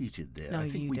little heated there. No, I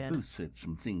think you we did. both said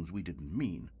some things we didn't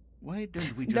mean. Why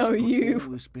don't we just No, put you.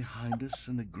 all this behind us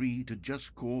and agree to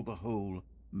just call the hole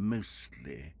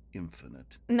mostly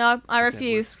infinite? No, I If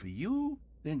refuse. That works for you,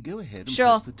 then go ahead and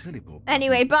Sure. press the teleport button.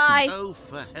 Anyway, bye. Oh,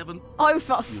 for heaven. Oh,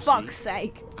 for You fuck's see?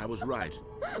 sake. I was right.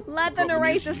 Let the problem is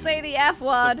narrator you. say the F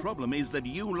word. The problem is that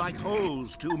you like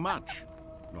holes too much.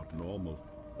 Not normal.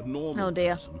 A normal Oh,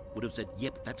 dear. person would have said,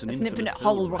 yep, that's an It's an infinite infinite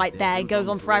hole right there. It goes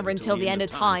on forever until the end of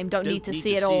time. Don't need to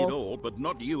see it all. But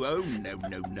not you. Oh, no,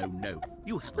 no, no, no.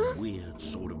 You have a weird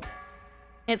sort of...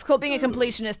 It's called being a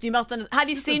completionist. You must understand. Have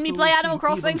you seen me play Animal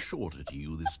Crossing? Shorter to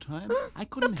you this time. I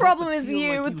The problem is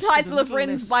you with the title of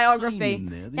Rin's biography.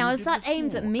 Now, is that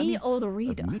aimed at me or the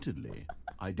reader? Admittedly,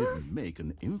 I didn't make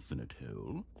an infinite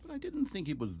hole, but I didn't think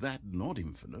it was that not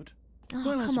infinite. Oh,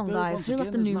 Well, come on, guys. Who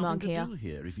left the new monk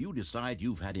here? If you decide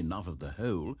you've had enough of the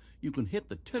hole, you can hit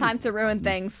the Time to ruin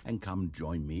things. and come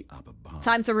join me up above.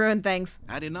 Time to ruin things.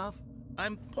 Had enough?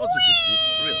 I'm positively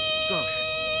thrilled. Gosh,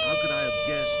 how could I have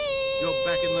guessed? You're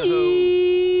back in the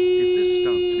hole. If this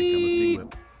starts to become a thing where...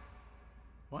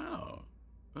 Wow.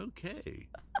 Okay.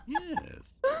 Yes.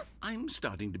 I'm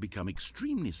starting to become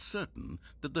extremely certain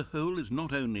that the hole is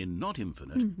not only not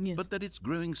infinite, yes. but that it's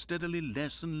growing steadily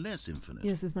less and less infinite.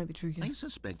 Yes, this might be true, I yes.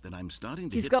 suspect that I'm starting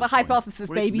to He's hit got the a point hypothesis,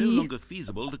 where baby. It's no longer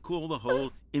feasible to call the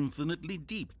hole infinitely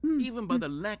deep, even by the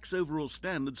lax overall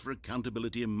standards for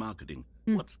accountability and marketing.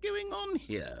 What's going on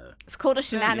here? It's called a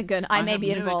shenanigan. I may be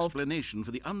have no involved. explanation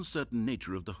for the uncertain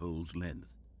nature of the hole's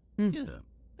length. Here,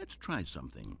 let's try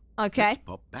something. Okay. Let's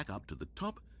pop back up to the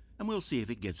top, and we'll see if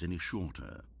it gets any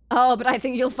shorter. Oh, but I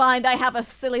think you'll find I have a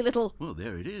silly little... Well,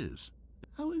 there it is.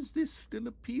 How is this still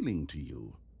appealing to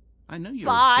you? I know you're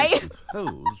Bye. obsessed with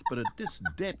holes, but at this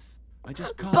depth, I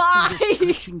just can't Bye. see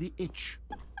this scratching the itch.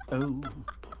 Oh,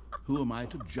 who am I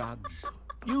to judge?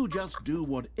 You just do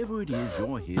whatever it is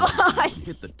you're here to do and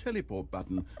hit the teleport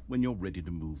button when you're ready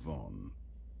to move on.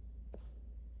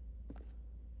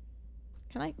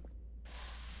 Can I?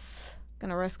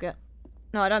 Gonna risk it.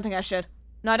 No, I don't think I should.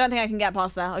 No, I don't think I can get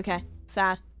past that. Okay.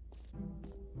 Sad.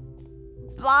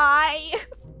 Bye!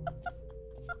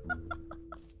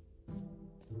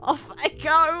 Off I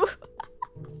go!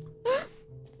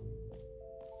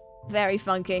 Very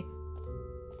funky.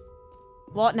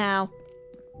 What now?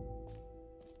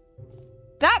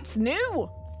 That's new!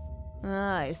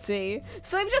 Ah, I see.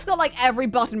 So we've just got like every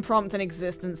button prompt in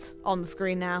existence on the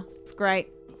screen now. It's great.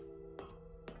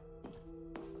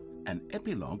 An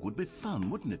epilogue would be fun,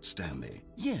 wouldn't it, Stanley?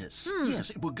 Yes, yes,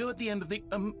 it would go at the end of the,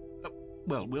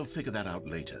 well, we'll figure that out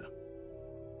later.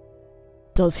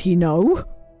 Does he know?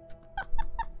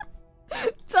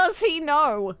 Does he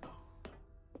know?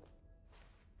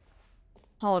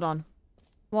 Hold on.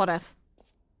 What if?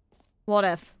 What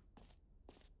if?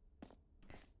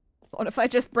 What if I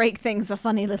just break things a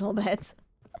funny little bit?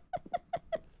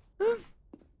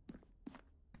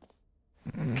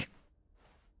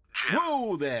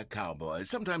 Whoa there, cowboy.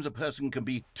 Sometimes a person can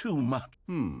be too much.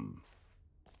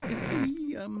 Is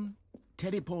the,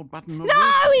 teleport button on?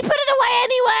 No! He put it away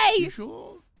anyway! You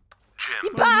sure?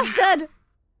 You bastard!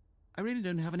 I really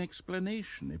don't have an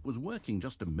explanation. It was working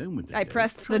just a moment ago. I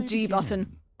pressed the G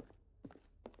button.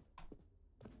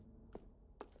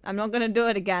 I'm not gonna do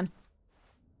it again.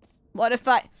 What if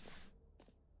I...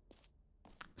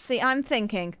 See, I'm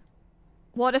thinking,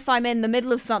 what if I'm in the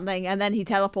middle of something and then he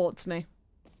teleports me?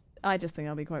 I just think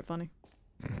that'll be quite funny.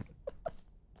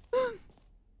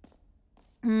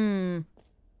 And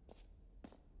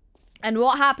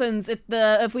what happens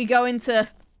if we go into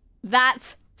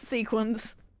that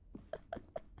sequence?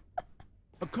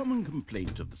 A common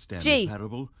complaint of the Stanley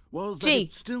Parable was that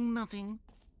it's still nothing.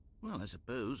 Well, I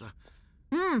suppose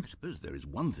there is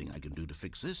one thing I can do to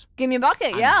fix this. Give me a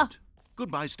bucket, yeah.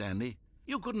 Goodbye, Stanley.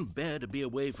 You couldn't bear to be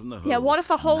away from the hole. Yeah, what if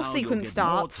the whole now sequence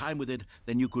starts? More time with it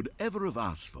than you could ever have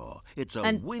asked for. It's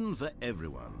a win for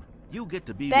everyone. You get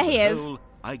to be there with he the is. hole.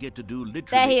 I get to do literally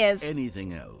there he is.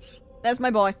 anything else. There's my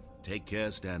boy. Take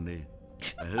care, Stanley.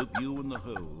 I hope you and the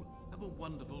hole have a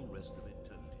wonderful rest of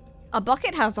eternity. A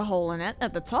bucket has a hole in it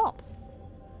at the top.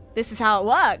 This is how it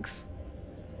works.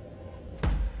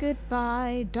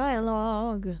 Goodbye,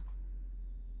 dialogue.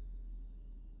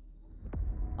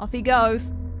 Off he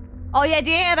goes. Oh yeah,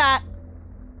 do you hear that?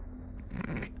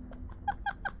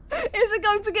 Is it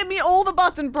going to give me all the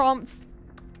button prompts?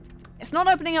 It's not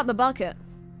opening up the bucket.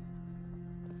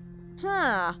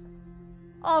 Huh.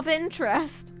 Of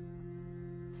interest.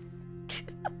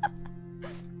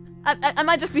 I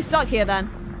might just be stuck here then.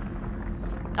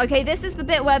 Okay, this is the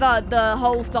bit where the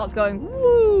hole starts going,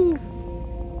 woo!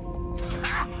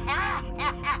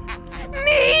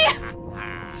 Me!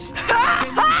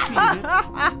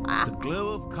 The glow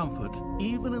of comfort,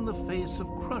 even in the face of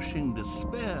crushing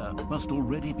despair, must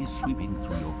already be sweeping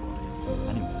through your body.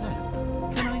 And in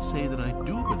fact, can I say that I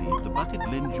do believe the bucket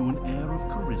lends you an air of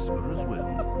charisma as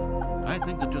well? I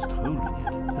think that just holding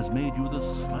it has made you the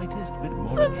slightest bit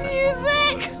more attractive.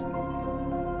 Music!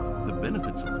 The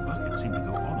benefits of the bucket seem to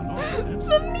go on and on.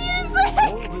 The music!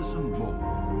 All this and more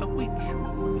awaits you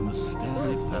in the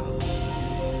Stanley Parable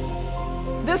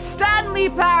 2. The Stanley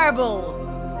Parable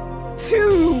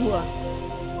 2!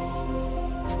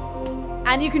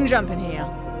 And you can jump in here.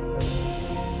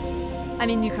 I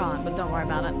mean, you can't, but don't worry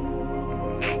about it.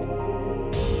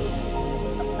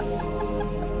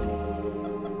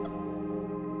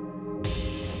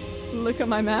 Look at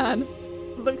my man.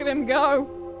 Look at him go.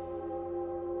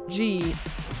 G.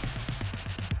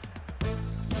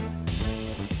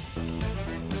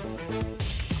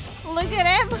 Look at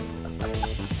him.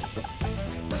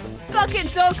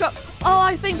 Bucket don't go. Oh,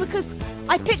 I think because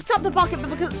I picked up the bucket,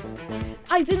 but because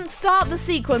I didn't start the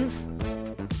sequence,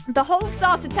 the hole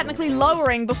started technically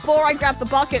lowering before I grabbed the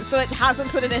bucket, so it hasn't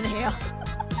put it in here.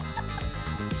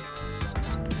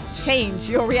 Change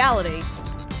your reality.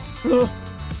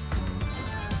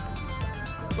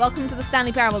 Welcome to the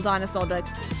Stanley Parable dinosaur deck.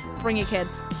 Bring your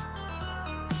kids.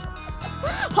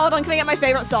 Hold on, can I get my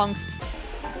favorite song?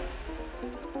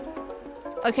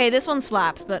 Okay, this one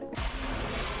slaps, but...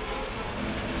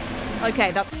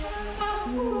 Okay, that...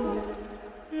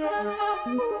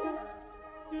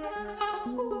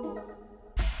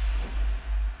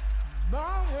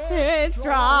 It's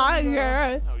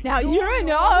stronger. Now you're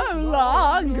no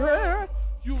longer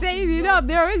saving up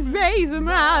there in space of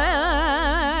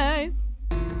mine.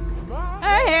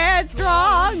 It's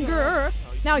stronger.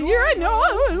 Now you're no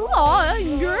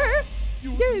longer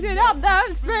using up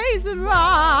that space of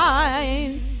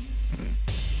mine.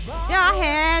 Your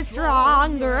head's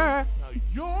stronger.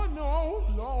 You're no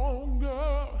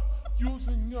longer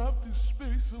using up this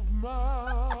space of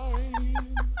mine.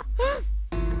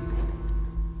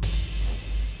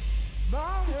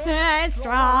 It's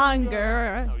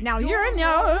stronger. Now you're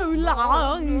no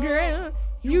longer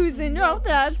using up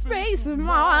that space of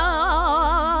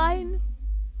mine.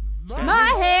 My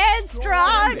head's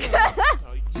stronger.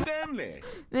 Stanley!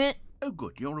 Oh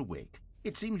good, you're awake.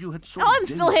 It seems you had sort I'm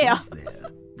still here. there,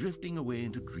 drifting away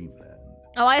into dreamland.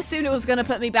 Oh, I assumed it was going to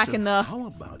put me back in the... How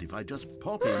about if I just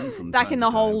pop in from back time in the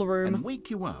to whole time room. and wake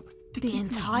you up to The keep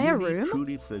entire you really room?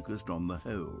 truly focused on the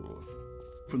whole.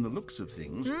 From the looks of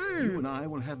things, you and I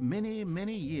will have many,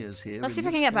 many years here. Let's see if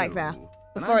I can get back there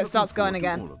before it starts going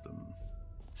again. All of them.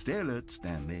 Stay alert,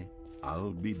 Stanley.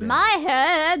 I'll be back. My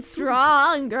head's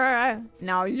stronger.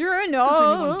 Now you're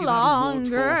no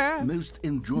longer. Most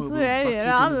enjoyable bucket in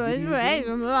a video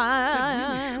game?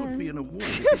 That really should be an award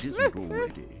if it isn't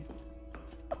already.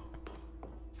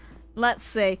 Let's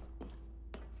see.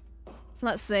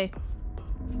 Let's see.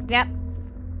 Yep.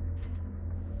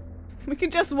 We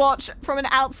can just watch from an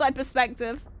outside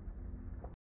perspective.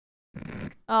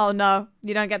 Oh no,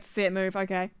 you don't get to see it move,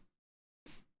 okay.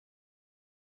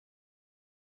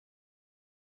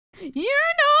 You're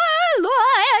no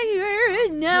liar,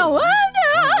 now I'm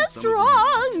not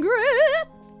stronger.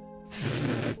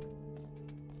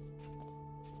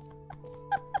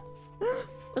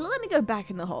 Well, let me go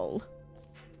back in the hole.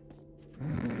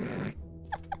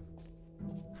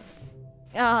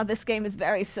 Ah, this game is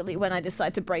very silly when I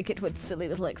decide to break it with silly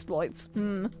little exploits.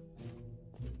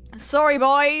 Sorry,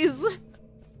 boys.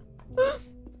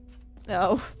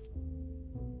 Oh.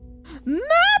 Map!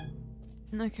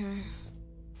 Okay.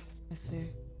 I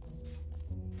see.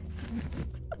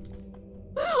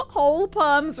 Whole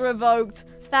perms revoked.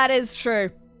 That is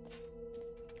true.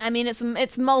 I mean,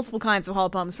 it's multiple kinds of hole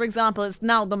perms. For example, it's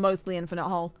now the mostly infinite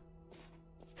hole.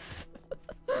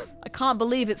 I can't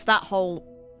believe it's that hole.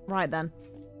 Right then.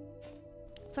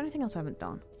 Is there anything else I haven't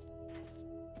done?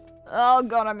 Oh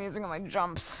god, I'm using all my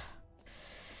jumps.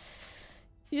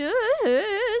 You're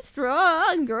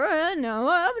stronger, now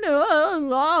I'm no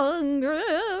longer.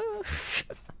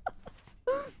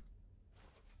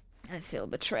 I feel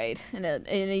betrayed in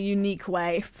a unique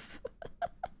way.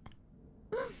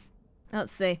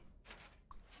 Let's see.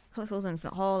 Collectibles,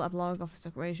 infinite hall, epilogue, office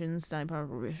decorations, standing power,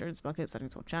 reassurance bucket,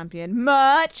 settings for champion,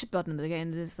 merch, button of the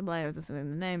game, this display, this is in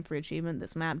the name, free achievement,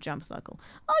 this map, jump circle.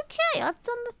 Okay, I've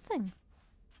done the thing.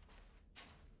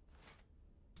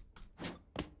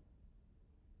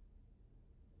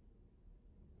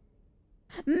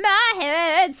 My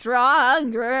head's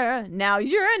stronger, now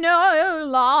you're no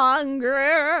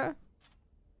longer.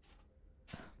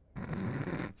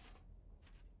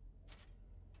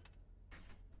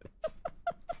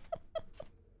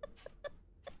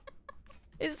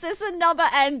 Is this another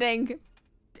ending?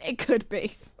 It could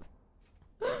be.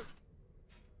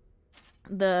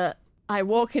 The I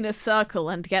walk in a circle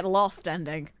and get lost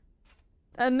ending.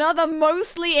 Another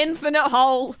mostly infinite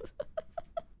hole.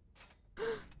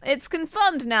 It's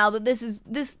confirmed now that this.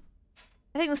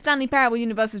 I think the Stanley Parable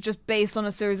universe is just based on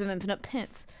a series of infinite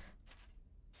pits.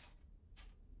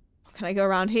 Can I go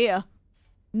around here?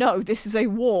 No, this is a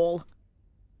wall.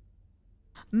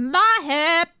 My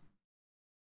hip.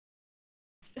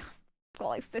 Got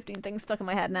like 15 things stuck in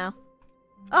my head now.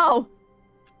 Oh!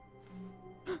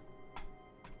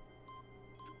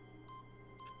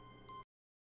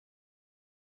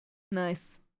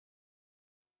 Nice.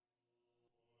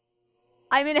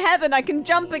 I'm in heaven, I can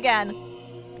jump again!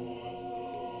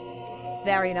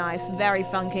 Very nice, very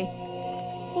funky.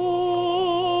 Oh,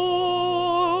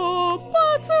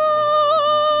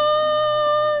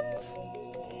 buttons!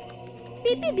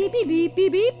 Beep beep beep beep beep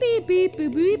beep beep beep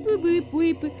beep beep beep beep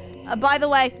beep beep. By the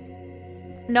way,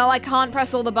 no, I can't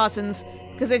press all the buttons,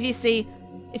 because if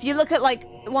you look at, like,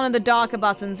 one of the darker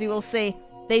buttons, you will see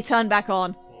they turn back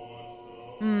on.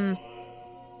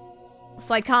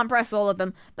 So I can't press all of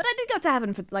them, but I did go to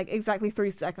heaven for, like, exactly 3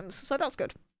 seconds, so that's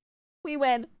good. We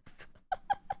win.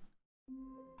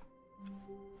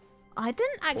 I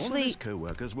didn't actually... All of his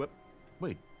co-workers were...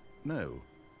 Wait, no.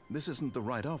 This isn't the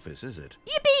right office, is it?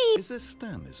 Yippee! Is this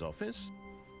Stanley's office?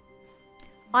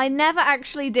 I never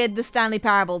actually did the Stanley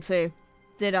Parable 2,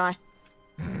 did I?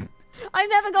 I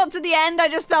never got to the end, I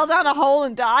just fell down a hole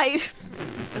and died.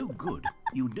 Oh, good.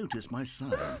 You noticed my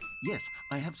sign. Yes,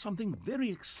 I have something very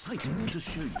exciting to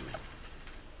show you.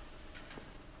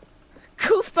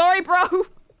 Cool story, bro.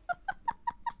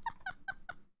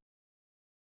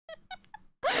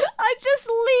 I just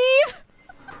leave.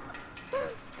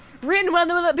 Rin, when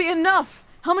will it be enough?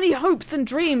 How many hopes and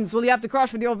dreams will you have to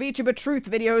crush with your VTuber truth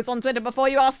videos on Twitter before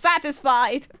you are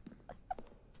satisfied?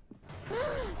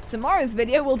 Tomorrow's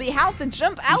video will be how to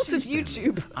jump out of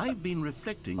YouTube. I've been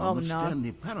reflecting on the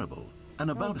Stanley Parable and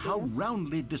about how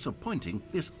roundly disappointing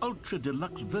this ultra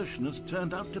deluxe version has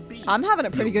turned out to be. I'm having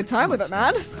a pretty good time with it,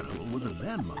 man. The Parable was a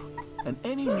landmark, and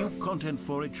any new content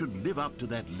for it should live up to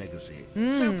that legacy.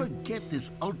 So forget this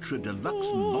ultra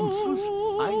deluxe nonsense.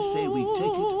 I say we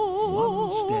take it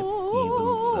one step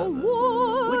even further.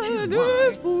 Which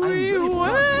is why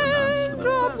I'm very proud to announce for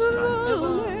the first time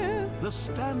ever, the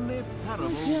Stanley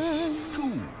Parable 2.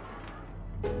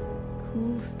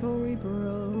 Cool story, bro.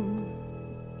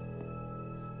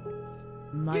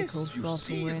 Yes, you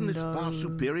see, isn't this far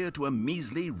superior to a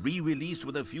measly re-release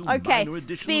with a few okay, minor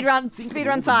additions?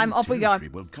 speedrun time, off we go.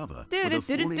 Will cover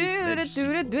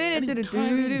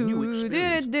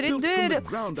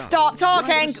Stop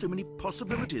talking! So many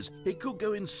possibilities. It could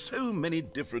go in so many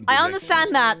different I directions.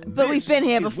 understand that, but we've been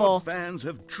here before. This is what fans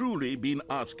have truly been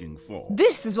asking for.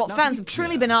 This is what fans have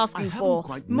truly been asking for.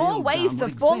 More ways to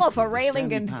fall off a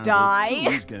railing and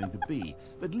die. Going to be,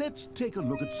 but let's take a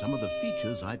look at some of the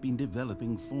features I've been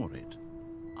developing for it.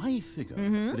 I figure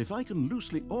that if I can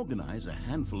loosely organize a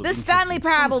handful of the Stanley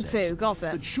Parable concepts, 2, got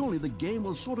it. But surely the game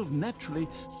will sort of naturally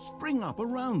spring up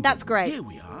around That's them. great. Here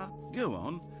we are. Go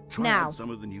on. Try now, out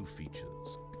some of the new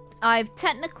features. I've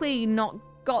technically not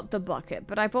got the bucket,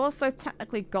 but I've also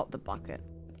technically got the bucket.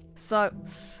 So,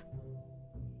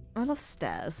 I love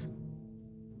stairs.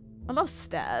 I love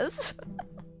stairs.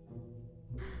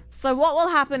 So what will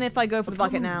happen if I go for the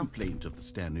bucket now? The complaint of the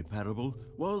Stanley Parable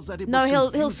was that it no,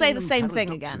 was he'll say the and same thing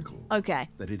again. Okay.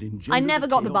 That it I never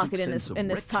got the chaotic bucket in sense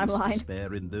this of timeline.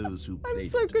 despair in those who I'm played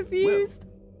so it. confused.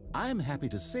 Well, I'm happy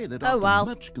to say that Oh, after well.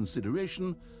 much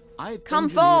consideration, I've Come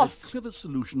engineered forth. a clever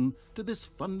solution to this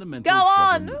fundamental Go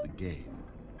problem on. of the game.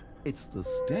 It's the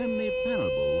Stanley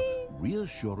Parable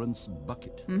Reassurance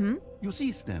Bucket. You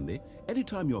see, Stanley,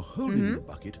 anytime you're holding the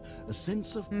bucket, a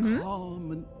sense of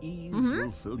calm and ease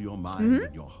will fill your mind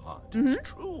and your heart. It's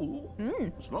true.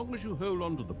 As long as you hold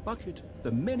on to the bucket,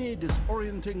 the many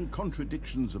disorienting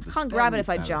contradictions of the Can't grab it if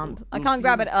I Stanley jump. Parable I will can't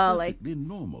grab feel it early. perfectly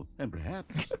normal and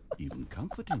perhaps even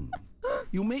comforting.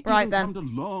 You may Right even then. come to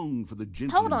long for the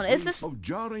gentle Hold on, is embrace this of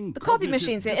jarring the copy cognitive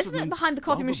machine's here? Isn't it dissonance behind the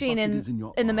copy while machine bucket in- is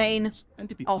your in the main arms? And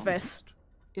to be office? honest,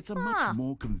 it's a much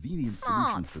more convenient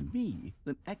Smart. solution for me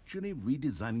than actually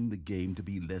redesigning the game to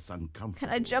be less uncomfortable. Can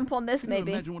I jump on this, Can you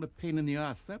maybe? imagine what a pain in the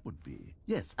ass that would be?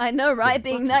 Yes. I know, right? the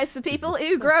Being bucket nice to is people? the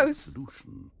Ew, perfect gross.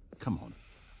 Solution. Come on,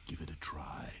 give it a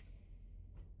try.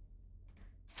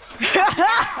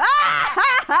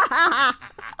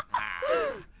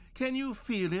 Can you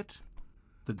feel it?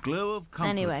 The glow of comfort,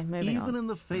 Anyway, moving even on. in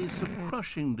the face of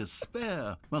crushing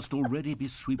despair, must already be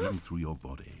sweeping through your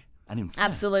body. And in fact,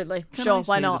 Absolutely. can Sure, I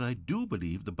why say not? that I do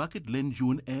believe the bucket lends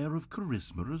you an air of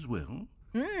charisma as well?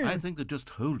 I think that just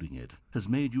holding it has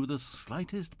made you the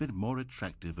slightest bit more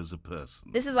attractive as a person.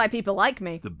 This is why people like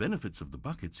me. The benefits of the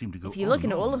bucket seem to go If you on look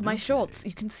and into all on, of my don't shorts, they?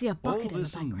 you can see a All bucket in the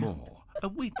this and background. more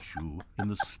awaits you in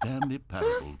the Stanley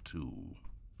Parable 2.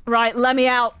 Right, let me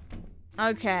out.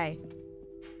 Okay.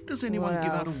 Does anyone What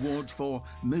give out else? awards for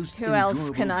most Who else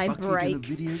enjoyable can I bucket in a break?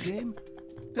 video game?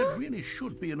 That really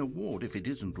should be an award if it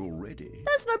isn't already.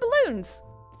 There's no balloons.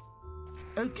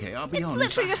 Okay, I'll be It's honest.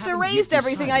 literally I just haven't yet erased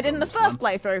everything I decided did in on the this first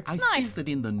one. playthrough. I Nice. think that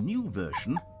in the new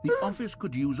version, the office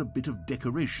could use a bit of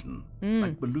decoration,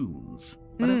 like balloons.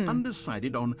 But I'm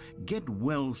undecided on Get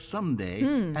Well Someday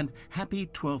and Happy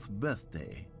 12th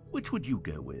Birthday. Which would you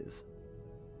go with?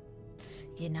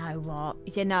 You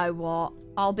know what?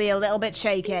 I'll be a little bit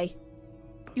shaky.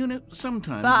 You know,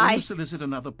 sometimes Bye. when you solicit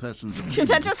another person's opinion,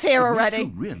 They're just here it makes already.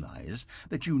 you realize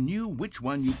that you knew which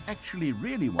one you actually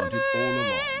really wanted all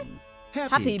along.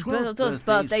 Happy 12th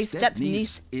birthday,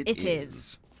 step-niece, it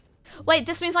is. Wait,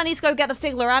 this means I need to go get the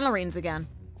Figler Anarines again.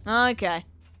 Okay.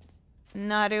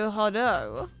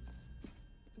 Naruhodo.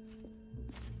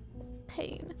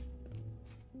 Pain.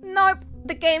 Nope,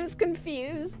 the game's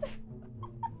confused.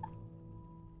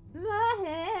 My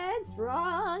head's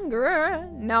stronger.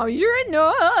 Now you're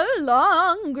no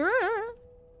longer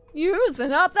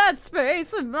using up that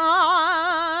space of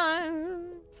mine.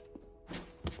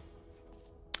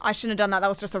 I shouldn't have done that. That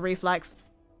was just a reflex.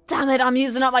 Damn it, I'm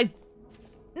using up my...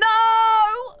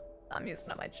 No! I'm using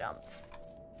up my jumps.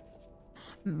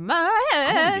 My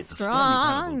head's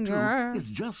stronger. It's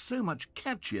just so much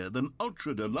catchier than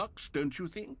Ultra Deluxe, don't you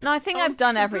think? No, I think I've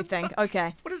done Ultra everything. Deluxe?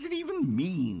 Okay. What does it even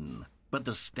mean? But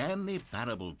the Stanley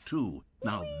Parable 2,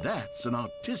 now that's an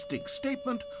artistic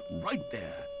statement right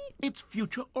there. It's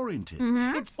future-oriented.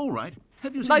 It's all right.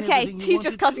 Have you seen Okay, everything you he's wanted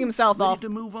just cutting to? himself Ready off. to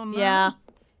move on now? Yeah.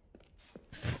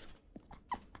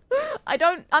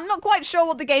 I'm not quite sure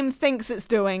what the game thinks it's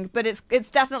doing, but it's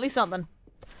definitely something.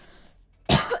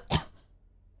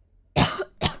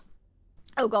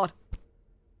 Oh god.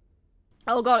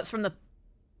 Oh god, it's from the...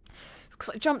 It's because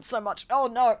I jumped so much. Oh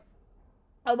no.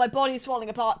 Oh, my body's falling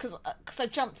apart because I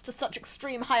jumped to such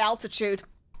extreme high altitude.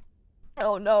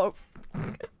 Oh no.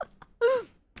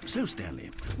 So,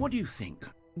 Stanley, what do you think?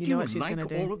 You do know you what she's like gonna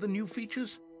do. all of the new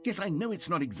features? Yes, I know it's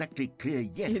not exactly clear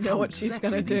yet You know how what she's exactly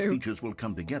gonna these do. features will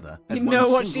come together as You know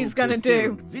one what single she's gonna do.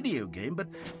 coherent video game, but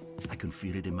I can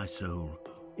feel it in my soul.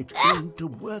 It's going to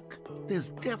work. There's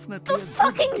definitely a good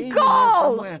fucking game in there goal!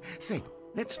 somewhere. Say,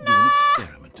 let's do an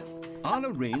experiment. I'll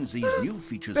arrange these new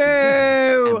features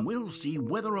together, and we'll see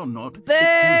whether or not it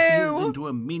coheres into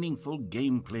a meaningful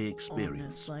gameplay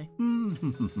experience.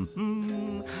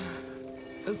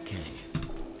 Okay.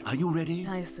 Are you ready?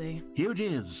 I see. Here it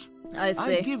is. I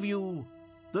see. I give you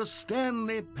the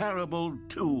Stanley Parable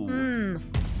 2.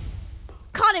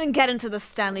 Can't even get into the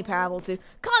Stanley Parable 2.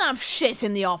 Can't have shit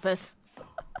in the office.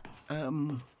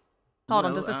 Hold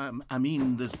on, does this... I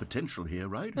mean, there's potential here,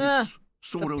 right? It's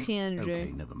sort of... PNG.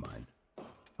 Okay, never mind.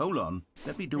 Hold on.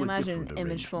 Let me do Imagine a different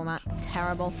image format. arrangement.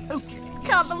 Terrible. Okay.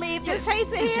 Can't believe this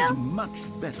hates it This here. is much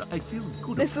better. I feel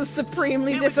good. This was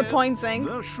supremely Here we go. disappointing.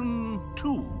 Version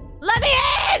 2. Let me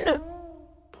in!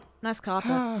 Nice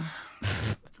carpet.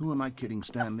 Who am I kidding,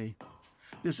 Stanley?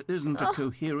 This isn't a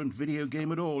coherent video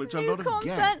game at all. It's a lot of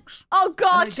content. gags. Oh And I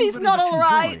God, do she's very not much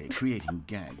alright. enjoy creating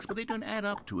gags, but they don't add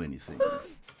up to anything.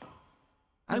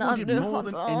 I No, wanted no, more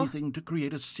than no. anything to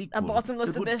create a sequel. A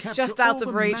bottomless that would abyss capture just out all of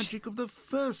the reach. Magic of the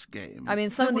first game. I mean,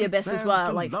 some of the wanted abysses fans were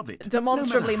to like love it.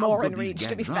 demonstrably No matter how more in good these reach,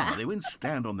 to be gags fair. are, they wouldn't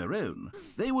stand on their own.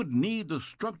 They would need the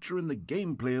structure and the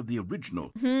gameplay of the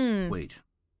original. Wait,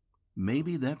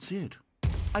 maybe that's it.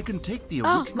 I can take the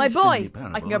original My Stanley boy!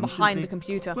 Parable I can go and behind simply, the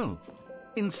computer. Well,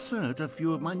 insert a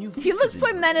few of my new He looks features so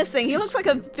in. menacing. He looks like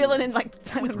a villain in like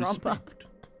With Danganronpa. respect,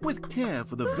 with care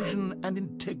for the vision and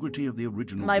integrity of the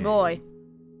original My game. boy.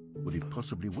 Would it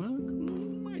possibly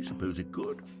work? I suppose it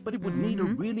could, but it would need a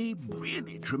really,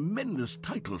 really tremendous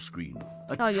title screen.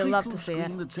 Oh, you'll love to title see it.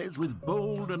 screen that says with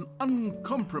bold and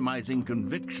uncompromising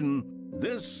conviction,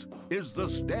 "This is the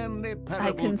Stanley Parable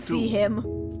I can 2." see him.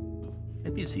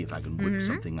 Let me see if I can whip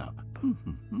something up.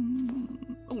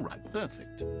 All right,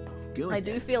 perfect. Go I ahead.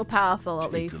 do feel powerful,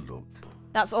 at Take least. a look.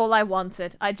 That's all I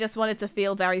wanted. I just wanted to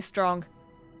feel very strong.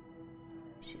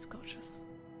 She's gorgeous.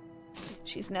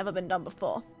 She's never been done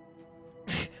before.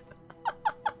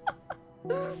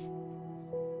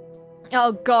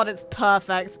 Oh God, it's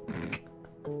perfect.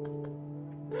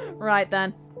 Right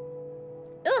then.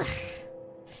 Ugh.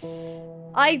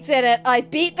 I did it. I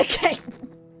beat the game.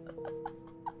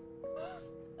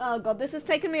 Oh God, this has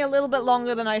taken me a little bit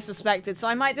longer than I suspected, so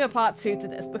I might do a part 2 to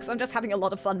this because I'm just having a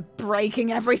lot of fun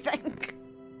breaking everything.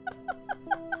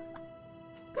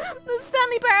 The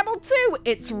Stanley Parable 2,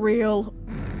 it's real.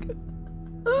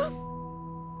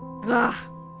 Ugh.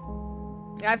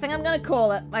 I think I'm gonna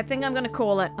call it.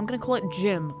 I'm gonna call it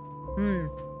Jim.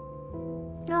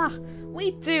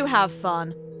 We do have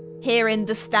fun here in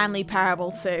the Stanley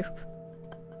Parable 2.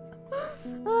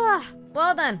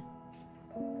 Well then,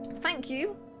 thank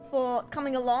you for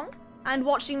coming along and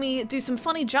watching me do some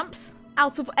funny jumps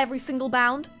out of every single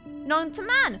bound known to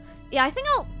man. Yeah, I think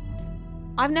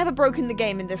I've never broken the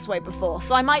game in this way before,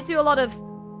 so I might do a lot of...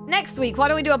 Next week, why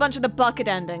don't we do a bunch of the bucket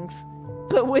endings,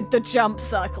 but with the jump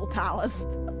circle powers.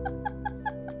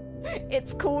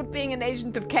 It's called being an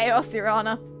agent of chaos, Your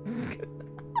Honor.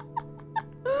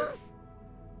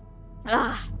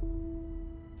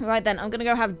 Right then, I'm gonna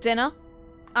go have dinner.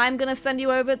 I'm gonna send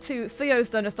you over to Theo's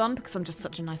Donathon because I'm just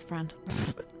such a nice friend.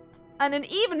 And an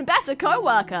even better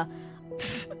co-worker.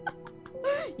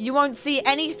 You won't see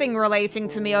anything relating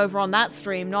to me over on that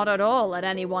stream, not at all, at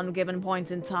any one given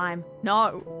point in time.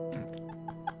 No.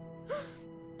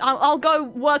 I'll go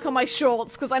work on my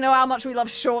shorts because I know how much we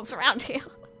love shorts around here.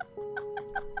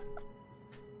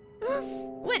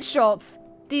 Which shorts?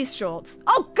 These shorts.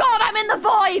 Oh God, I'm in the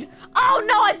void! Oh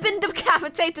no, I've been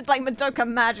decapitated like Madoka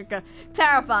Magica.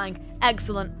 Terrifying.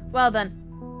 Excellent. Well then.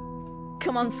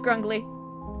 Come on, Scrunkly.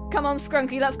 Come on,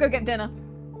 Scrunky, let's go get dinner.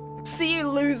 See you,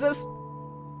 losers.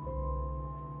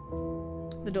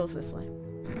 The door's this way.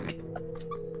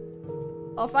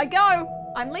 Off I go.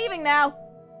 I'm leaving now.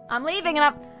 I'm leaving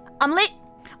and I'm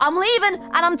leaving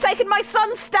and I'm taking my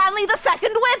son Stanley II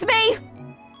with me.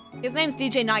 His name's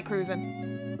DJ Night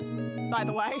Cruisin', by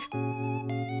the way.